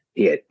 Like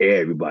he had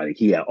everybody,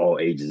 he had all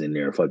ages in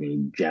there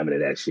fucking jamming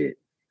to that shit.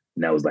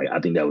 And that was like, I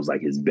think that was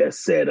like his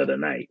best set of the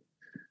night.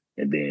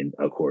 And then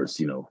of course,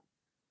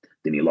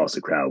 then he lost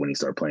the crowd when he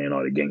started playing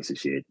all the gangster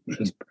shit.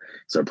 He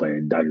started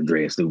playing Dr.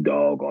 Dre and Snoop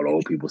Dogg. All the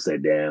old people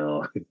sat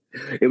down.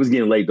 It was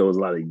getting late though. A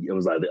lot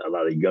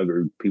of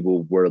younger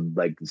people were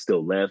like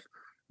still left.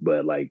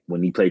 But like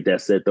when he played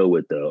that set though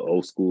with the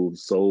old school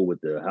soul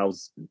with the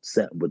house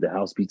set with the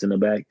house beats in the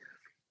back,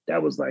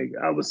 that was like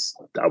I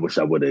wish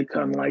I would have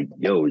kind of like,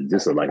 yo, is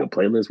this like a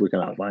playlist? Where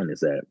can I find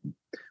this at?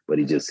 But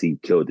he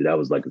killed it. That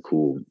was a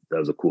cool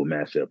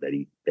mashup that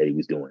he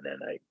was doing that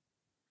night.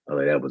 I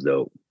like that was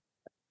dope.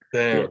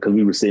 Damn. Yeah, because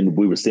we were sitting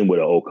with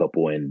an old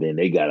couple, and then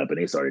they got up and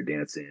they started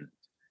dancing,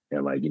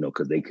 and like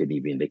because they couldn't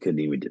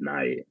even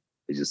deny it.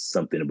 It's just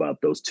something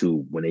about those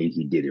two when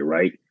he did it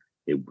right.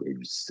 It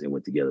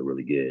went together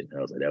really good.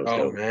 I was like, that was Oh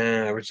dope.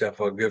 man, I wish I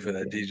felt good for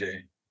that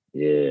DJ.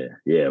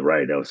 Yeah,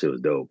 right. That shit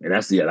was dope. And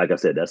that's like I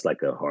said, that's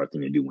like a hard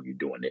thing to do when you're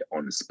doing it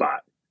on the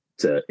spot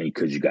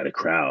because you got a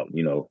crowd,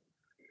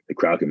 the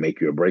crowd can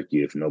make you or break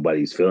you if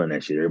nobody's feeling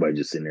that shit. Everybody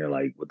just sitting there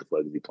like, what the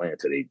fuck is he playing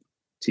today?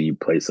 Till you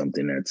play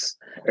something that's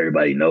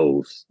everybody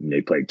knows.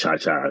 They play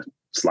cha-cha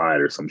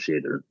slide or some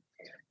shit or,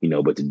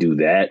 but to do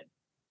that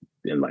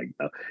and like,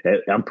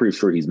 I'm pretty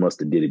sure he must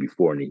have did it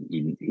before and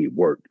he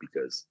worked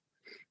because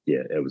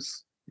yeah, it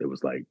was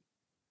like,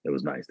 it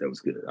was nice. That was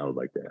good. I was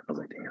like that. I was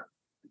like, damn.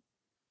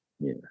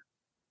 Yeah.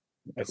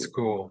 That's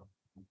cool.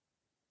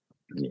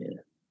 Yeah.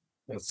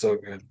 That's so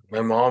good.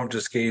 My mom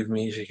just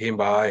she came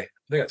by. I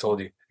think I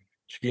told you.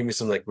 She gave me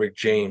some like Rick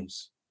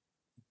James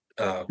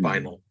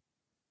vinyl.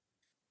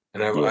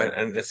 And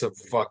and it's some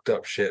fucked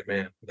up shit,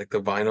 man. Like the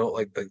vinyl,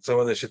 like some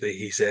of the shit that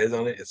he says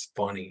on it, it's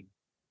funny.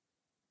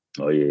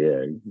 Oh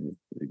yeah.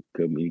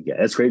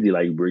 That's crazy.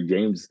 Like Rick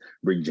James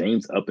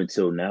up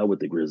until now with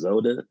the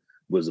Griselda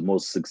was the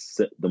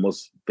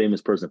most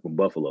famous person from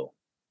Buffalo.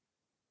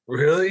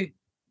 Really?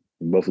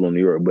 Buffalo, New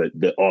York,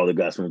 but all the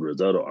guys from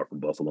Griselda are from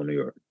Buffalo, New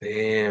York.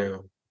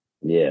 Damn.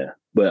 Yeah,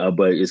 but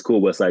it's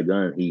cool. West Side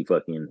Gun, he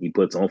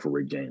puts on for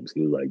Rick James.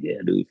 He was like, yeah,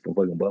 dude, from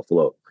fucking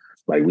Buffalo.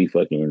 Like we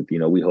fucking,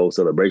 we hold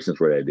celebrations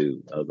for that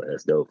dude. I was like,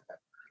 that's dope.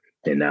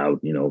 And now,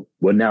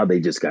 now they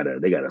just got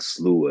a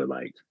slew of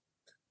like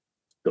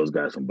those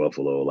guys from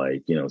Buffalo.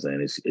 Like, what I'm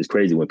saying? It's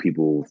crazy when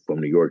people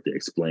from New York to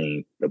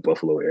explain the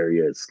Buffalo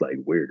area. It's like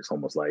weird. It's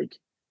almost like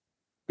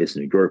it's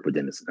New York, but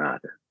then it's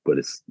not. But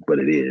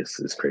it is.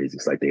 It's crazy.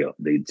 It's like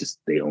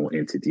they own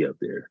entity up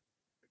there.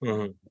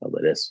 Mm-hmm. I was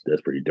like,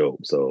 that's pretty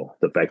dope. So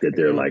the fact that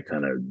they're like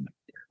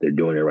they're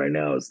doing it right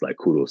now is like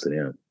kudos to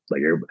them.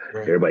 Like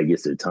everybody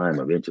gets their time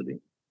eventually.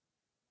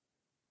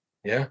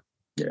 Yeah.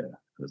 Yeah.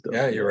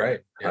 Yeah, you're right.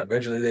 Yeah,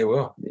 eventually they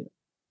will.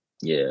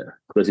 Yeah.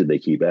 Especially if they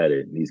keep at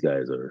it. These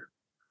guys are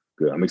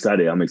good. I'm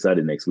excited.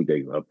 Next week.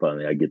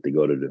 I get to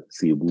go to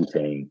see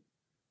Wu-Tang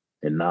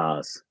and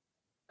Nas.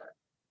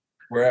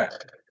 Where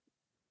at?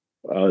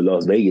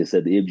 Las Vegas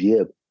at the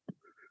MGM.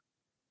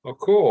 Oh,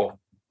 cool.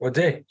 What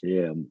day?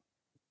 Yeah.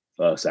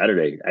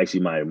 Saturday.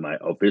 Actually, my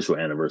official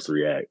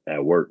anniversary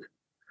at work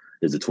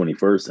is the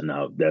 21st, and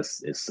now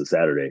it's a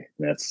Saturday.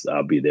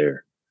 I'll be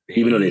there. Damn.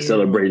 Even though they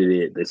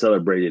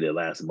celebrated it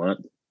last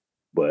month,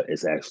 but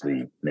it's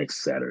actually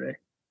next Saturday.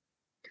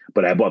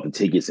 But I bought the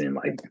tickets in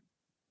like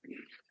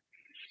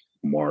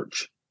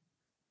March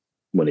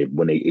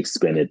when they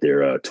expanded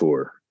their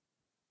tour.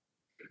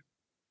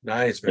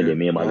 Nice, man. And then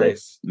me and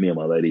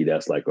my lady,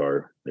 that's like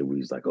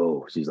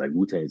she's like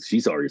Wu-Tang.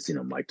 She's already seen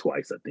them like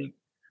twice, I think.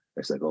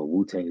 It's like, oh,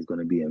 Wu-Tang is going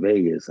to be in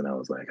Vegas. And I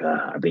was like,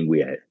 I think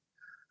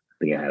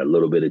I had a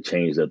little bit of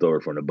change left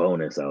over from the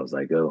bonus. I was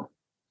like, oh,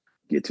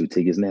 get 2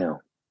 tickets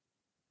now.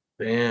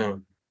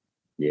 Damn.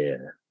 Yeah.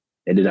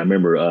 And then I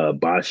remember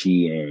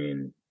Bashi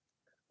and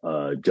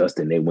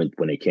Justin, they went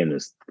when they came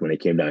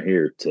down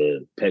here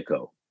to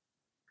Petco.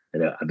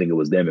 And I think it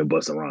was them and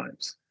Busta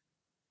Rhymes.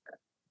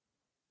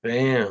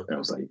 Damn. And I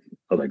was like,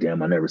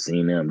 damn, I never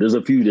seen them. There's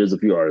a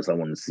few artists I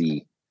want to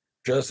see.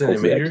 Justin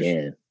Hopefully and I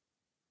can.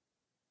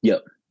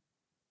 Yep.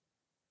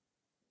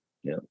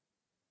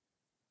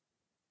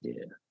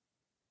 Yeah.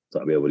 So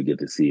I'll be able to get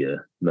to see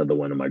another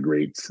one of my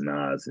greats,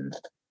 Nas and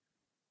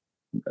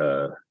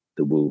the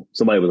Wu.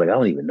 Somebody was like, I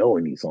don't even know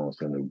any songs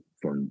from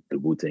the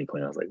Wu-Tang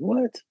Clan. I was like,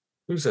 what?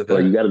 Who said that?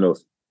 Well, you got to know.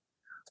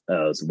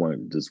 It's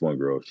one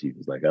girl. She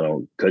was like, I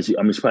don't, because she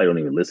probably don't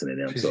even listen to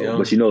them. She's young,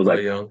 but she knows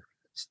like young.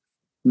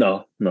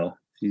 No,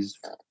 she's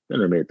in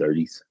her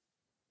mid-30s.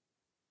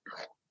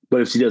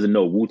 But if she doesn't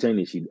know Wu-Tang,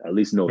 then she at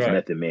least knows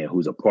Method Man,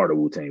 who's a part of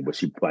Wu-Tang, but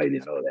she probably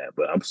didn't know that.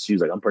 But she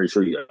was like, I'm pretty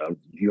sure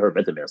you heard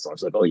Method Man song.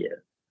 She's like, oh, yeah.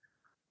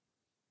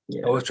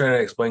 I was trying to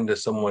explain to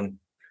someone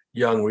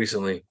young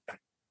recently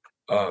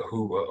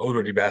who Old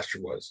Dirty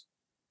Bastard was.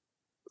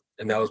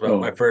 And that was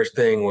my first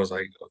thing was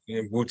like,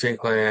 Wu-Tang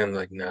Clan,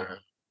 like, nah. I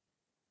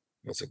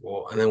was like,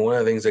 well, and then one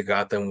of the things that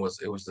got them was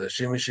the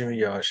Shimmy Shimmy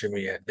Ya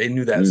Shimmy Ya. They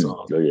knew that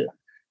song. Oh, yeah.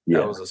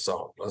 That was a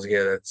song. I was like,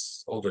 yeah,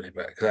 that's Old Dirty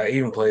Bastard. Because I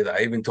even played that.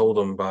 I even told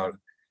them about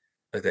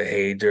like the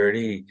Hey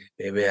Dirty,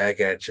 baby, I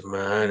got your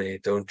money,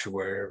 don't you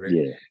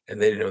worry. Yeah.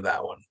 And they didn't know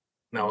that one.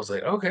 And I was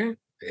like, okay,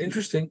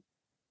 interesting.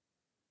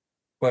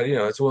 But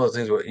it's one of those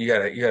things where you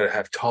gotta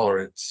have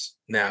tolerance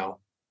now.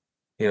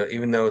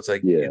 Even though it's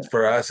like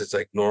for us, it's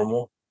like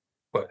normal,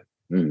 but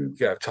you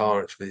gotta have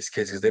tolerance for these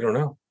kids because they don't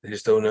know. They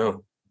just don't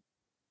know.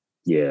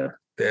 Yeah.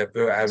 They have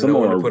no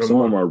one to put them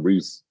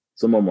on.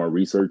 Some of them are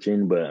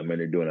researching, but I mean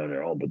they're doing it on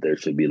their own. But there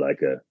should be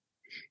like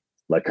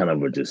kind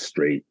of a just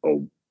straight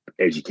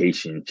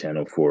education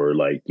channel for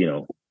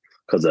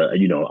because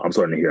I'm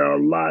starting to hear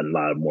a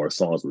lot more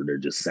songs where they're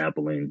just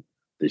sampling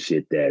the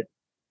shit that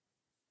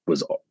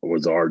was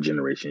our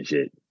generation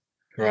shit.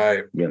 Right.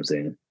 You know what I'm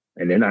saying?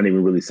 And they're not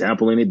even really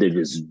sampling it, they're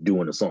just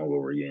doing the song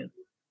over again.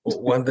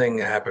 Well, one thing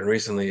that happened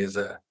recently is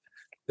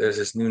there's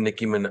this new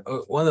Nicki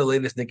Minaj, one of the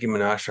latest Nicki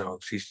Minaj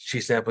songs.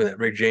 She's sampling that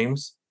Rick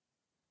James.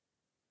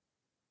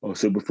 Oh,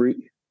 Super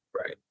Freak?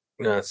 Right.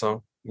 You know that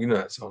song? You know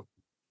that song.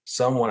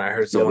 Someone I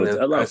heard Yeah, someone but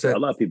that I said, a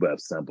lot of people have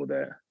sampled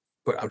that.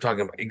 but I'm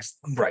talking about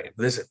right.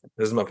 Listen,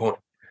 this is my point.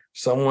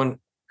 Someone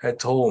had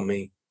told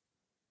me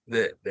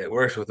that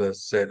works with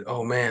us said,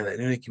 "Oh man, that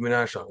new Nicki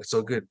Minaj song is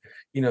so good."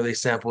 You know, they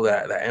sample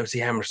that MC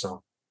Hammer song,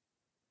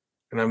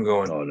 and I'm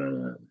going, Oh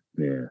no.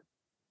 Yeah.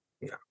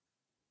 no,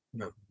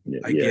 no,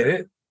 Yeah. I get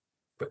it,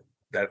 but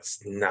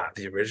that's not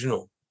the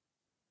original,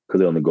 Because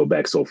they only go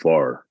back so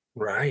far.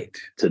 right?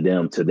 To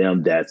them,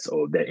 that's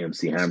that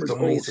MC Hammer's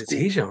Someone old needs to school.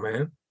 teach them,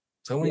 man.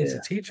 Someone needs to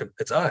Yeah. teach them.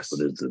 It's us.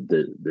 But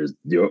there's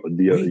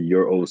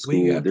your old We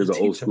school. have There's to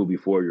an old teach school them,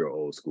 before your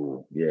old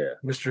school. Yeah.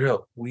 Mr.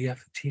 Hill. We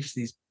have to teach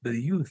the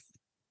youth.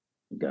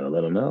 You gotta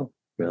let them know.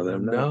 We Gotta let let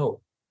them them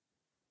know.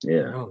 know.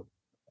 Yeah. No,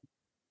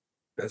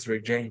 that's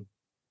Rick James,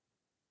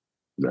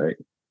 Right.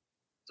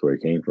 That's where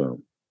it came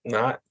from.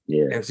 not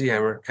Yeah. MC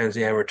Hammer.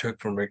 MC Hammer took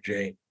from Rick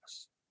James.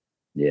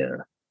 Yeah.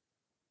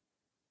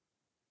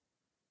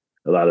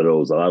 A lot of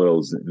those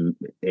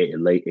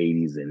late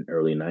 80s and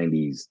early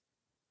 90s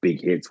big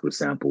hits were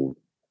sampled,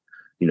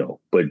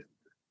 but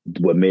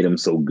what made them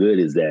so good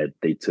is that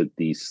they took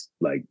these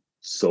like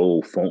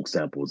soul funk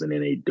samples and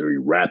then they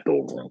rapped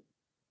over them.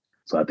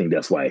 So I think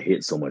that's why it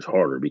hit so much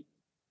harder.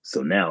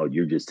 So now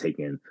you're just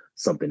taking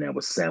something that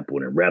was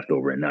sampled and rapped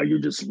over, and now you're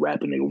just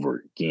rapping it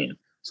over again.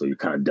 So you're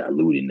kind of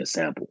diluting the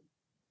sample.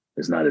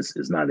 It's not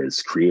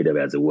as creative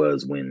as it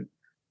was when,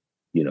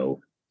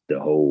 the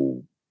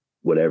whole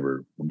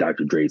whatever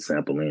Dr. Dre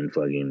sampling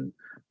fucking,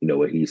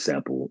 what he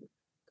sampled It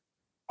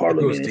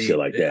Parliament goes and deep. shit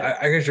like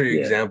that. I can show you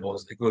Yeah.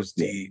 examples. It goes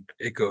Yeah. deep.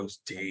 It goes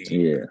deep.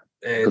 Yeah.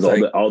 And Because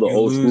it's like all the you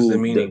old lose school, the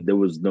meaning. there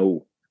was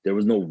no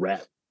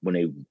rap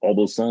all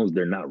those songs.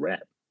 They're not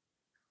rap.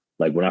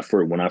 Like when I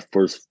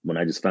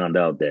just found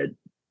out that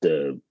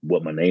the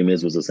What My Name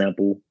Is was a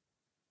sample.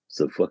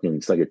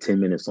 It's like a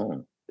 10-minute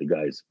song. The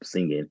guy's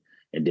singing,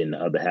 and then the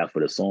other half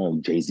of the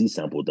song, Jay-Z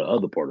sampled the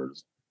other part of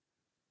it.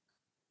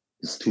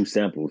 It's two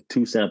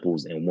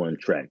samples in one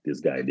track. This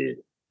guy did,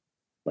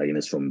 like, and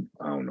it's from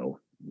I don't know,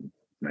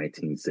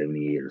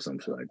 1978 or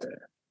something like that.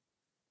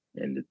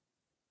 And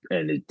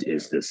it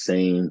is the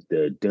same.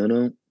 The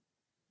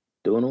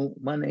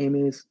don't my name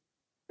is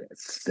that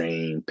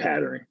same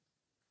pattern.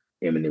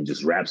 Eminem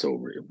just raps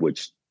over it,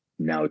 which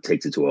now it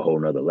takes it to a whole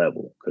nother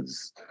level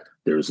because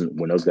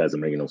when those guys are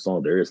making those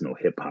songs, there is no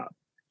hip hop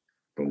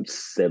from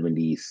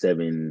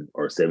 77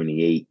 or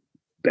 78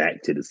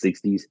 back to the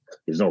 60s.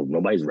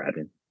 Nobody's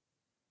rapping.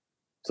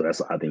 So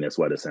I think that's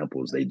why the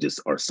samples, they just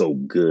are so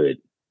good,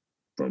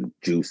 from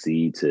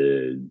Juicy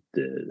to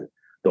the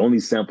only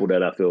sample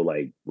that I feel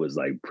like was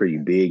like pretty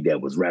big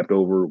that was rapped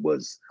over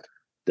was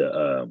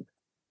the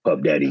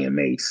Puff Daddy and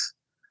Mace,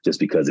 just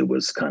because it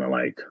was kind of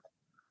like,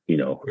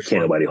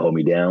 can't nobody hold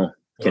me down.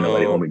 Can't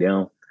nobody hold me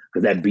down.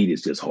 Because that beat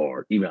is just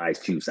hard. Even Ice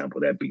Cube sample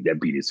that beat. That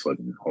beat is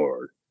fucking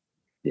hard.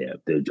 Yeah,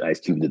 the Ice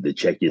Cube did the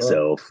Check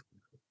Yourself.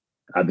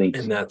 I think,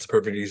 and that's a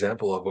perfect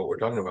example of what we're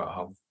talking about,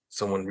 how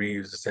someone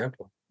reused a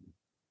sample.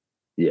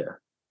 Yeah.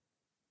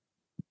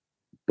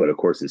 But of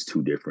course, it's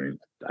two different.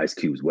 Ice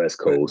Cube's West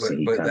Coast, and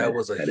he but kind of that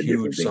was a had a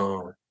huge different thing.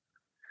 song.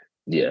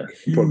 Yeah,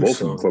 Huge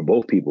song. for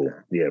both people.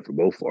 Yeah, for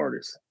both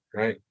artists.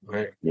 Right. Yeah.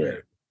 Right.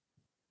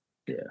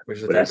 Yeah. Which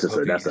is But that's a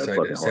decided fucking to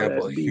hard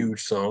sample ass a beat.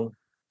 huge song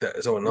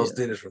that someone else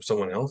did it from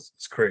someone else.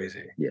 It's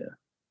crazy.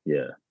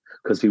 Yeah.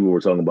 Because people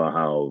were talking about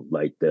how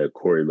like the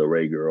Corey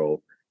LeRae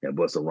girl and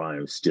Busta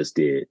Rhymes just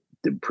did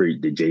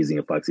the Jay-Z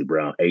and Foxy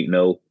Brown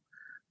 8-0.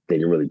 They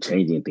didn't really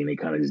change anything. They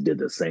kind of just did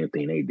the same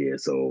thing they did.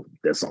 So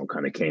that song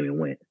kind of came and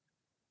went.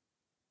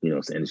 You know what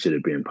I'm saying? It should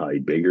have been probably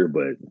bigger,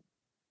 but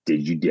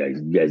you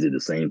guys did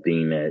the same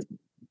thing that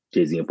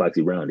Jay-Z and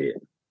Foxy Brown did.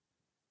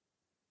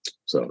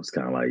 So it's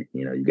kind of like,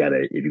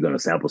 if you're going to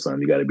sample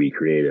something, you got to be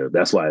creative.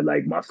 That's why,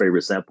 like, my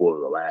favorite sample of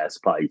the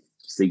last probably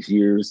 6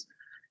 years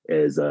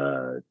is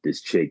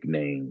this chick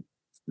named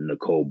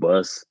Nicole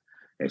Buss,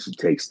 and she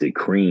takes the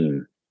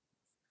Cream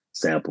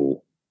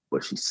sample,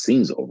 but she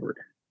sings over it.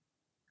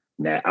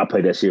 Now, I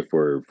played that shit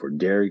for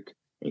Derek,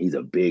 and he's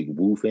a big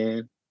Wu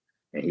fan,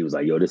 and he was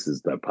like, yo, this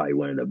is probably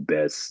one of the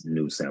best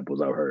new samples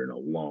I've heard in a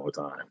long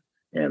time.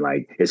 And,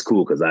 like, it's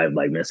cool because I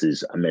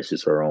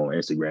messaged her on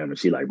Instagram, and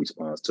she, like,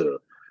 responds to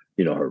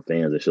her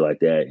fans and shit like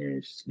that.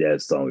 And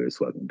that song is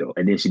fucking dope.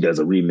 And then she does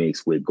a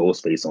remix with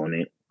Ghostface on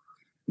it.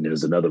 And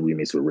there's another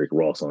remix with Rick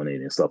Ross on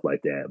it and stuff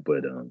like that.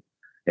 But, and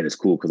it's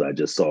cool because I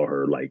just saw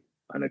her like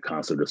on a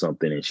concert or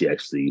something, and she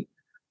actually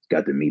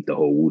got to meet the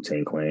whole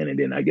Wu-Tang Clan. And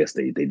then I guess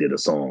they did a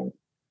song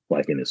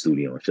like in the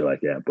studio and shit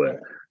like that. But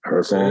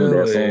her song,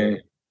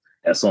 Really?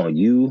 that song,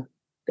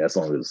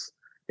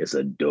 it's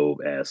a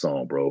dope ass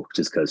song, bro.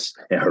 Just cause,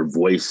 and her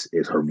voice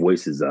is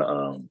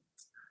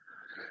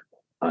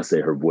I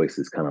say her voice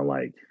is kind of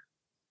like,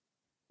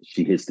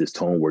 she hits this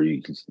tone where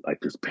you just like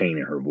there's pain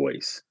in her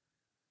voice,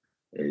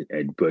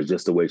 but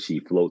just the way she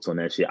floats on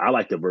that shit. I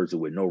like the version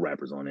with no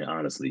rappers on it.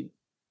 Honestly,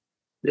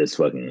 it's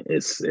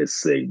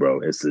sick, bro.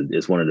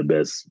 It's one of the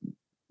best.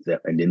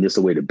 And then just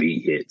the way the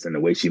beat hits and the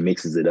way she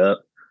mixes it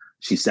up,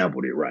 she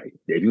sampled it right.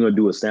 If you're gonna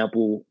do a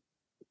sample,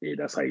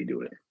 that's how you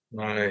do it.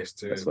 Nice,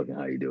 dude. That's fucking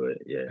how you do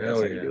it. Yeah, Hell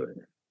that's how you do it.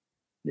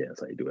 Yeah,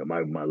 that's how you do it.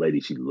 My lady,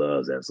 she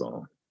loves that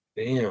song.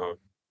 Damn.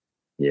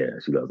 Yeah,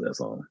 she loves that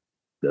song.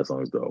 That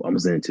song is dope. I'm gonna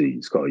send it to you.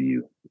 It's called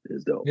You.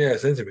 It's dope. Yeah,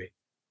 send it to me.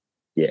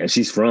 Yeah, and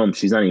she's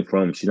not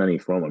even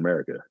from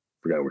America.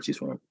 Forgot where she's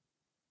from.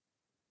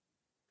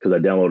 Because I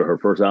downloaded her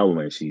first album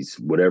and she's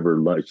whatever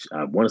lunch.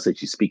 I want to say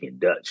she's speaking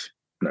Dutch.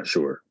 I'm not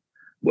sure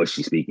what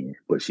she's speaking,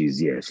 but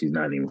she's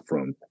not even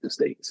from the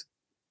States.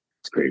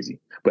 It's crazy.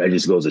 But it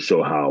just goes to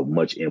show how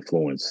much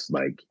influence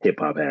like hip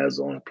hop has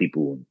on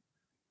people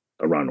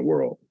around the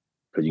world.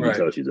 Because you can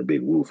tell she's a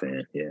big Wu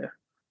fan. Yeah.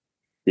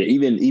 Yeah,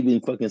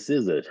 even fucking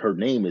SZA, her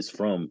name is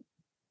from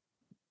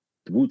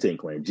the Wu-Tang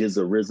Clan.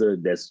 Jizza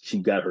RZA, she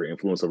got her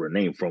influence of her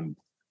name from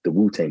the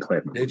Wu-Tang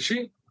Clan. Did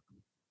she?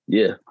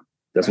 Yeah.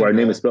 That's why her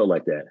name is spelled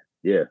like that.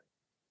 Yeah.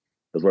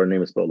 That's why her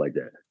name is spelled like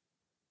that.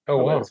 Oh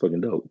wow. That's fucking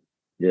dope.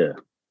 Yeah.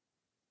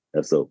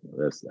 That's dope.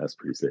 That's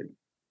pretty sick.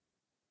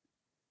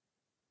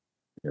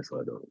 That's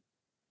what I do.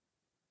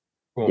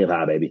 Cool. Hip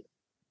hop, baby.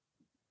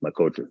 My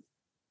culture.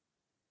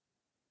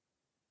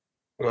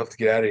 We'll have to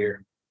get out of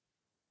here.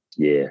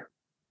 Yeah.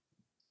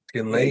 It's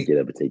getting late. Get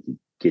up and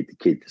get the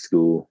kid to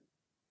school.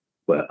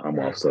 But I'm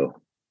off,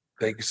 so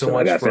thank you so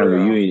much. I got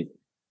family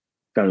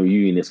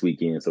reunion this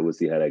weekend, so we'll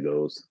see how that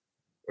goes.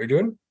 What are you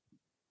doing?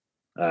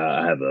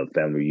 I have a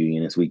family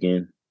reunion this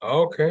weekend.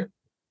 Oh, okay.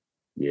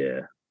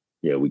 Yeah.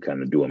 Yeah, we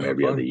kind of do them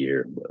every other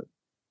year, but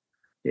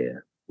yeah,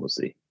 we'll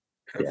see.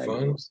 Have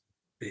fun.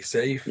 Be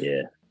safe.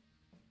 Yeah.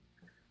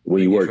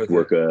 When you work, I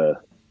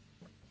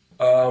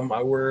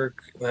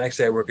work,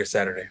 actually I work a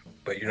Saturday,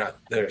 but you're not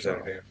there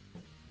Saturday.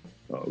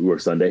 Oh, you work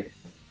Sunday?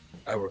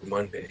 I work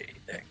Monday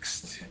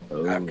next,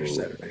 Oh. after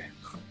Saturday.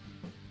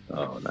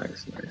 Oh,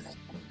 nice.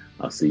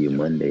 I'll see you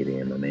Monday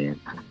then, my man.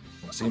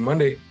 See you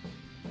Monday.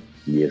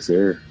 Yes,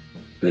 sir.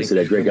 Listen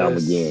to that Drake album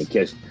again.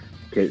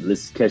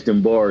 Let's catch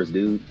them bars,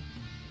 dude.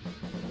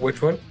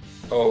 Which one?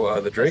 Oh,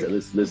 the Drake?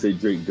 Let's say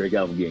Drake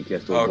album again.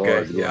 Catch those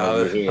bars.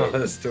 Yeah,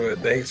 let's do it.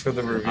 Thanks for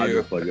the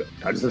review.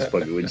 I just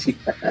fucking with you.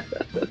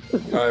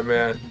 All right,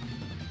 man.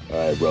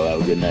 All right, bro.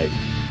 Have a good night.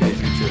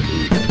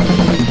 You too.